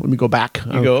 Oh, let me go back.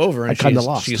 You go over and I kind of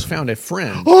lost. she's found a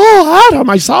friend. Oh, Adam,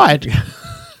 I saw it.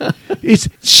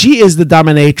 She is the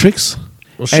dominatrix.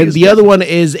 Well, she and is the other one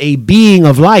is a being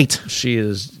of light. She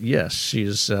is, yes,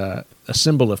 she's a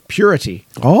symbol of purity.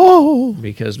 Oh.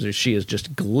 Because she is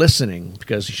just glistening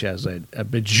because she has a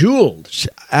bejeweled.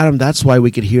 Adam, that's why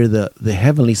we could hear the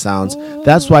heavenly sounds.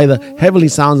 That's why the heavenly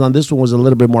sounds on this one was a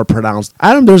little bit more pronounced.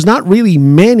 Adam, there's not really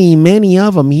many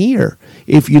of them here.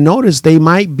 If you notice, they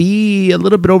might be a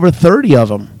little bit over 30 of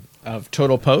them. Of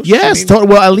total posts? Yes,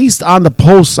 well, at least on the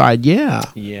post side, yeah.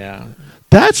 Yeah.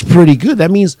 That's pretty good. That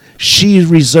means she's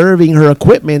reserving her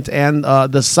equipment and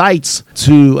the sites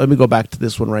to. Let me go back to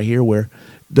this one right here, where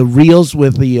the reels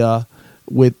with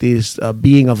this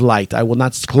being of light. I will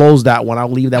not close that one.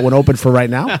 I'll leave that one open for right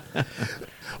now.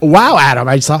 Wow, Adam!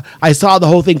 I saw the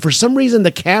whole thing. For some reason,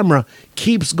 the camera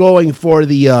keeps going for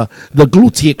the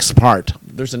gluteus part.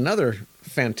 There's another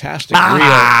fantastic reel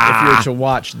if you were to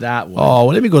watch that one. Oh,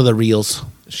 well, let me go to the reels.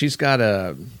 She's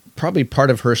got probably part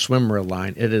of her swimwear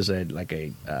line. It is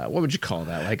what would you call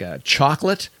that? Like a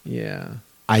chocolate? Yeah.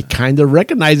 I kind of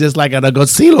recognize this like a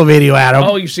Godzilla video, Adam.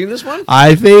 Oh, you've seen this one?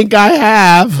 I think I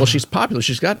have. Well, she's popular.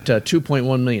 She's got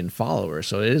 2.1 million followers,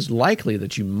 so it is likely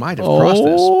that you might have crossed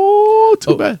this. Oh,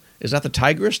 too bad. Is that the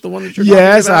tigress, the one that you're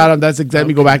Yes, talking about? Adam. That's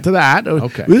exactly. Go back to that.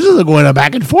 Okay. This is going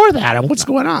back and forth, Adam. What's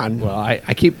going on? Well, I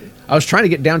was trying to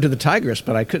get down to the tigress,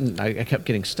 but I couldn't. I kept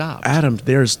getting stopped. Adam,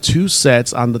 there's 2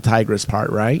 sets on the tigress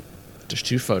part, right? There's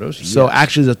 2 photos. So yes.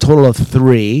 actually, there's a total of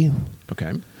 3.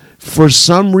 Okay. For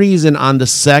some reason, on the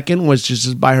second, was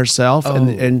just by herself. Oh.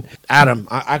 And Adam,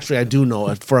 I do know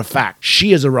it for a fact.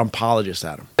 She is a rumpologist,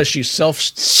 Adam. She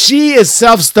is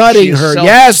self-studying her.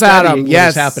 Yes, Adam. What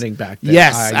Yes, is happening back there.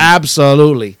 Yes,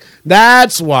 absolutely.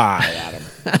 That's why, Adam.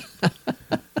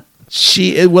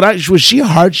 Was she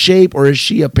heart shape or is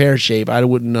she a pear shape? I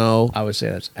wouldn't know. I would say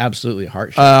that's absolutely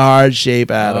heart shape. A heart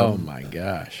shape, Adam. Oh my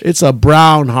gosh. It's a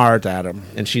brown heart, Adam.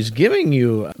 And she's giving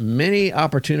you many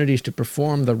opportunities to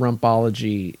perform the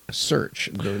rumpology search,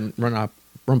 the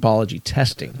rumpology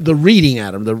testing. The reading,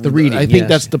 Adam. The reading, I think yes.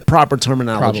 that's the proper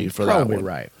terminology for that Probably one.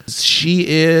 right. She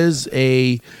is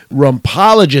a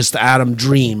rumpologist, Adam.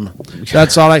 Dream.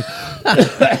 That's all I...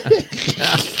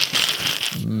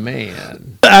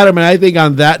 Man. Adam, and I think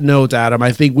on that note, Adam,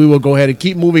 I think we will go ahead and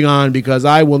keep moving on because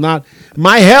I will not...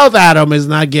 My health, Adam, is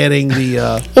not getting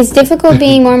the... It's difficult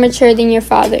being more mature than your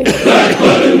father. Black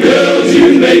bottom girls,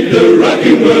 you make the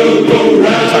rocking world go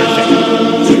round.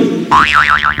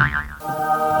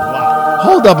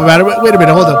 Hold up, Adam. Wait a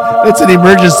minute. Hold up. It's an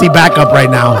emergency backup right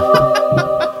now.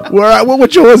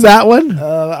 Which one was that one?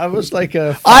 I was like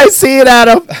a... I see it,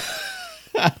 Adam.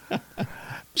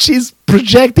 She's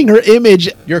projecting her image.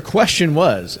 Your question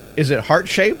was, is it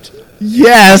heart-shaped?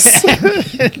 Yes.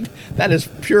 That is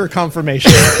pure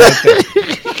confirmation. Right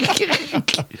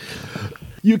there.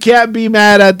 You can't be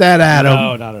mad at that, Adam.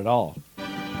 No, not at all.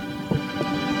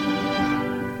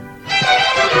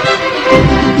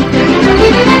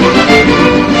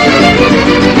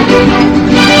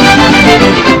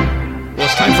 Well,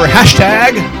 it's time for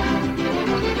hashtag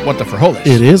What the Frijoles.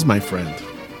 It is, my friend.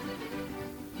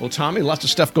 Well, Tommy, lots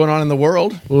of stuff going on in the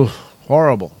world. Ooh,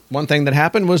 horrible. One thing that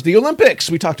happened was the Olympics.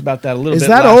 We talked about that a little bit Is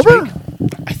that last over? week.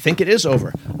 I think it is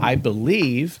over. I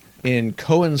believe in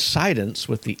coincidence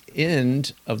with the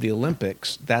end of the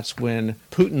Olympics, that's when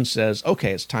Putin says,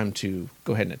 okay, it's time to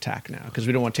go ahead and attack now because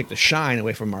we don't want to take the shine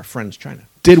away from our friends China.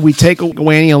 Did we take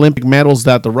away any Olympic medals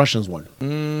that the Russians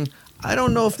won? I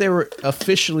don't know if they were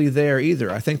officially there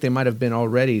either. I think they might have been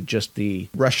already just the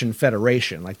Russian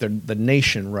Federation. Like the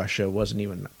nation Russia wasn't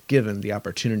even given the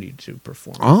opportunity to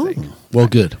perform. I think, well,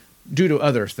 good. due to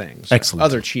other things. Excellent.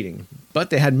 Other cheating. But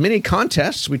they had many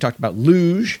contests. We talked about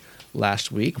luge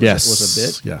last week. Yes. Was a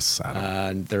bit. Yes.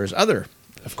 And there's other,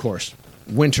 of course,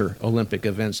 Winter Olympic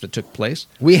events that took place.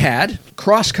 We had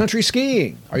cross-country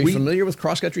skiing. Are you familiar with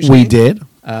cross-country skiing? We did.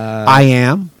 I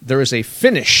am. There is a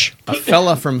Finnish, a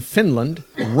fella from Finland,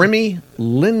 Remy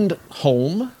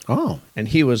Lindholm. Oh. And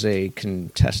he was a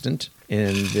contestant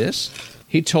in this.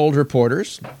 He told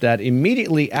reporters that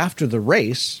immediately after the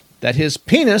race, that his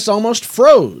penis almost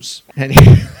froze and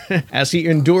as he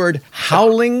endured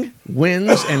howling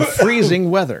winds and freezing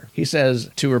weather. He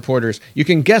says to reporters, "You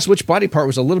can guess which body part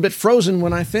was a little bit frozen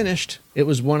when I finished. It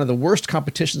was one of the worst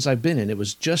competitions I've been in. It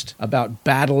was just about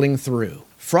battling through."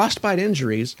 Frostbite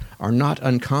injuries are not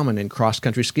uncommon in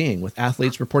cross-country skiing, with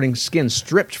athletes reporting skin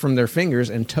stripped from their fingers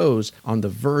and toes on the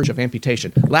verge of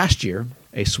amputation. Last year,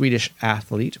 a Swedish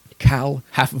athlete, Cal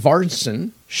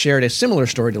Hafvarsson, shared a similar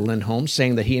story to Lindholm,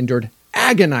 saying that he endured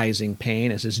agonizing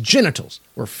pain as his genitals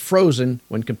were frozen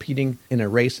when competing in a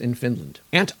race in Finland.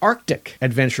 Antarctic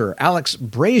adventurer Alex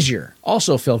Brazier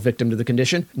also fell victim to the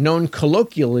condition, known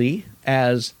colloquially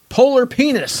as polar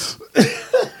penis.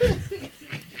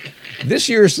 This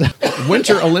year's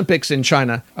Winter Olympics in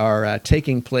China are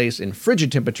taking place in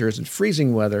frigid temperatures and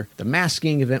freezing weather. The mass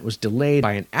skiing event was delayed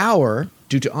by an hour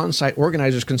due to on-site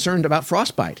organizers concerned about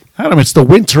frostbite. Adam, it's the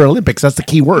Winter Olympics. That's the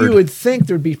key word. You would think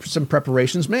there would be some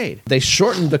preparations made. They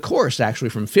shortened the course, actually,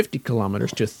 from 50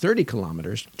 kilometers to 30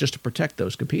 kilometers just to protect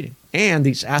those competing. And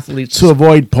these athletes... to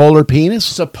avoid polar penis?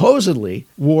 Supposedly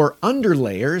wore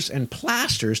underlayers and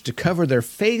plasters to cover their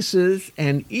faces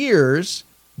and ears.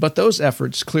 But those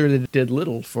efforts clearly did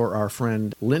little for our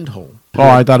friend Lindholm. Oh,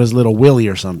 I thought it was little Willie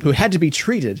or something. Who had to be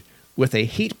treated with a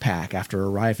heat pack after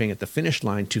arriving at the finish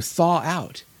line to thaw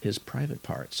out his private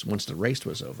parts once the race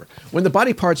was over. When the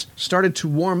body parts started to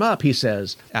warm up, he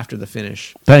says, after the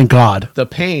finish, thank God, the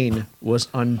pain was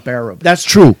unbearable. That's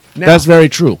true. That's very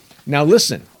true. Now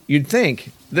listen, you'd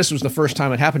think this was the first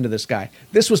time it happened to this guy.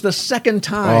 This was the second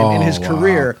time in his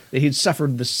career that he'd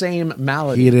suffered the same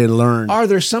malady. He didn't learn. Are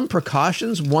there some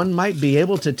precautions one might be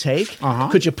able to take?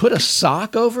 Could you put a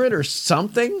sock over it or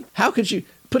something? How could you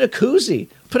put a koozie?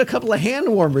 Put a couple of hand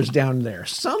warmers down there.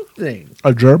 Something.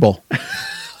 A gerbil.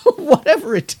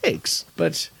 Whatever it takes.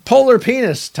 But polar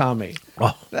penis, Tommy.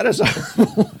 Oh. That is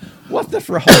what the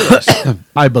frijoles.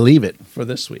 I believe it. For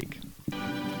this week.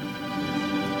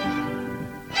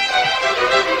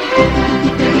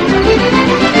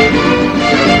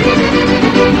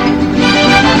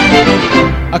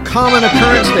 A common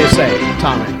occurrence, they say,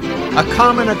 Tommy. A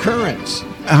common occurrence.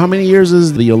 How many years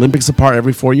is the Olympics apart?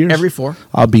 Every 4 years? Every 4.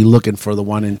 I'll be looking for the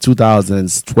one in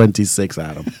 2026,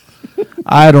 Adam.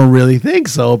 I don't really think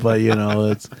so, but you know,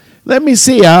 it's. Let me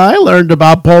see. I learned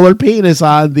about polar penis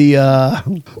on the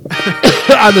on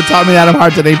the Tommy and Adam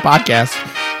Hard Today podcast.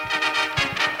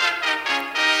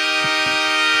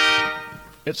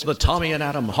 It's the Tommy and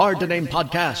Adam Hard to Name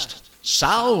podcast.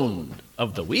 Sound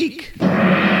of the week.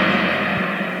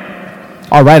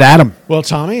 All right, Adam. Well,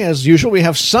 Tommy, as usual, we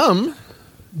have some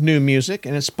new music,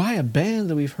 and it's by a band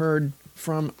that we've heard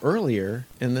from earlier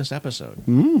in this episode.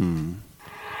 I'm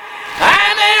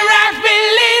a rock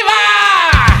believer.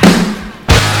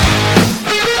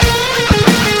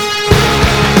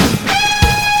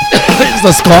 It's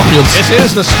the Scorpions. It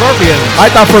is the Scorpions. I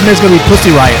thought for a minute it was going to be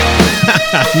Pussy Riot.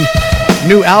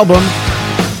 New album,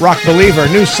 Rock Believer.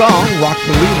 New song, Rock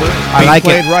Believer. I like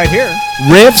played it. right here.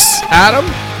 Riffs, Adam.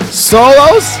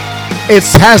 solos. It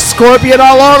has Scorpion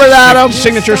all over it, Adam.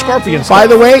 Signature Scorpions. By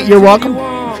the way, you're welcome.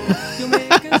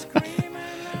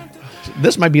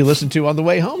 This might be listened to on the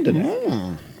way home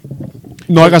today.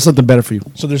 No, I got something better for you.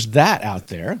 So there's that out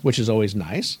there, which is always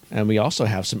nice. And we also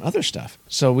have some other stuff.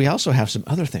 So we also have some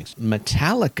other things.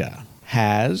 Metallica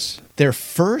has their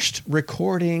first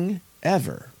recording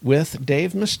ever with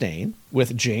Dave Mustaine,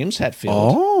 with James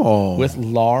Hetfield, with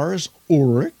Lars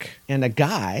Ulrich, and a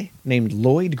guy named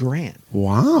Lloyd Grant.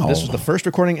 Wow. This was the first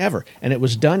recording ever, and it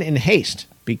was done in haste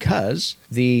because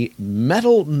the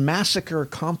Metal Massacre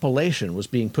compilation was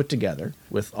being put together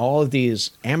with all of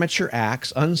these amateur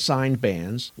acts, unsigned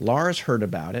bands. Lars heard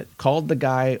about it, called the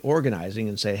guy organizing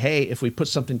and said, hey, if we put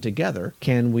something together,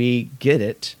 can we get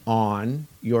it on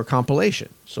your compilation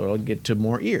so it'll get to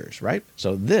more ears, right?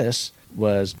 So this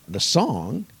was the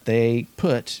song they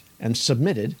put and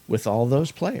submitted with all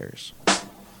those players.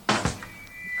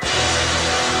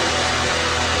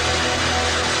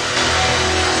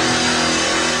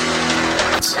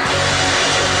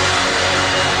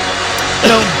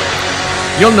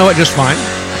 You'll know it just fine.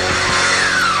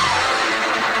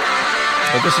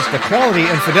 But this is the quality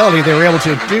and fidelity they were able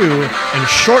to do in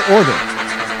short order.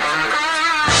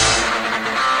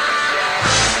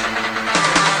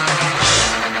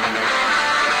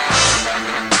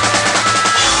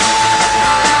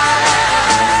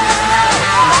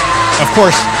 Of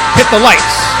course, hit the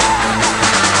lights.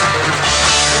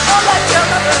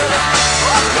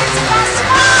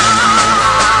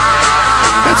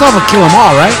 That's all but Kill 'Em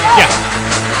All, right? Yeah.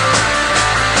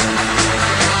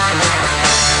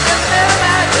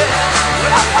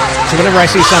 So whenever I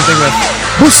see something with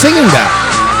Who's singing that?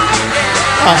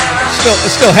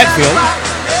 it's still Hetfield,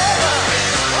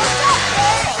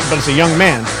 but it's a young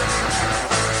man.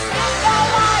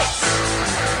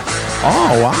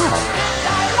 Oh, wow.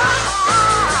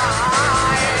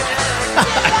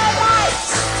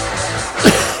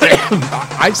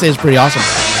 I'd say it's pretty awesome.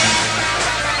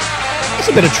 It's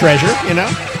a bit of treasure, you know?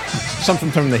 Something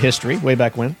from the history, way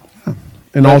back when.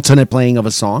 An alternate playing of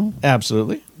a song?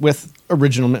 Absolutely. With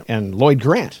original and Lloyd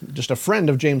Grant, just a friend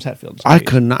of James Hetfield's. I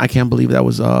can't believe that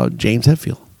was James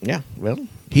Hetfield. Yeah, well.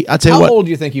 I'll tell you How what. old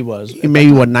do you think he was?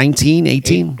 Maybe, 19,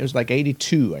 18? It was like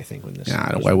 82, I think, when this.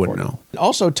 Yeah, was I wouldn't recorded. know.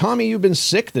 Also, Tommy, you've been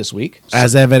sick this week.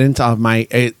 As evidence of my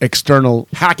external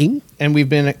hacking. And we've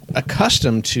been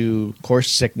accustomed to, of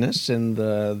course, sickness and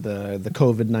the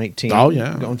COVID-19 Oh,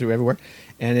 yeah. going through everywhere.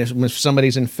 And if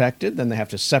somebody's infected, then they have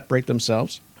to separate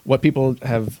themselves. What people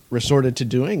have resorted to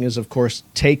doing is, of course,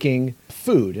 taking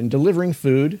food and delivering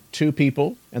food to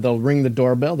people, and they'll ring the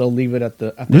doorbell. They'll leave it at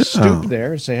the stoop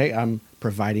there and say, "Hey, I'm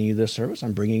providing you this service.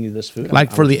 I'm bringing you this food."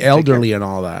 Like for I'm the take care." elderly and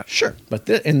all that. Sure. But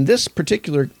in this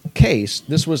particular case,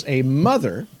 this was a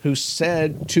mother who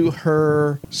said to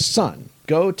her son,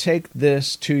 "Go take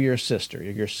this to your sister.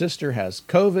 Your sister has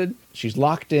COVID. She's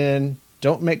locked in.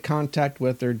 Don't make contact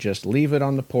with her. Just leave it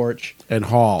on the porch. And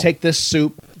haul. Take this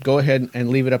soup. Go ahead and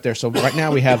leave it up there." So right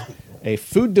now we have a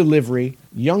food delivery,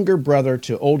 younger brother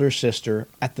to older sister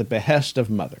at the behest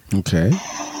of mother. Okay.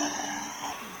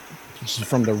 This is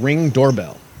from the Ring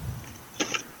doorbell.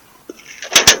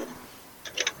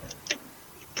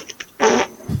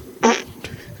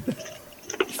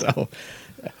 So,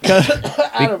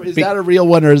 Adam, is that a real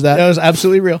one or is that? That was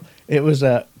absolutely real. It was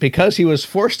because he was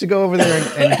forced to go over there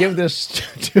and give this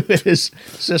to his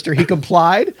sister. He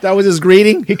complied. That was his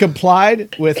greeting? He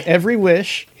complied with every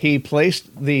wish. He placed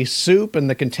the soup and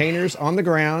the containers on the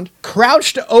ground,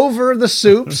 crouched over the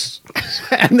soups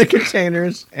and the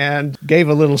containers, and gave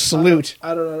a little salute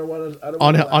I don't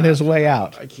want to on his way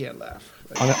out. I can't laugh.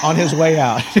 On his way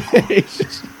out.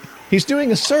 He's doing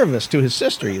a service to his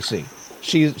sister, you see.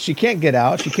 She can't get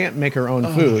out. She can't make her own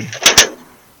food.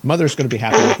 Mother's going to be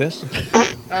happy with this.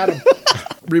 Adam,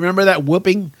 remember that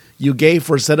whooping you gave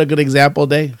for Set a Good Example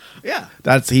Day? Yeah.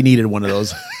 He needed one of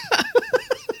those.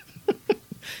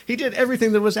 He did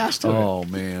everything that was asked of him. Oh,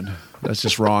 man. That's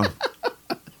just wrong.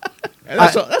 And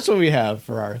that's what we have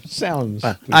for our sounds.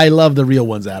 I love the real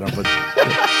ones, Adam. But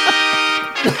I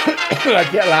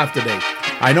can't laugh today.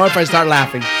 I know if I start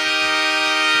laughing.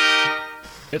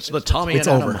 It's the Tommy It's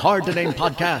and Adam over. Hard to Name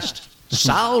podcast.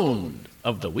 Sound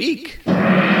of the week.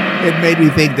 It made me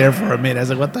think there for a minute. I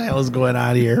was like, what the hell is going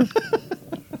on here?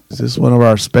 Is this one of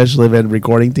our special event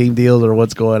recording team deals or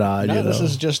what's going on? No, this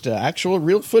is just actual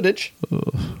real footage.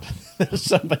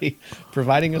 Somebody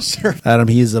providing a service. Adam,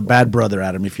 he's a bad brother,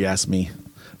 Adam, if you ask me.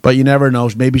 But you never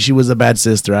know. Maybe she was a bad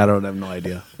sister. I don't have no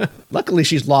idea. Luckily,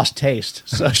 she's lost taste,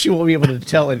 so she won't be able to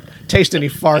tell and taste any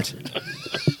fart.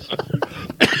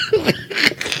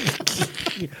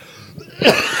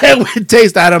 And with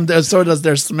taste, Adam, so does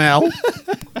their smell. Didn't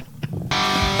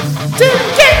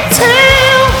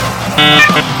tell,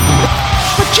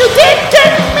 but you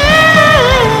didn't know.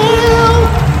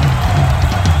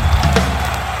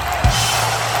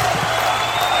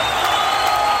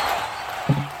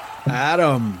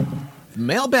 Adam,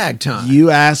 mailbag time. You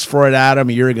asked for it,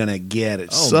 Adam. You're going to get it.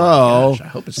 Oh, so, my gosh, I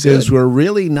hope it's since good. we're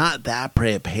really not that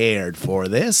prepared for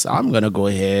this, I'm going to go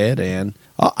ahead and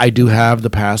I do have the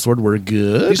password. We're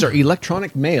good. These are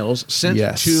electronic mails sent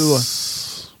to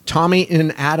Tommy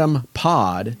and Adam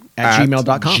Pod at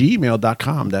gmail.com.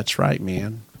 Gmail.com. That's right,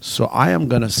 man. So I am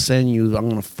going to I'm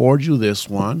going to forward you this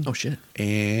one. Oh, shit.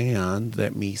 And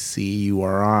let me see, you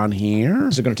are on here.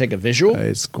 Is it going to take a visual?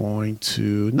 It's going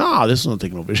to, no, this is not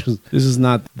taking no visuals. This is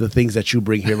not the things that you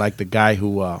bring here, like the guy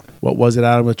who, what was it,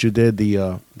 Adam, what you did?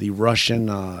 The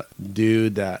Russian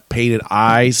dude that painted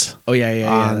eyes. Oh,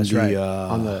 yeah, that's right.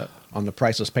 On the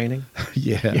priceless painting.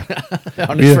 Yeah.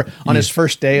 on his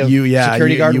first day of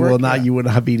security guard work. You will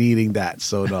not be needing that.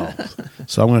 So no.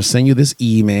 So I'm going to send you this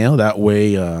email. That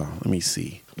way, let me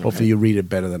see. Hopefully you read it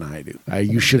better than I do.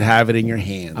 You should have it in your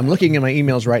hand. I'm looking at my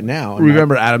emails right now.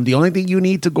 Remember, Adam, the only thing you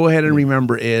need to go ahead and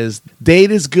remember is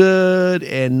date is good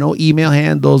and no email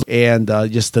handles, and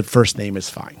just the first name is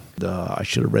fine. I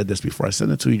should have read this before I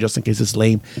send it to you just in case it's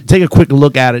lame. Take a quick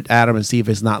look at it, Adam, and see if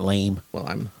it's not lame. Well,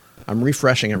 I'm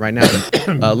refreshing it right now.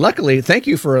 Luckily, thank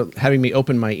you for having me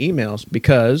open my emails,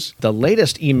 because the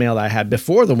latest email I had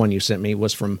before the one you sent me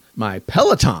was from my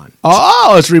Peloton.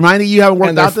 Oh, it's reminding you haven't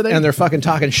worked out today? And they're fucking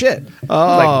talking shit.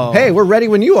 Oh. Like, hey, we're ready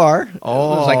when you are.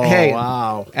 Oh, it's like, hey,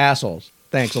 wow. Assholes.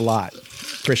 Thanks a lot.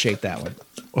 Appreciate that one.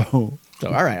 Oh. So,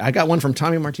 all right, I got one from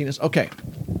Tommy Martinez. Okay,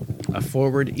 a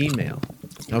forward email.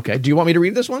 Okay, do you want me to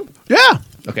read this one? Yeah.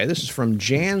 Okay, this is from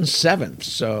Jan 7th,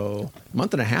 so a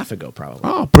month and a half ago, probably.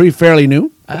 Oh, pretty fairly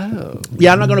new. Oh.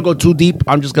 Yeah, I'm not going to go too deep.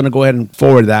 I'm just going to go ahead and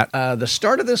forward that. The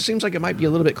start of this seems like it might be a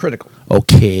little bit critical.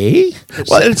 Okay.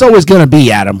 Well, it's always going to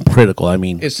be, Adam, critical. I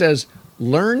mean, it says,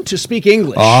 learn to speak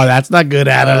English. Oh, that's not good,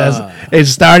 Adam.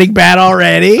 It's starting bad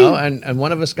already. Oh, and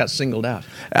one of us got singled out.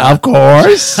 Of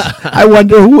course. I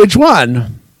wonder which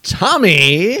one.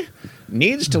 Tommy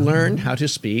needs to learn how to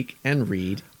speak and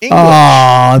read English.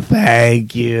 Oh,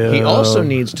 thank you. He also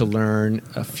needs to learn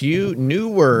a few new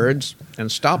words and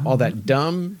stop all that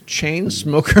dumb chain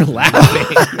smoker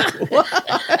laughing.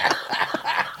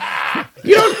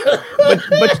 You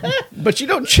don't, but you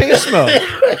don't chain smoke.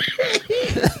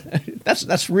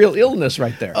 That's real illness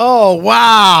right there. Oh,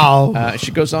 wow.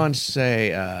 She goes on to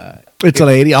say, it's a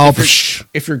lady.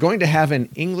 If you're going to have an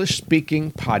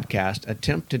English-speaking podcast,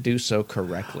 attempt to do so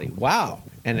correctly. Wow.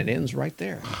 And it ends right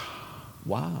there.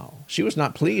 Wow. She was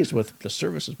not pleased with the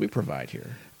services we provide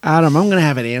here. Adam, I'm going to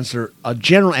have a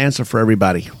general answer for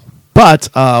everybody. But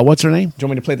what's her name? Do you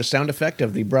want me to play the sound effect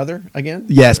of the brother again?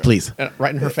 Yes, please.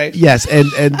 Right in her face? Yes,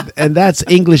 and that's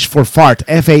English for fart,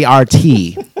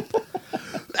 F-A-R-T.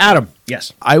 Adam.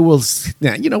 Yes. I will.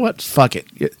 Yeah, you know what? Fuck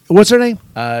it. What's her name?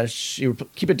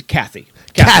 Keep it to Kathy.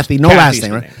 Kathy. No last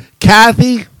name, right?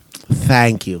 Kathy,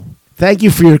 thank you. Thank you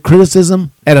for your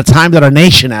criticism at a time that our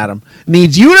nation, Adam,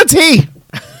 needs unity.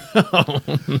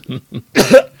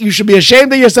 You should be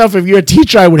ashamed of yourself. If you're a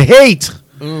teacher, I would hate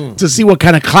to see what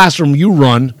kind of classroom you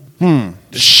run.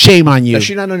 Shame on you. Does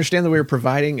she not understand that we are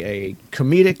providing a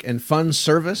comedic and fun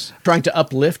service, trying to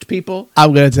uplift people?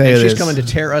 I'm going to tell you this. She's coming to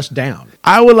tear us down.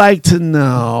 I would like to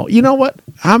know, you know what?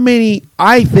 How many,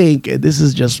 I think, this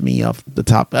is just me off the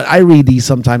top. I read these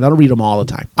sometimes. I don't read them all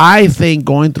the time. I think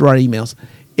going through our emails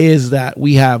is that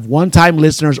we have one-time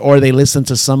listeners or they listen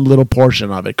to some little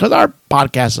portion of it because our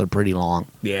podcasts are pretty long.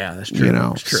 Yeah, that's true. You know,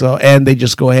 that's true. So and they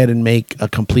just go ahead and make a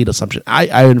complete assumption.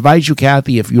 I invite you,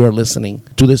 Kathy, if you are listening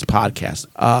to this podcast.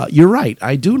 You're right.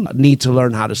 I do need to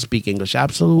learn how to speak English.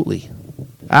 Absolutely.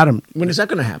 Adam, when is that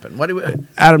going to happen?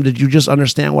 Adam, did you just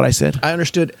understand what I said? I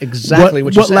understood exactly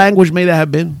what you said. What language may that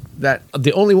have been? That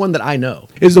the only one that I know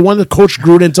is the one that Coach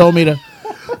Gruden told me to.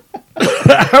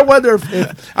 I wonder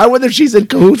if she's in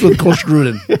cahoots with Coach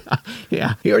Gruden.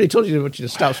 Yeah, he already told you to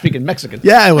stop speaking Mexican.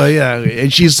 Yeah, well, yeah,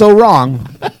 and she's so wrong,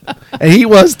 and he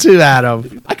was too,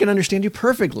 Adam. I can understand you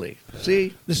perfectly.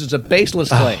 See, this is a baseless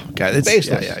claim. Okay,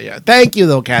 baseless. Yeah. Thank you,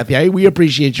 though, Kathy. We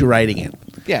appreciate you writing it.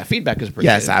 Yeah, feedback is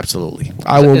appreciated. Yes, absolutely.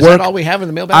 Is that all we have in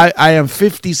the mailbag? I am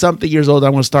 50-something years old.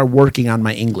 I'm going to start working on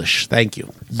my English. Thank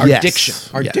you. Our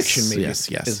diction maybe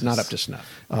is not up to snuff.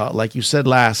 Like you said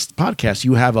last podcast,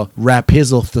 you have a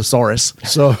rapizzle thesaurus.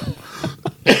 So,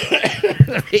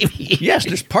 yes,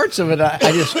 there's parts of it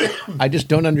I just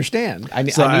don't understand. I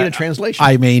need a translation.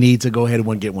 I may need to go ahead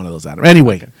and get one of those, Adam.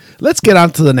 Anyway, let's get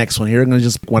on to the next one here. I'm going to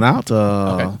just pick one out.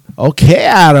 Okay,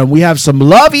 Adam, we have some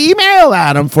love email,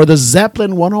 Adam, for the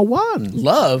Zeppelin 101.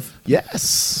 Love?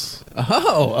 Yes.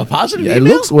 Oh, a positive email? It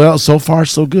looks, well, so far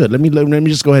so good. Let me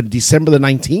just go ahead. December the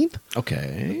 19th.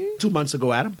 Okay. 2 months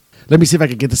ago, Adam. Let me see if I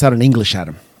can get this out in English,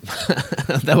 Adam.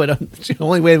 That's the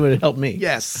only way it would help me.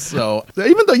 Yes. So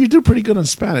even though you do pretty good in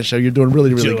Spanish, you're doing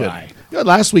really, really good. Yeah,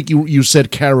 last week you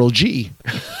said Carol G.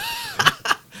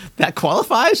 That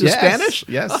qualifies as Spanish?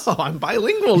 Yes. Oh, I'm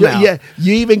bilingual now. Yeah.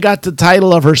 You even got the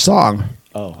title of her song.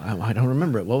 Oh, I don't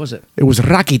remember it. What was it? It was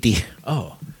Rakiti.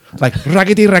 Oh. Like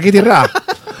Rakiti, Rakiti, Ra.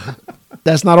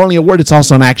 That's not only a word, it's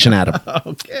also an action, Adam.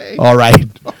 Okay. All right.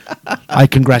 I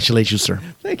congratulate you, sir.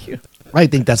 Thank you. I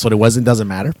think that's what it was. It doesn't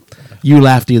matter. You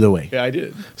laughed either way. Yeah, I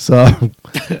did. So,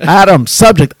 Adam,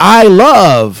 subject, I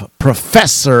love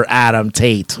Professor Adam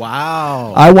Tate.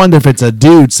 Wow. I wonder if it's a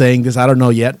dude saying this. I don't know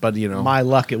yet, but My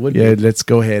luck, it would Yeah, be. let's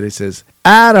go ahead. It says,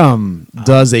 Adam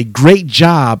does a great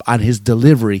job on his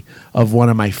delivery of one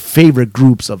of my favorite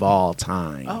groups of all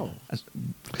time. Oh, that's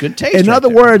good taste. In right other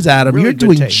there. words, Adam, Really you're good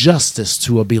doing taste. justice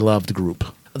to a beloved group.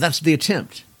 That's the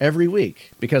attempt every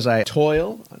week because I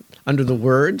toil under the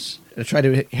words and try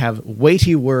to have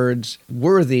weighty words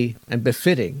worthy and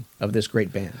befitting of this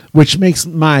great band. Which makes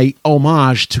my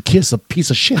homage to Kiss a piece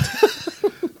of shit.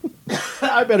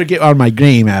 I better get on my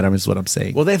game, Adam, is what I'm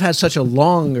saying. Well, they've had such a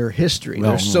longer history.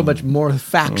 Well, There's so much more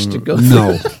facts to go through.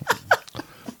 No.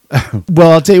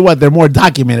 Well, I'll tell you what, they're more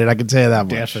documented, I can tell you that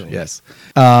much. Definitely. Yes.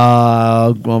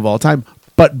 One of all time.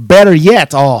 But better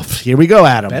yet, here we go,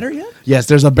 Adam. Better yet? Yes,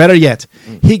 there's a better yet.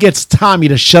 He gets Tommy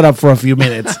to shut up for a few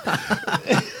minutes.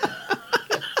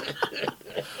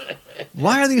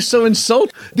 Why are these so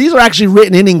insulting? These are actually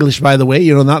written in English, by the way,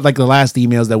 not like the last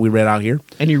emails that we read out here.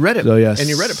 And you read it. So, yes. And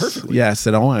you read it perfectly. Yes,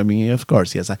 I mean, of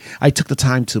course, yes. I took the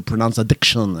time to pronounce a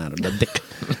diction, Adam,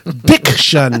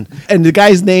 diction. And the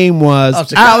guy's name was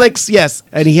it's a guy. Alex, yes.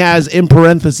 And he has in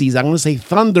parentheses, I'm going to say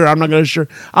Thunder. I'm not going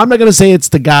to say it's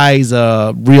the guy's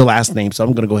real last name, so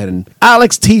I'm going to go ahead and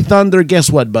Alex T. Thunder,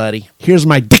 guess what, buddy? Here's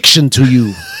my diction to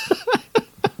you.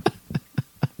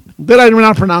 Did I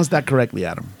not pronounce that correctly,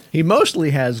 Adam? He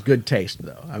mostly has good taste,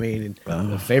 though. I mean,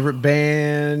 a favorite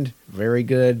band, very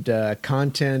good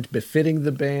content, befitting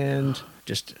the band.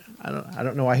 Just, I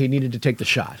don't know why he needed to take the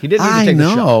shot. He didn't need to take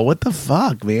the shot. What the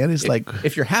fuck, man? It's like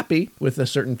If you're happy with a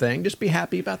certain thing, just be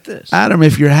happy about this. Adam,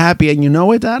 if you're happy and you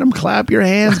know it, Adam, clap your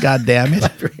hands, goddammit.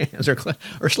 Clap your hands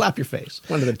or slap your face.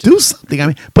 One of the two. Do something. I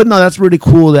mean, but no, that's really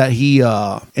cool that he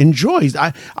enjoys.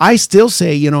 I still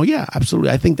say, yeah,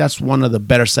 absolutely. I think that's one of the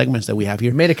better segments that we have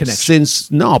here. Made a connection.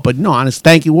 Honest.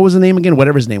 Thank you. What was the name again?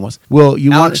 Whatever his name was. Well,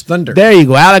 Alex Thunder. There you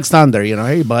go, Alex Thunder.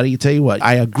 Hey, buddy. You tell you what,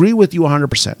 I agree with you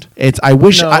 100%. I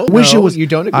wish it was. You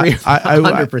don't agree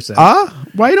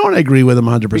 100%. Why don't I agree with him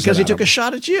 100%? Because he took a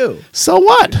shot at you. So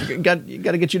what? You got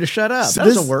to get you to shut up. So That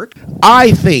doesn't work.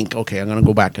 I think, okay, I'm going to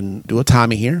go back and do a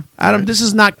Tommy here. Adam, This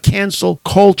is not cancel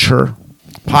culture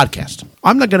podcast.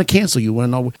 I'm not going to cancel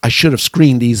you. I should have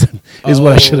screened these is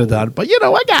what I should have done. But,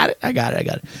 I got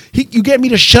it. You get me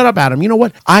to shut up, Adam. You know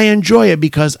what? I enjoy it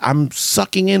because I'm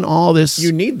sucking in all this.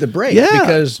 You need the break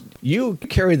because you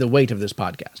carry the weight of this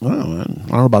podcast. Well, I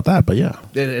don't know about that, but yeah.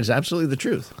 It is absolutely the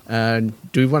truth. Do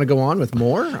we want to go on with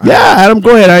more? Yeah, Adam,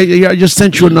 go ahead. I just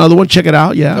sent you another one. Check it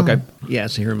out. Yeah. Okay. Yeah,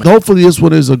 so here hopefully this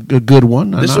one is a good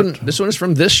one. This one is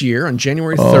from this year on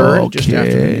January 3rd, just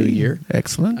after the new year.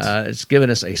 Excellent. It's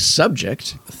given us a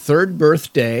subject, third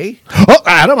birthday. Oh,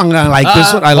 Adam, I'm going to like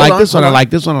this one. I like this one. I like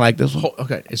this one. I like this one.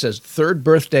 Okay, it says third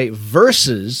birthday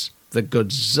versus the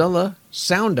Godzilla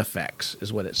sound effects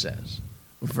is what it says.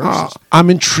 Versus. I'm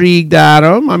intrigued,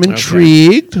 Adam. I'm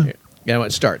intrigued. Okay. Yeah,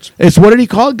 it starts. It's what did he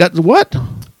call it? What?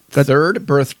 Third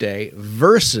birthday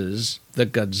versus the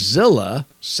Godzilla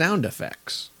sound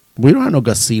effects. We don't have no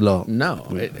Godzilla. No,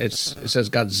 it says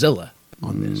Godzilla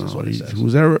on this. Is what it says.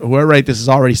 Whoever write this has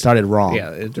already started wrong.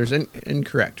 Yeah, there's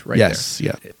incorrect right yes, there.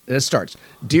 Yes, yeah. It starts.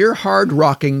 Dear hard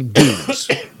rocking dudes.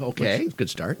 Okay, good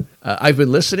start. I've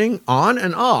been listening on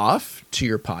and off to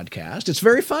your podcast. It's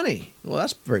very funny. Well,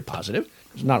 that's very positive.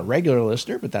 It's not a regular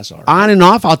listener, but that's all right. On and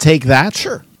off, I'll take that.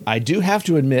 Sure. I do have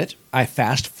to admit, I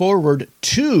fast forward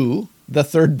to the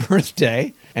third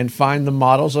birthday and find the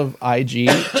models of IG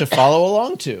to follow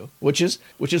along to, which is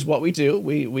what we do.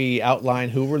 We outline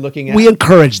who we're looking at. We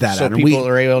encourage that, so Adam. people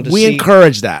are able to we see,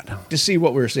 encourage that to see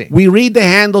what we're seeing. We read the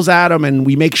handles, Adam, and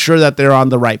we make sure that they're on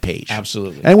the right page.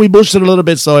 Absolutely. And we boost it a little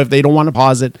bit so if they don't want to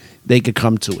pause it, they could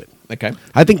come to it. Okay.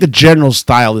 I think the general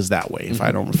style is that way, if I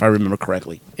remember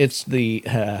correctly. It's the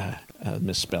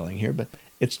misspelling here, but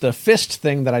it's the fist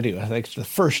thing that I do. I think it's the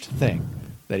first thing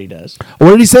that he does. What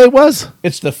did he say it was?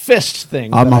 It's the fist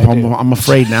thing. I'm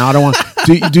afraid now. I don't want.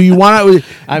 do you want to?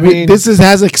 I mean, this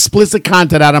has explicit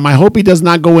content, Adam. I hope he does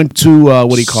not go into what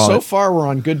do you call it? So far, we're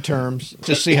on good terms.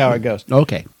 Just see how it goes.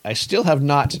 Okay. I still have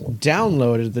not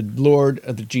downloaded the Lord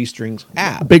of the G-Strings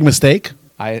app. Big mistake.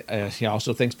 He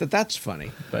also thinks that that's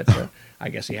funny, but I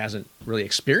guess he hasn't really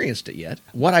experienced it yet.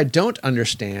 What I don't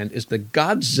understand is the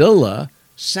Godzilla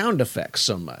sound effects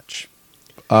so much.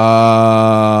 Go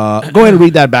ahead and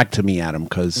read that back to me, Adam,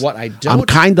 because I'm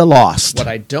kind of lost. What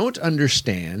I don't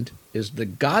understand is the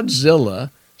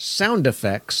Godzilla sound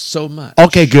effects so much.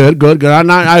 Okay, good.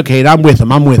 I'm with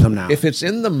him now. If it's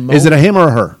in the moment, is it a him or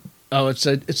a her? Oh, it's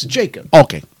a Jacob.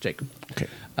 Okay. Jacob. Okay.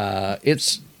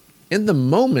 It's In the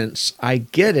moments I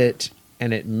get it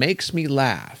and it makes me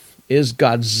laugh. Is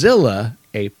Godzilla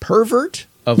a pervert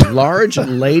of large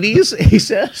ladies? He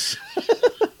says.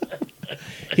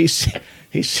 He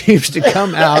seems to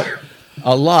come out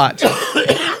a lot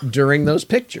during those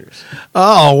pictures.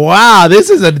 Oh, wow. This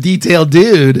is a detailed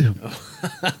dude.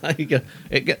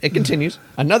 It continues.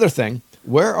 Another thing.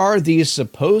 Where are these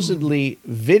supposedly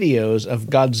videos of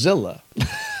Godzilla?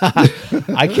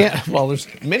 I can't. Well, there's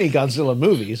many Godzilla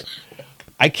movies.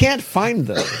 I can't find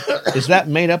them. Is that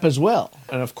made up as well?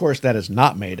 And of course, that is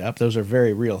not made up. Those are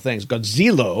very real things.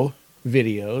 Godzilla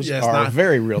videos are a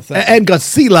very real thing. And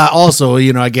Godzilla also,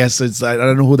 I guess I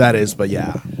don't know who that is, but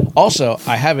yeah. Also,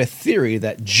 I have a theory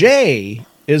that Jay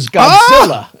is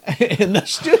Godzilla in the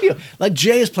studio. Like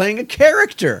Jay is playing a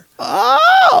character.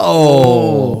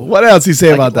 Oh. What else he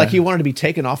say about that? Like he wanted to be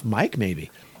taken off mic,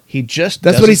 maybe. He just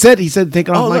That's what he said. He said take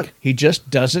it off mic. Look, he just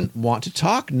doesn't want to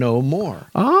talk no more.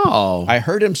 Oh. I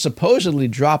heard him supposedly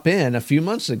drop in a few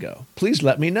months ago. Please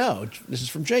let me know. This is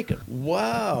from Jacob.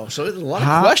 Wow. So there's a lot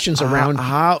of questions around.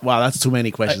 Wow, that's too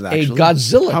many questions, actually. A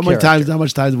Godzilla How character.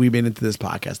 much time have we been into this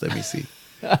podcast? Let me see.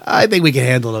 I think we can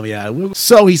handle them, yeah.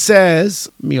 So he says,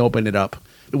 let me open it up.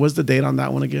 What's the date on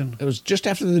that one again? It was just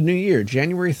after the new year,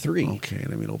 January 3. Okay,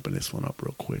 let me open this one up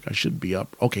real quick. I should be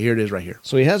up. Okay, here it is right here.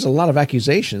 So he has a lot of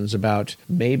accusations about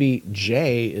maybe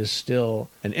Jay is still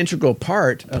an integral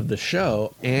part of the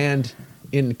show and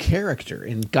in character,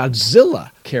 in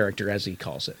Godzilla character, as he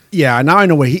calls it. Yeah, now I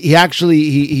know where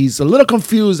he's a little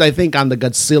confused, I think, on the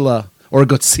Godzilla or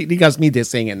Godzilla. He got me there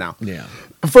saying it now. Yeah.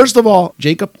 First of all,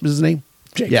 Jacob is his name?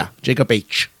 Jacob. Yeah, Jacob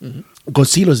H. Mm-hmm.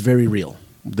 Godzilla is very real.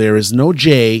 There is no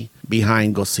J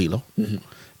behind Godzilla. Mm-hmm.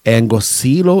 And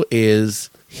Godzilla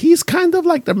he's kind of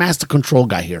like the master control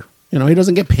guy here. He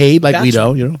doesn't get paid like we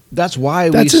do, That's why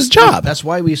that's his job. That's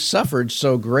why we suffered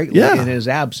so greatly in his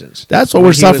absence. That's what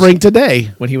we're suffering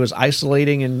today. When he was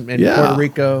isolating in Puerto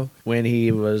Rico, when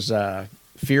he was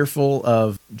fearful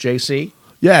of JC.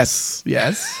 Yes.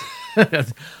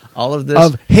 All of this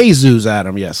of Jesus,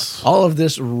 Adam. Yes. All of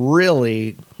this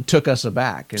really took us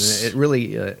aback, and it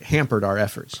really hampered our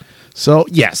efforts. So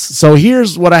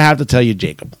here's what I have to tell you,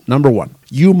 Jacob. Number one,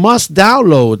 you must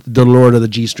download the Lord of the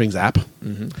G Strings app.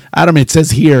 Mm-hmm. Adam, it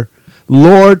says here,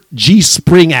 Lord G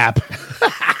Spring app.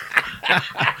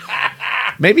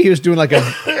 Maybe he was doing like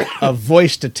a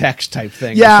voice to text type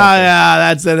thing.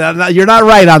 Yeah, that's it. You're not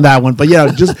right on that one, but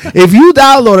just if you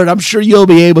download it, I'm sure you'll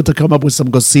be able to come up with some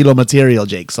Godzilla material,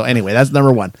 Jake. So anyway, that's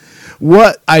number one.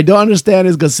 What I don't understand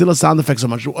is Godzilla sound effects so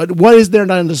much. What is there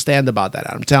not to understand about that,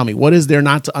 Adam? Tell me, what is there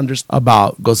not to understand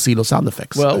about Godzilla sound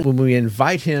effects? Well, when we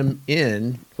invite him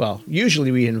in,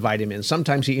 usually we invite him in.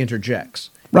 Sometimes he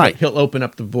interjects. Right. He'll open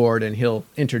up the board and he'll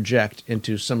interject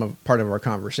into part of our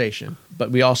conversation.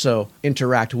 But we also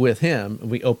interact with him.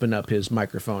 And we open up his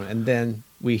microphone and then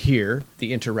we hear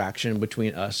the interaction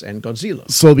between us and Godzilla.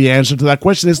 So the answer to that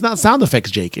question is not sound effects,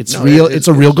 Jake. It's real. It's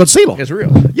a real Godzilla. It's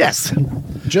real. Yes.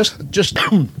 Just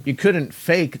you couldn't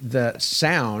fake the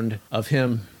sound of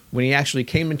him when he actually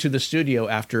came into the studio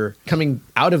after coming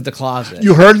out of the closet.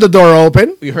 You heard the door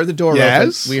open. We heard the door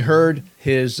open. We heard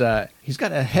his he's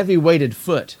got a heavy weighted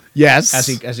foot. Yes.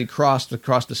 As he crossed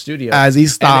across the studio. As he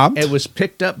stomped. And it was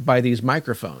picked up by these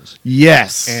microphones.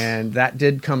 Yes. And that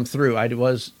did come through. I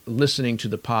was listening to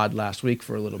the pod last week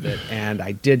for a little bit, and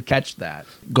I did catch that.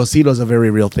 Godzilla's a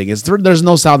very real thing. There's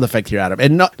no sound effect here, Adam.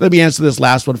 And let me answer this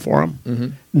last one for him. Mm-hmm.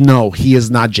 No, he is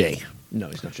not Jay. No,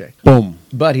 he's not Jay. Boom.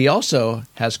 But he also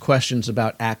has questions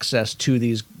about access to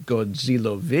these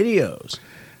Godzilla videos.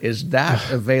 Is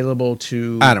that available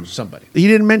to Adam, somebody? He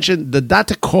didn't mention the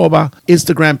Datacoba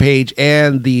Instagram page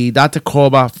and the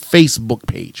Datacoba Facebook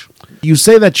page. You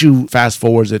say that you fast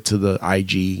forwards it to the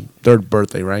IG third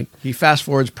birthday, right? He fast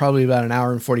forwards probably about an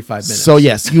hour and 45 minutes. So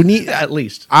yes, you need at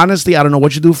least. Honestly, I don't know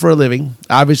what you do for a living.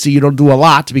 Obviously, you don't do a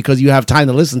lot because you have time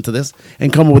to listen to this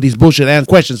and come up with these bullshit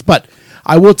questions. But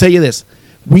I will tell you this.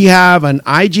 We have an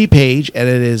IG page, and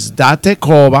it is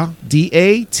Datecoba,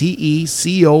 DATECOBA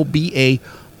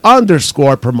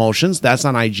 _promotions. That's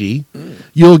on IG.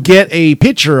 You'll get a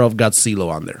picture of Godzilla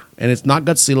on there. And it's not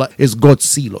Godzilla, it's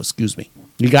Godzilla, excuse me.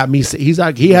 You got me.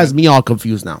 He has me all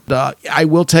confused now. I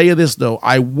will tell you this, though.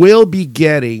 I will be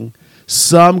getting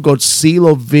some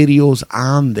Godzilla videos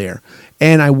on there.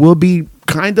 And I will be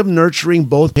kind of nurturing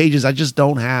both pages. I just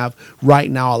don't have right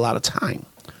now a lot of time.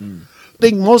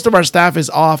 thing, most of our staff is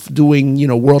off doing,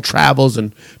 world travels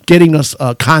and getting us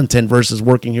content versus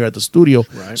working here at the studio.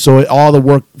 Right. So all the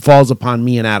work falls upon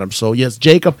me and Adam. So yes,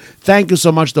 Jacob, thank you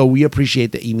so much, though. We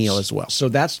appreciate the email as well. So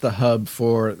that's the hub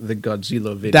for the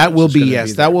Godzilla video. That will be,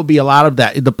 yes. That will be a lot of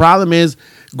that. The problem is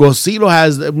Godzilla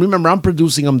has, remember, I'm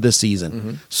producing them this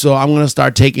season. So I'm going to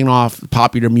start taking off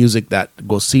popular music that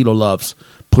Godzilla loves,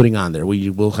 putting on there. We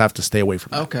will have to stay away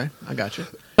from that. Okay, I got you.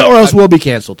 Or else we'll be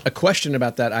canceled. A question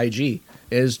about that IG.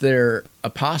 Is there a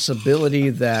possibility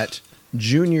that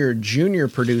junior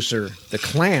producer, The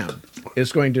Clam,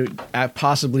 is going to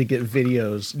possibly get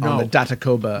videos on the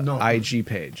Datacoba IG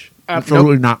page?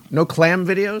 Absolutely not. No Clam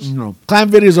videos? No. Clam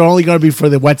videos are only going to be for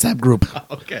the WhatsApp group.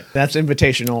 Okay. That's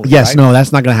invitation only, Yes, right? no,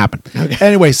 that's not going to happen. Okay.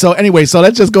 Anyway, so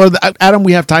let's just go to Adam,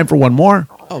 we have time for one more.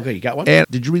 Oh, okay, you got one? And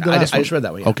did you read the last one? I just read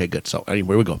that one, yeah. Okay, good. So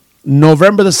anyway, we go.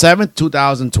 November the 7th,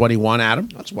 2021, Adam.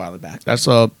 That's a while back. That's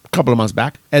a couple of months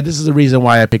back. And this is the reason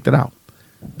why I picked it out.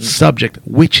 Subject,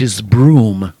 witch's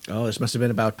broom. Oh, this must have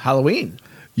been about Halloween.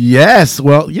 Yes,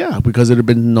 well, yeah, because it had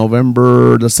been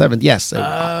November the 7th. Yes.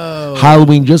 Oh.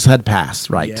 Halloween just had passed,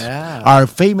 right? Yeah. Our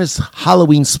famous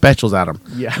Halloween specials, Adam.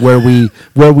 Yeah. Where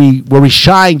we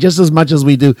shine just as much as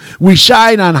we do. We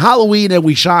shine on Halloween and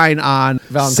we shine on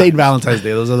St. Valentine's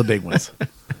Day. Those are the big ones.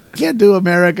 Can't do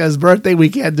America's birthday. We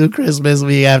can't do Christmas.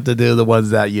 We have to do the ones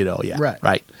that,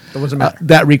 Right. The ones that matter.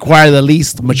 That require the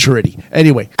least maturity.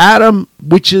 Anyway, Adam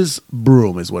Witch's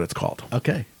Broom is what it's called.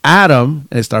 Okay. Adam,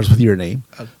 and it starts with your name,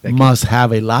 thank must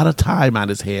have a lot of time on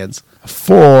his hands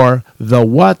for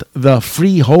the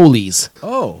Free Holies.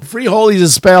 Oh. Free Holies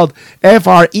is spelled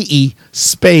FREE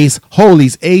space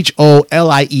Holies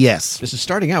HOLIES. This is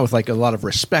starting out with like a lot of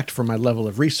respect for my level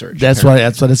of research. That's what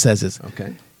it says. Is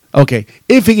okay. Okay,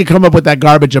 if he could come up with that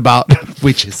garbage about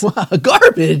witches.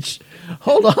 Garbage?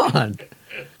 Hold on.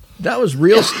 That was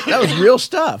real. That was real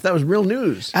stuff. That was real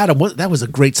news. Adam, that was a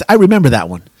great. I remember that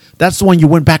one. That's the one you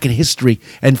went back in history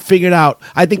and figured out.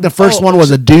 I think the first one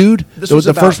was a dude.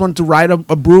 The first one to ride a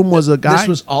broom was a guy. This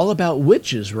was all about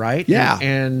witches, right? Yeah.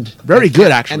 And very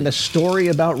good, actually. And the story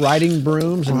about riding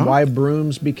brooms and why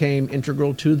brooms became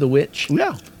integral to the witch.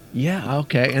 Yeah. Yeah,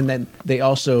 okay. And then they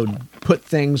also put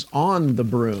things on the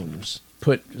brooms,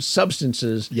 put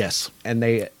substances. Yes. And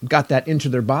they got that into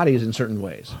their bodies in certain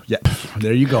ways. Yeah.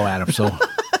 There you go, Adam. So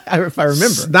if I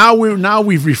remember. Now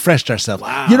we've refreshed ourselves.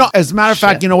 Wow. As a matter of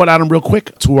fact, you know what, Adam, real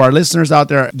quick, to our listeners out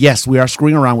there, yes, we are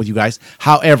screwing around with you guys.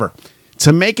 However,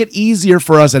 to make it easier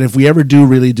for us, and if we ever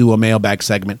really do a mailbag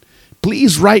segment,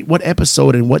 please write what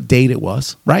episode and what date it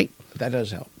was, right? That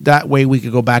does help. That way we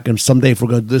could go back and someday, if we're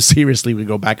going to do this seriously, we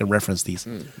go back and reference these.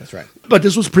 That's right. But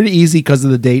this was pretty easy because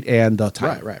of the date and the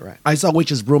time. Right. I saw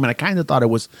Witch's Broom and I kind of thought it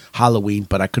was Halloween,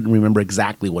 but I couldn't remember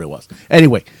exactly what it was.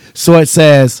 Anyway, so it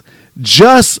says,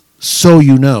 just so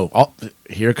you know. Oh,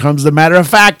 here comes the matter of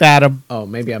fact, Adam. Oh,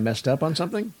 maybe I messed up on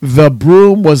something? The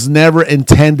broom was never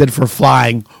intended for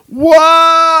flying.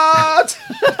 What?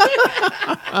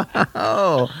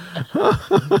 Oh.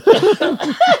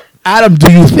 Adam,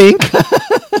 do you think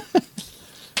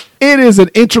it is an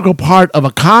integral part of a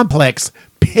complex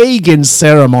pagan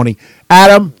ceremony?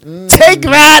 Adam, take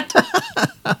that!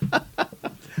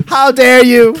 How dare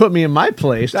you? Put me in my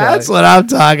place. That's what I'm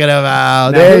talking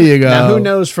about. Now, there you go. Now, who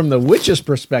knows from the witch's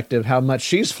perspective how much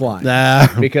she's flying?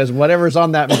 Because whatever's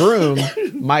on that broom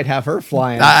might have her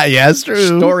flying. Yeah, it's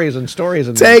true. Stories and stories.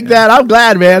 And take that. I'm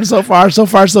glad, man. So far,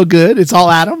 so good. It's all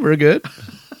Adam. We're good.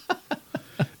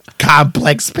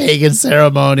 Complex pagan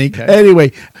ceremony. Okay.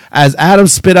 Anyway, as Adam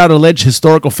spit out alleged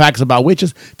historical facts about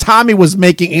witches, Tommy was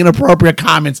making inappropriate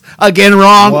comments. Again,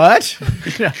 wrong. What?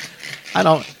 I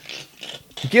don't.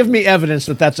 Give me evidence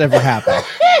that that's ever happened.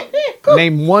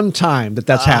 Name one time that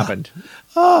that's happened.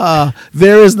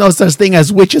 There is no such thing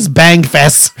as witches bang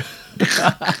fest.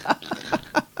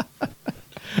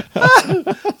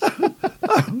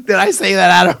 Did I say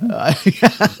that, Adam?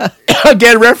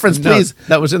 Again, reference, please. No,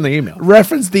 that was in the email.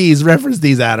 Reference these,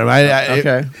 Adam.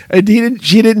 Okay.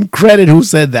 She didn't credit who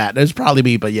said that. It's probably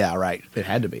me, but yeah, right. It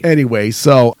had to be. Anyway,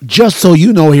 so just so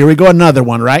you know, here we go, another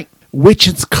one, right?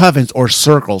 Witches' covens or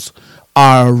circles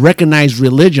are a recognized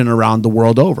religion around the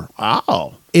world over.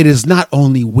 Oh. It is not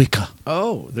only Wicca.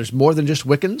 Oh, there's more than just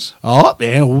Wiccans? Oh,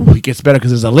 man, it gets better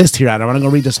because there's a list here. I'm not going to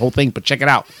read this whole thing, but check it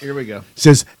out. Here we go. It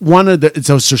says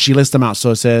so she lists them out.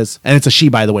 So it says, and it's a she,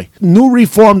 by the way. New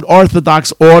Reformed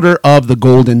Orthodox Order of the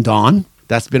Golden Dawn.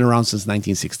 That's been around since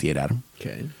 1968, Adam.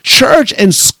 Okay. Church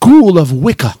and School of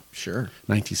Wicca. Sure.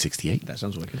 1968. That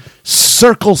sounds wicked.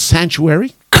 Circle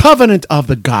Sanctuary. Covenant of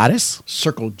the Goddess.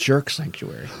 Circle Jerk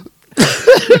Sanctuary.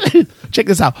 Check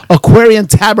this out. Aquarian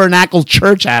Tabernacle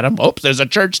Church, Adam. Oops, there's a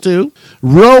church too.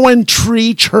 Rowan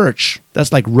Tree Church.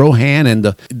 That's like Rohan and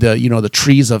the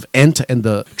trees of Ent and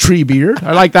the tree beard.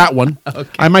 I like that one. Okay.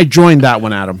 I might join that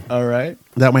one, Adam. All right.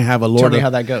 That might have a Lord. Tell me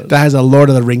how that goes. That has a Lord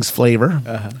of the Rings flavor.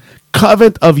 Uh-huh.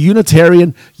 Covenant of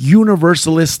Unitarian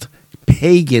Universalist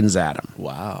Pagans, Adam.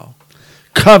 Wow.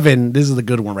 Coven. This is the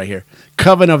good one right here.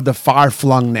 Coven of the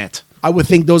Far-Flung Net. I would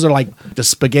think those are like the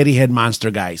spaghetti head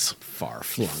monster guys.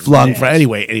 Flung for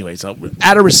anyway. So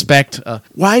out of respect,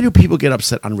 why do people get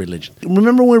upset on religion?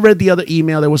 Remember when we read the other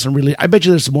email? There was some religion. I bet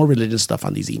you there's some more religious stuff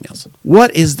on these emails.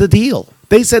 What is the deal?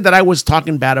 They said that I was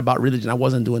talking bad about religion. I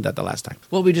wasn't doing that the last time.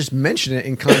 Well, we just mentioned it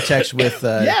in context with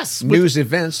news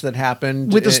events that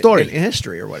happened with the story in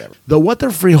history or whatever. The What the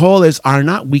Frijoles are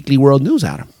not weekly world news,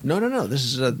 Adam. No.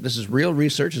 This is real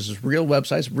research. This is real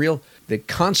websites, the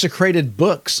consecrated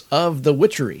books of the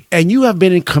witchery. And you have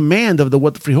been in command of the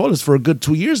What the Frijoles for a good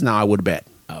 2 years now, I would bet.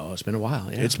 Oh, it's been a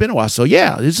while. Yeah. It's been a while. So,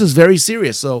 yeah, this is very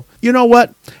serious. So, you know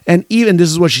what? And even this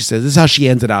is what she says. This is how she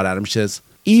ends it out, Adam. She says,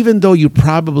 even though you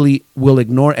probably will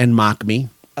ignore and mock me.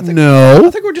 I think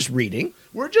we're just reading.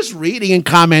 We're just reading and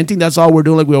commenting. That's all we're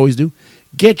doing like we always do.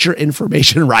 Get your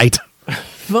information right.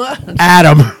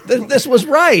 Adam. This was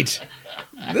right.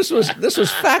 This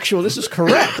was factual. This is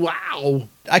correct. Wow.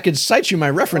 I could cite you my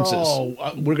references. Oh,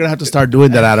 we're going to have to start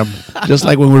doing that, Adam. Just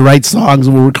like when we write songs,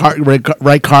 we'll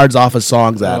write cards off of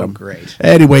songs, Adam. Oh, great.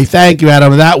 Anyway, thank you,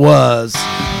 Adam. That was...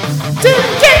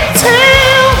 Didn't get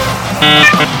tell,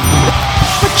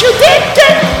 but you didn't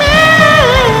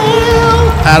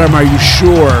mail. Adam, are you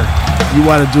sure you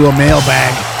want to do a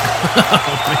mailbag?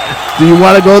 Do you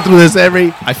want to go through this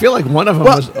every... I feel like one of them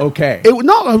was okay. One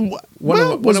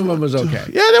of them was okay.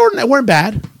 Yeah, they weren't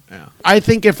bad. Yeah. I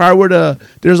think if I were to...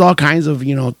 There's all kinds of,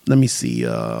 let me see.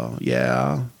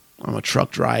 I'm a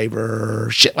truck driver.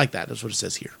 Shit like that. That's what it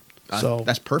says here. So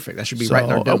that's perfect. That should be right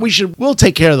in our dome. We'll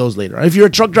take care of those later. If you're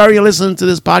a truck driver, you're listening to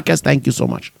this podcast, thank you so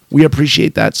much. We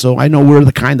appreciate that. So I know we're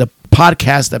the kind of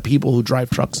podcast that people who drive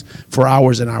trucks for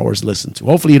hours and hours listen to.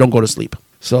 Hopefully you don't go to sleep.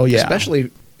 So yeah.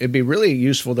 Especially, it'd be really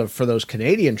useful for those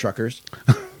Canadian truckers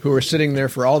who are sitting there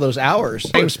for all those hours.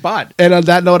 Same spot. And on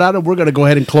that note, Adam, we're going to go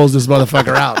ahead and close this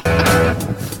motherfucker out.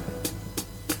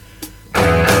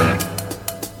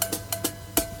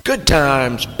 Good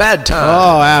times, bad times.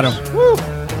 Oh, Adam. Woo.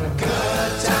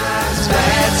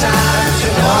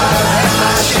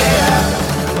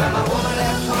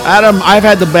 Adam, I've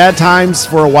had the bad times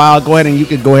for a while. Go ahead and you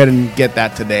could go ahead and get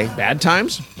that today. Bad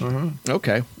times? Mm-hmm.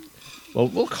 Okay. Well,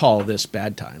 we'll call this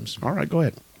bad times. All right, go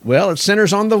ahead. Well, it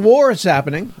centers on the war that's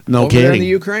happening. No over kidding. there in the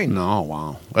Ukraine. No,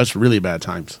 wow. That's really bad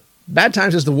times. Bad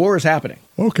times is the war is happening.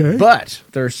 Okay. But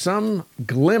there's some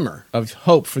glimmer of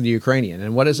hope for the Ukrainian.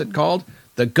 And what is it called?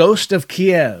 The Ghost of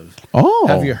Kiev. Oh.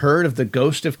 Have you heard of the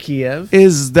Ghost of Kiev?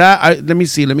 Is that, let me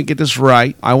see, let me get this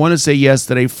right. I want to say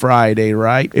yesterday, Friday,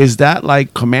 right? Is that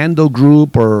like commando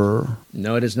group or?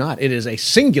 No, it is not. It is a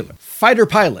singular fighter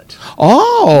pilot.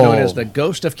 Oh. Known as the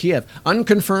Ghost of Kiev.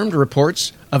 Unconfirmed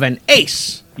reports of an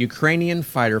ace Ukrainian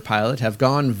fighter pilot have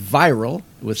gone viral,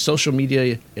 with social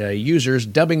media users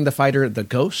dubbing the fighter the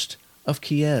Ghost of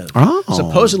Kiev. Oh.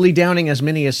 Supposedly downing as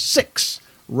many as 6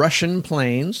 Russian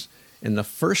planes in the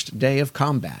first day of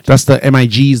combat. That's the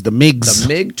MiGs, the MiGs.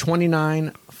 The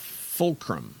MiG-29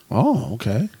 Fulcrum. Oh,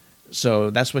 okay. So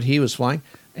that's what he was flying.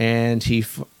 And he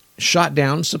shot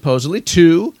down, supposedly,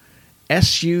 2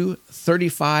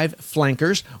 Su-35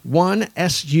 flankers, 1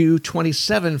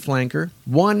 Su-27 flanker,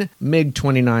 1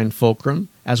 MiG-29 Fulcrum,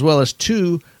 as well as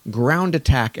 2 ground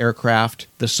attack aircraft,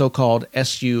 the so-called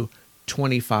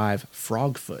Su-25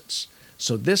 Frogfoots.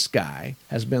 So this guy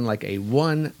has been like a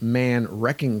one-man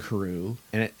wrecking crew,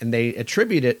 and they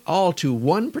attribute it all to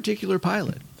one particular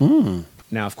pilot. Mm.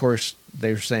 Now, of course,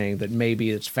 they're saying that maybe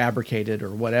it's fabricated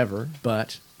or whatever,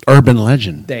 but... Urban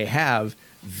legend. They have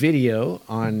video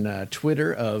on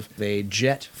Twitter of a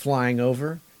jet flying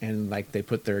over, and like they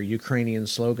put their Ukrainian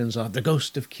slogans on. The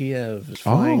Ghost of Kiev is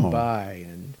flying by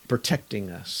and protecting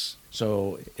us.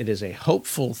 So it is a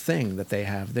hopeful thing that they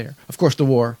have there. Of course, the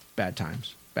war, bad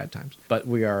times. But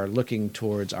we are looking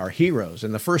towards our heroes.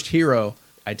 And the first hero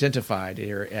identified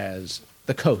here as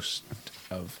the Ghost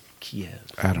of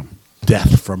Kiev. Adam,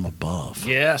 death from above.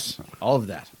 Yes, all of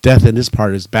that. Death in this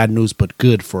part is bad news, but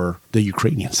good for the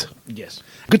Ukrainians. Yes.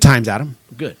 Good times, Adam.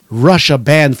 Good. Russia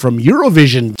banned from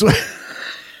Eurovision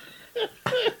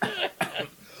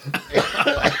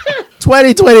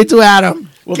 2022, Adam.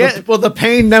 Will the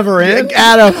pain never end?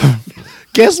 Adam,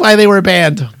 guess why they were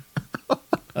banned?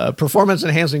 Performance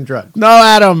enhancing drug. No,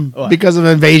 Adam, What? because of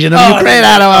invasion of Ukraine,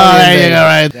 Adam. Oh, there you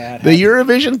go, right. The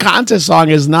Eurovision contest song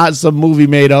is not some movie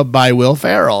made up by Will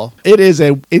Ferrell. It is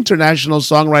an international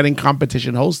songwriting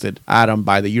competition hosted, Adam,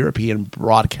 by the European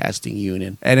Broadcasting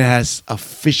Union, and it has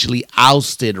officially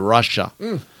ousted Russia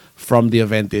from the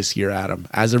event this year, Adam,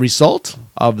 as a result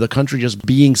of the country just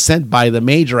being sent by the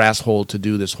major asshole to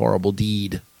do this horrible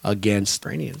deed against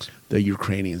the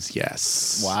Ukrainians.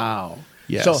 Yes. Wow.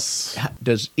 Yes. So,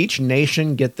 does each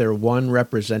nation get their one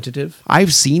representative?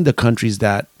 I've seen the countries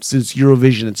that, since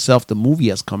Eurovision itself, the movie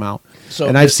has come out, So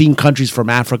and I've seen countries from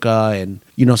Africa and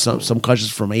some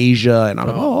countries from Asia, and I'm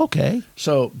like, oh, okay.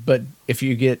 So, but if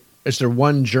you get, is there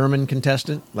one German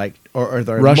contestant, like, or are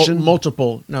there Russian?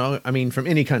 multiple? No, I mean from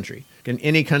any country. Can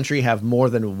any country have more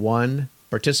than one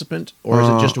participant, or is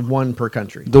it just one per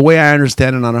country? The way I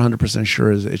understand it, not 100%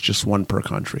 sure, is it's just one per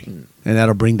country, and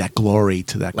that'll bring that glory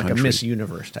to that Like country. a Miss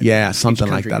Universe type. Yeah, thing. something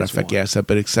Each like country that. gets Effect, one. yes,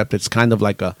 but except it's kind of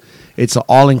like it's an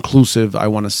all-inclusive. I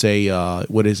want to say,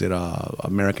 what is it?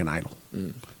 American Idol.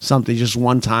 Something just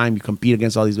one time you compete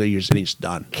against all these videos and it's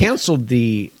done. Canceled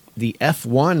the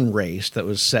F1 race that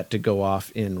was set to go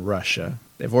off in Russia.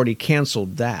 They've already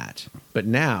canceled that, but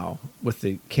now with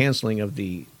the canceling of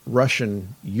the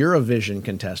Russian Eurovision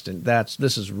contestant,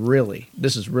 this is really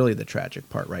the tragic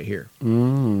part right here.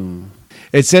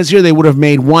 It says here they would have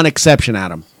made one exception,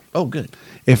 Adam. Oh, good.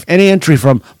 If any entry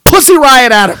from Pussy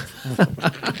Riot, Adam.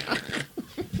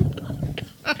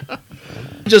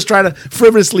 Just trying to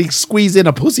frivolously squeeze in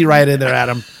a Pussy Riot in there,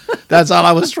 Adam. That's all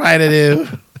I was trying to do.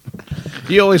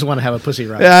 You always want to have a pussy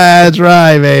riot. That's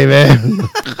right, baby.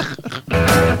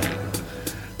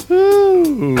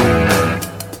 Ooh.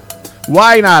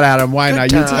 Why not, Adam? Why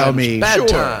not? You tell me. Bad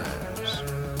times.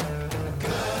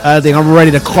 I think I'm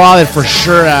ready to call it for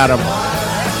sure, Adam.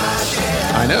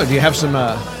 I know. Do you have some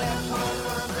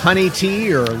honey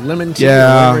tea or lemon tea or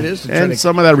Yeah, whatever it is? and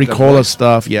some of that Ricola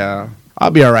stuff. Yeah,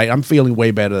 I'll be all right. I'm feeling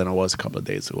way better than I was a couple of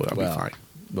days ago. I'll be fine.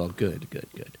 Well, good. Do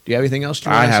you have anything else you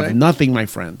I want to have say? nothing, my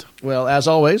friend. Well, as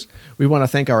always, we want to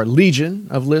thank our legion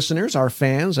of listeners, our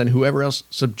fans, and whoever else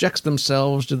subjects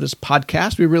themselves to this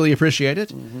podcast. We really appreciate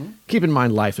it. Keep in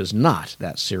mind, life is not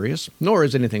that serious, nor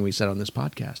is anything we said on this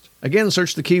podcast. Again,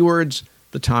 search the keywords,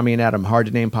 the Tommy and Adam Hard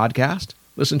to Name Podcast.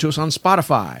 Listen to us on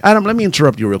Spotify. Adam, let me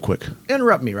interrupt you real quick.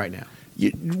 Interrupt me right now.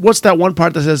 What's that one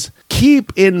part that says,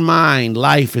 keep in mind,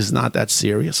 life is not that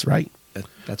serious, right?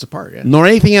 That's a part, yeah. Nor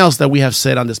anything else that we have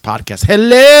said on this podcast.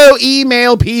 Hello,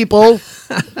 email people.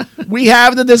 We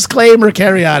have the disclaimer.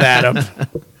 Carry on, Adam.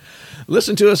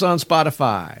 Listen to us on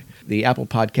Spotify, the Apple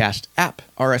Podcast app,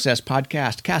 RSS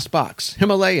Podcast, CastBox,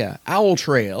 Himalaya, Owl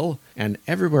Trail, and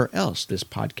everywhere else this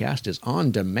podcast is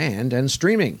on demand and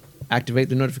streaming. Activate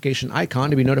the notification icon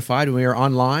to be notified when we are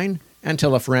online, and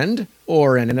tell a friend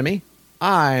or an enemy.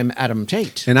 I'm Adam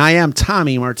Tate. And I am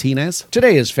Tommy Martinez.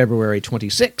 Today is February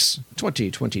 26,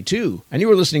 2022, and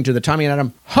you are listening to the Tommy and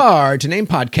Adam Hard to Name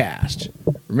Podcast.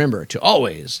 Remember to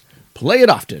always play it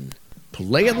often,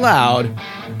 play it loud,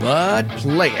 but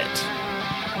play it.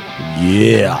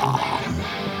 Yeah.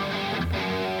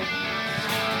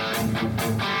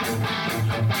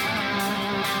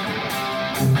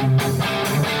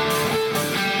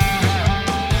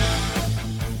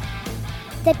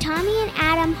 The Tommy and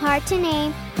Adam Hard to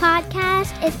Name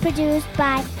podcast is produced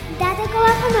by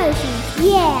Daticola Promotions.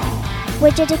 Yeah,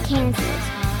 Wichita, Kansas.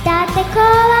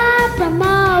 Daticola.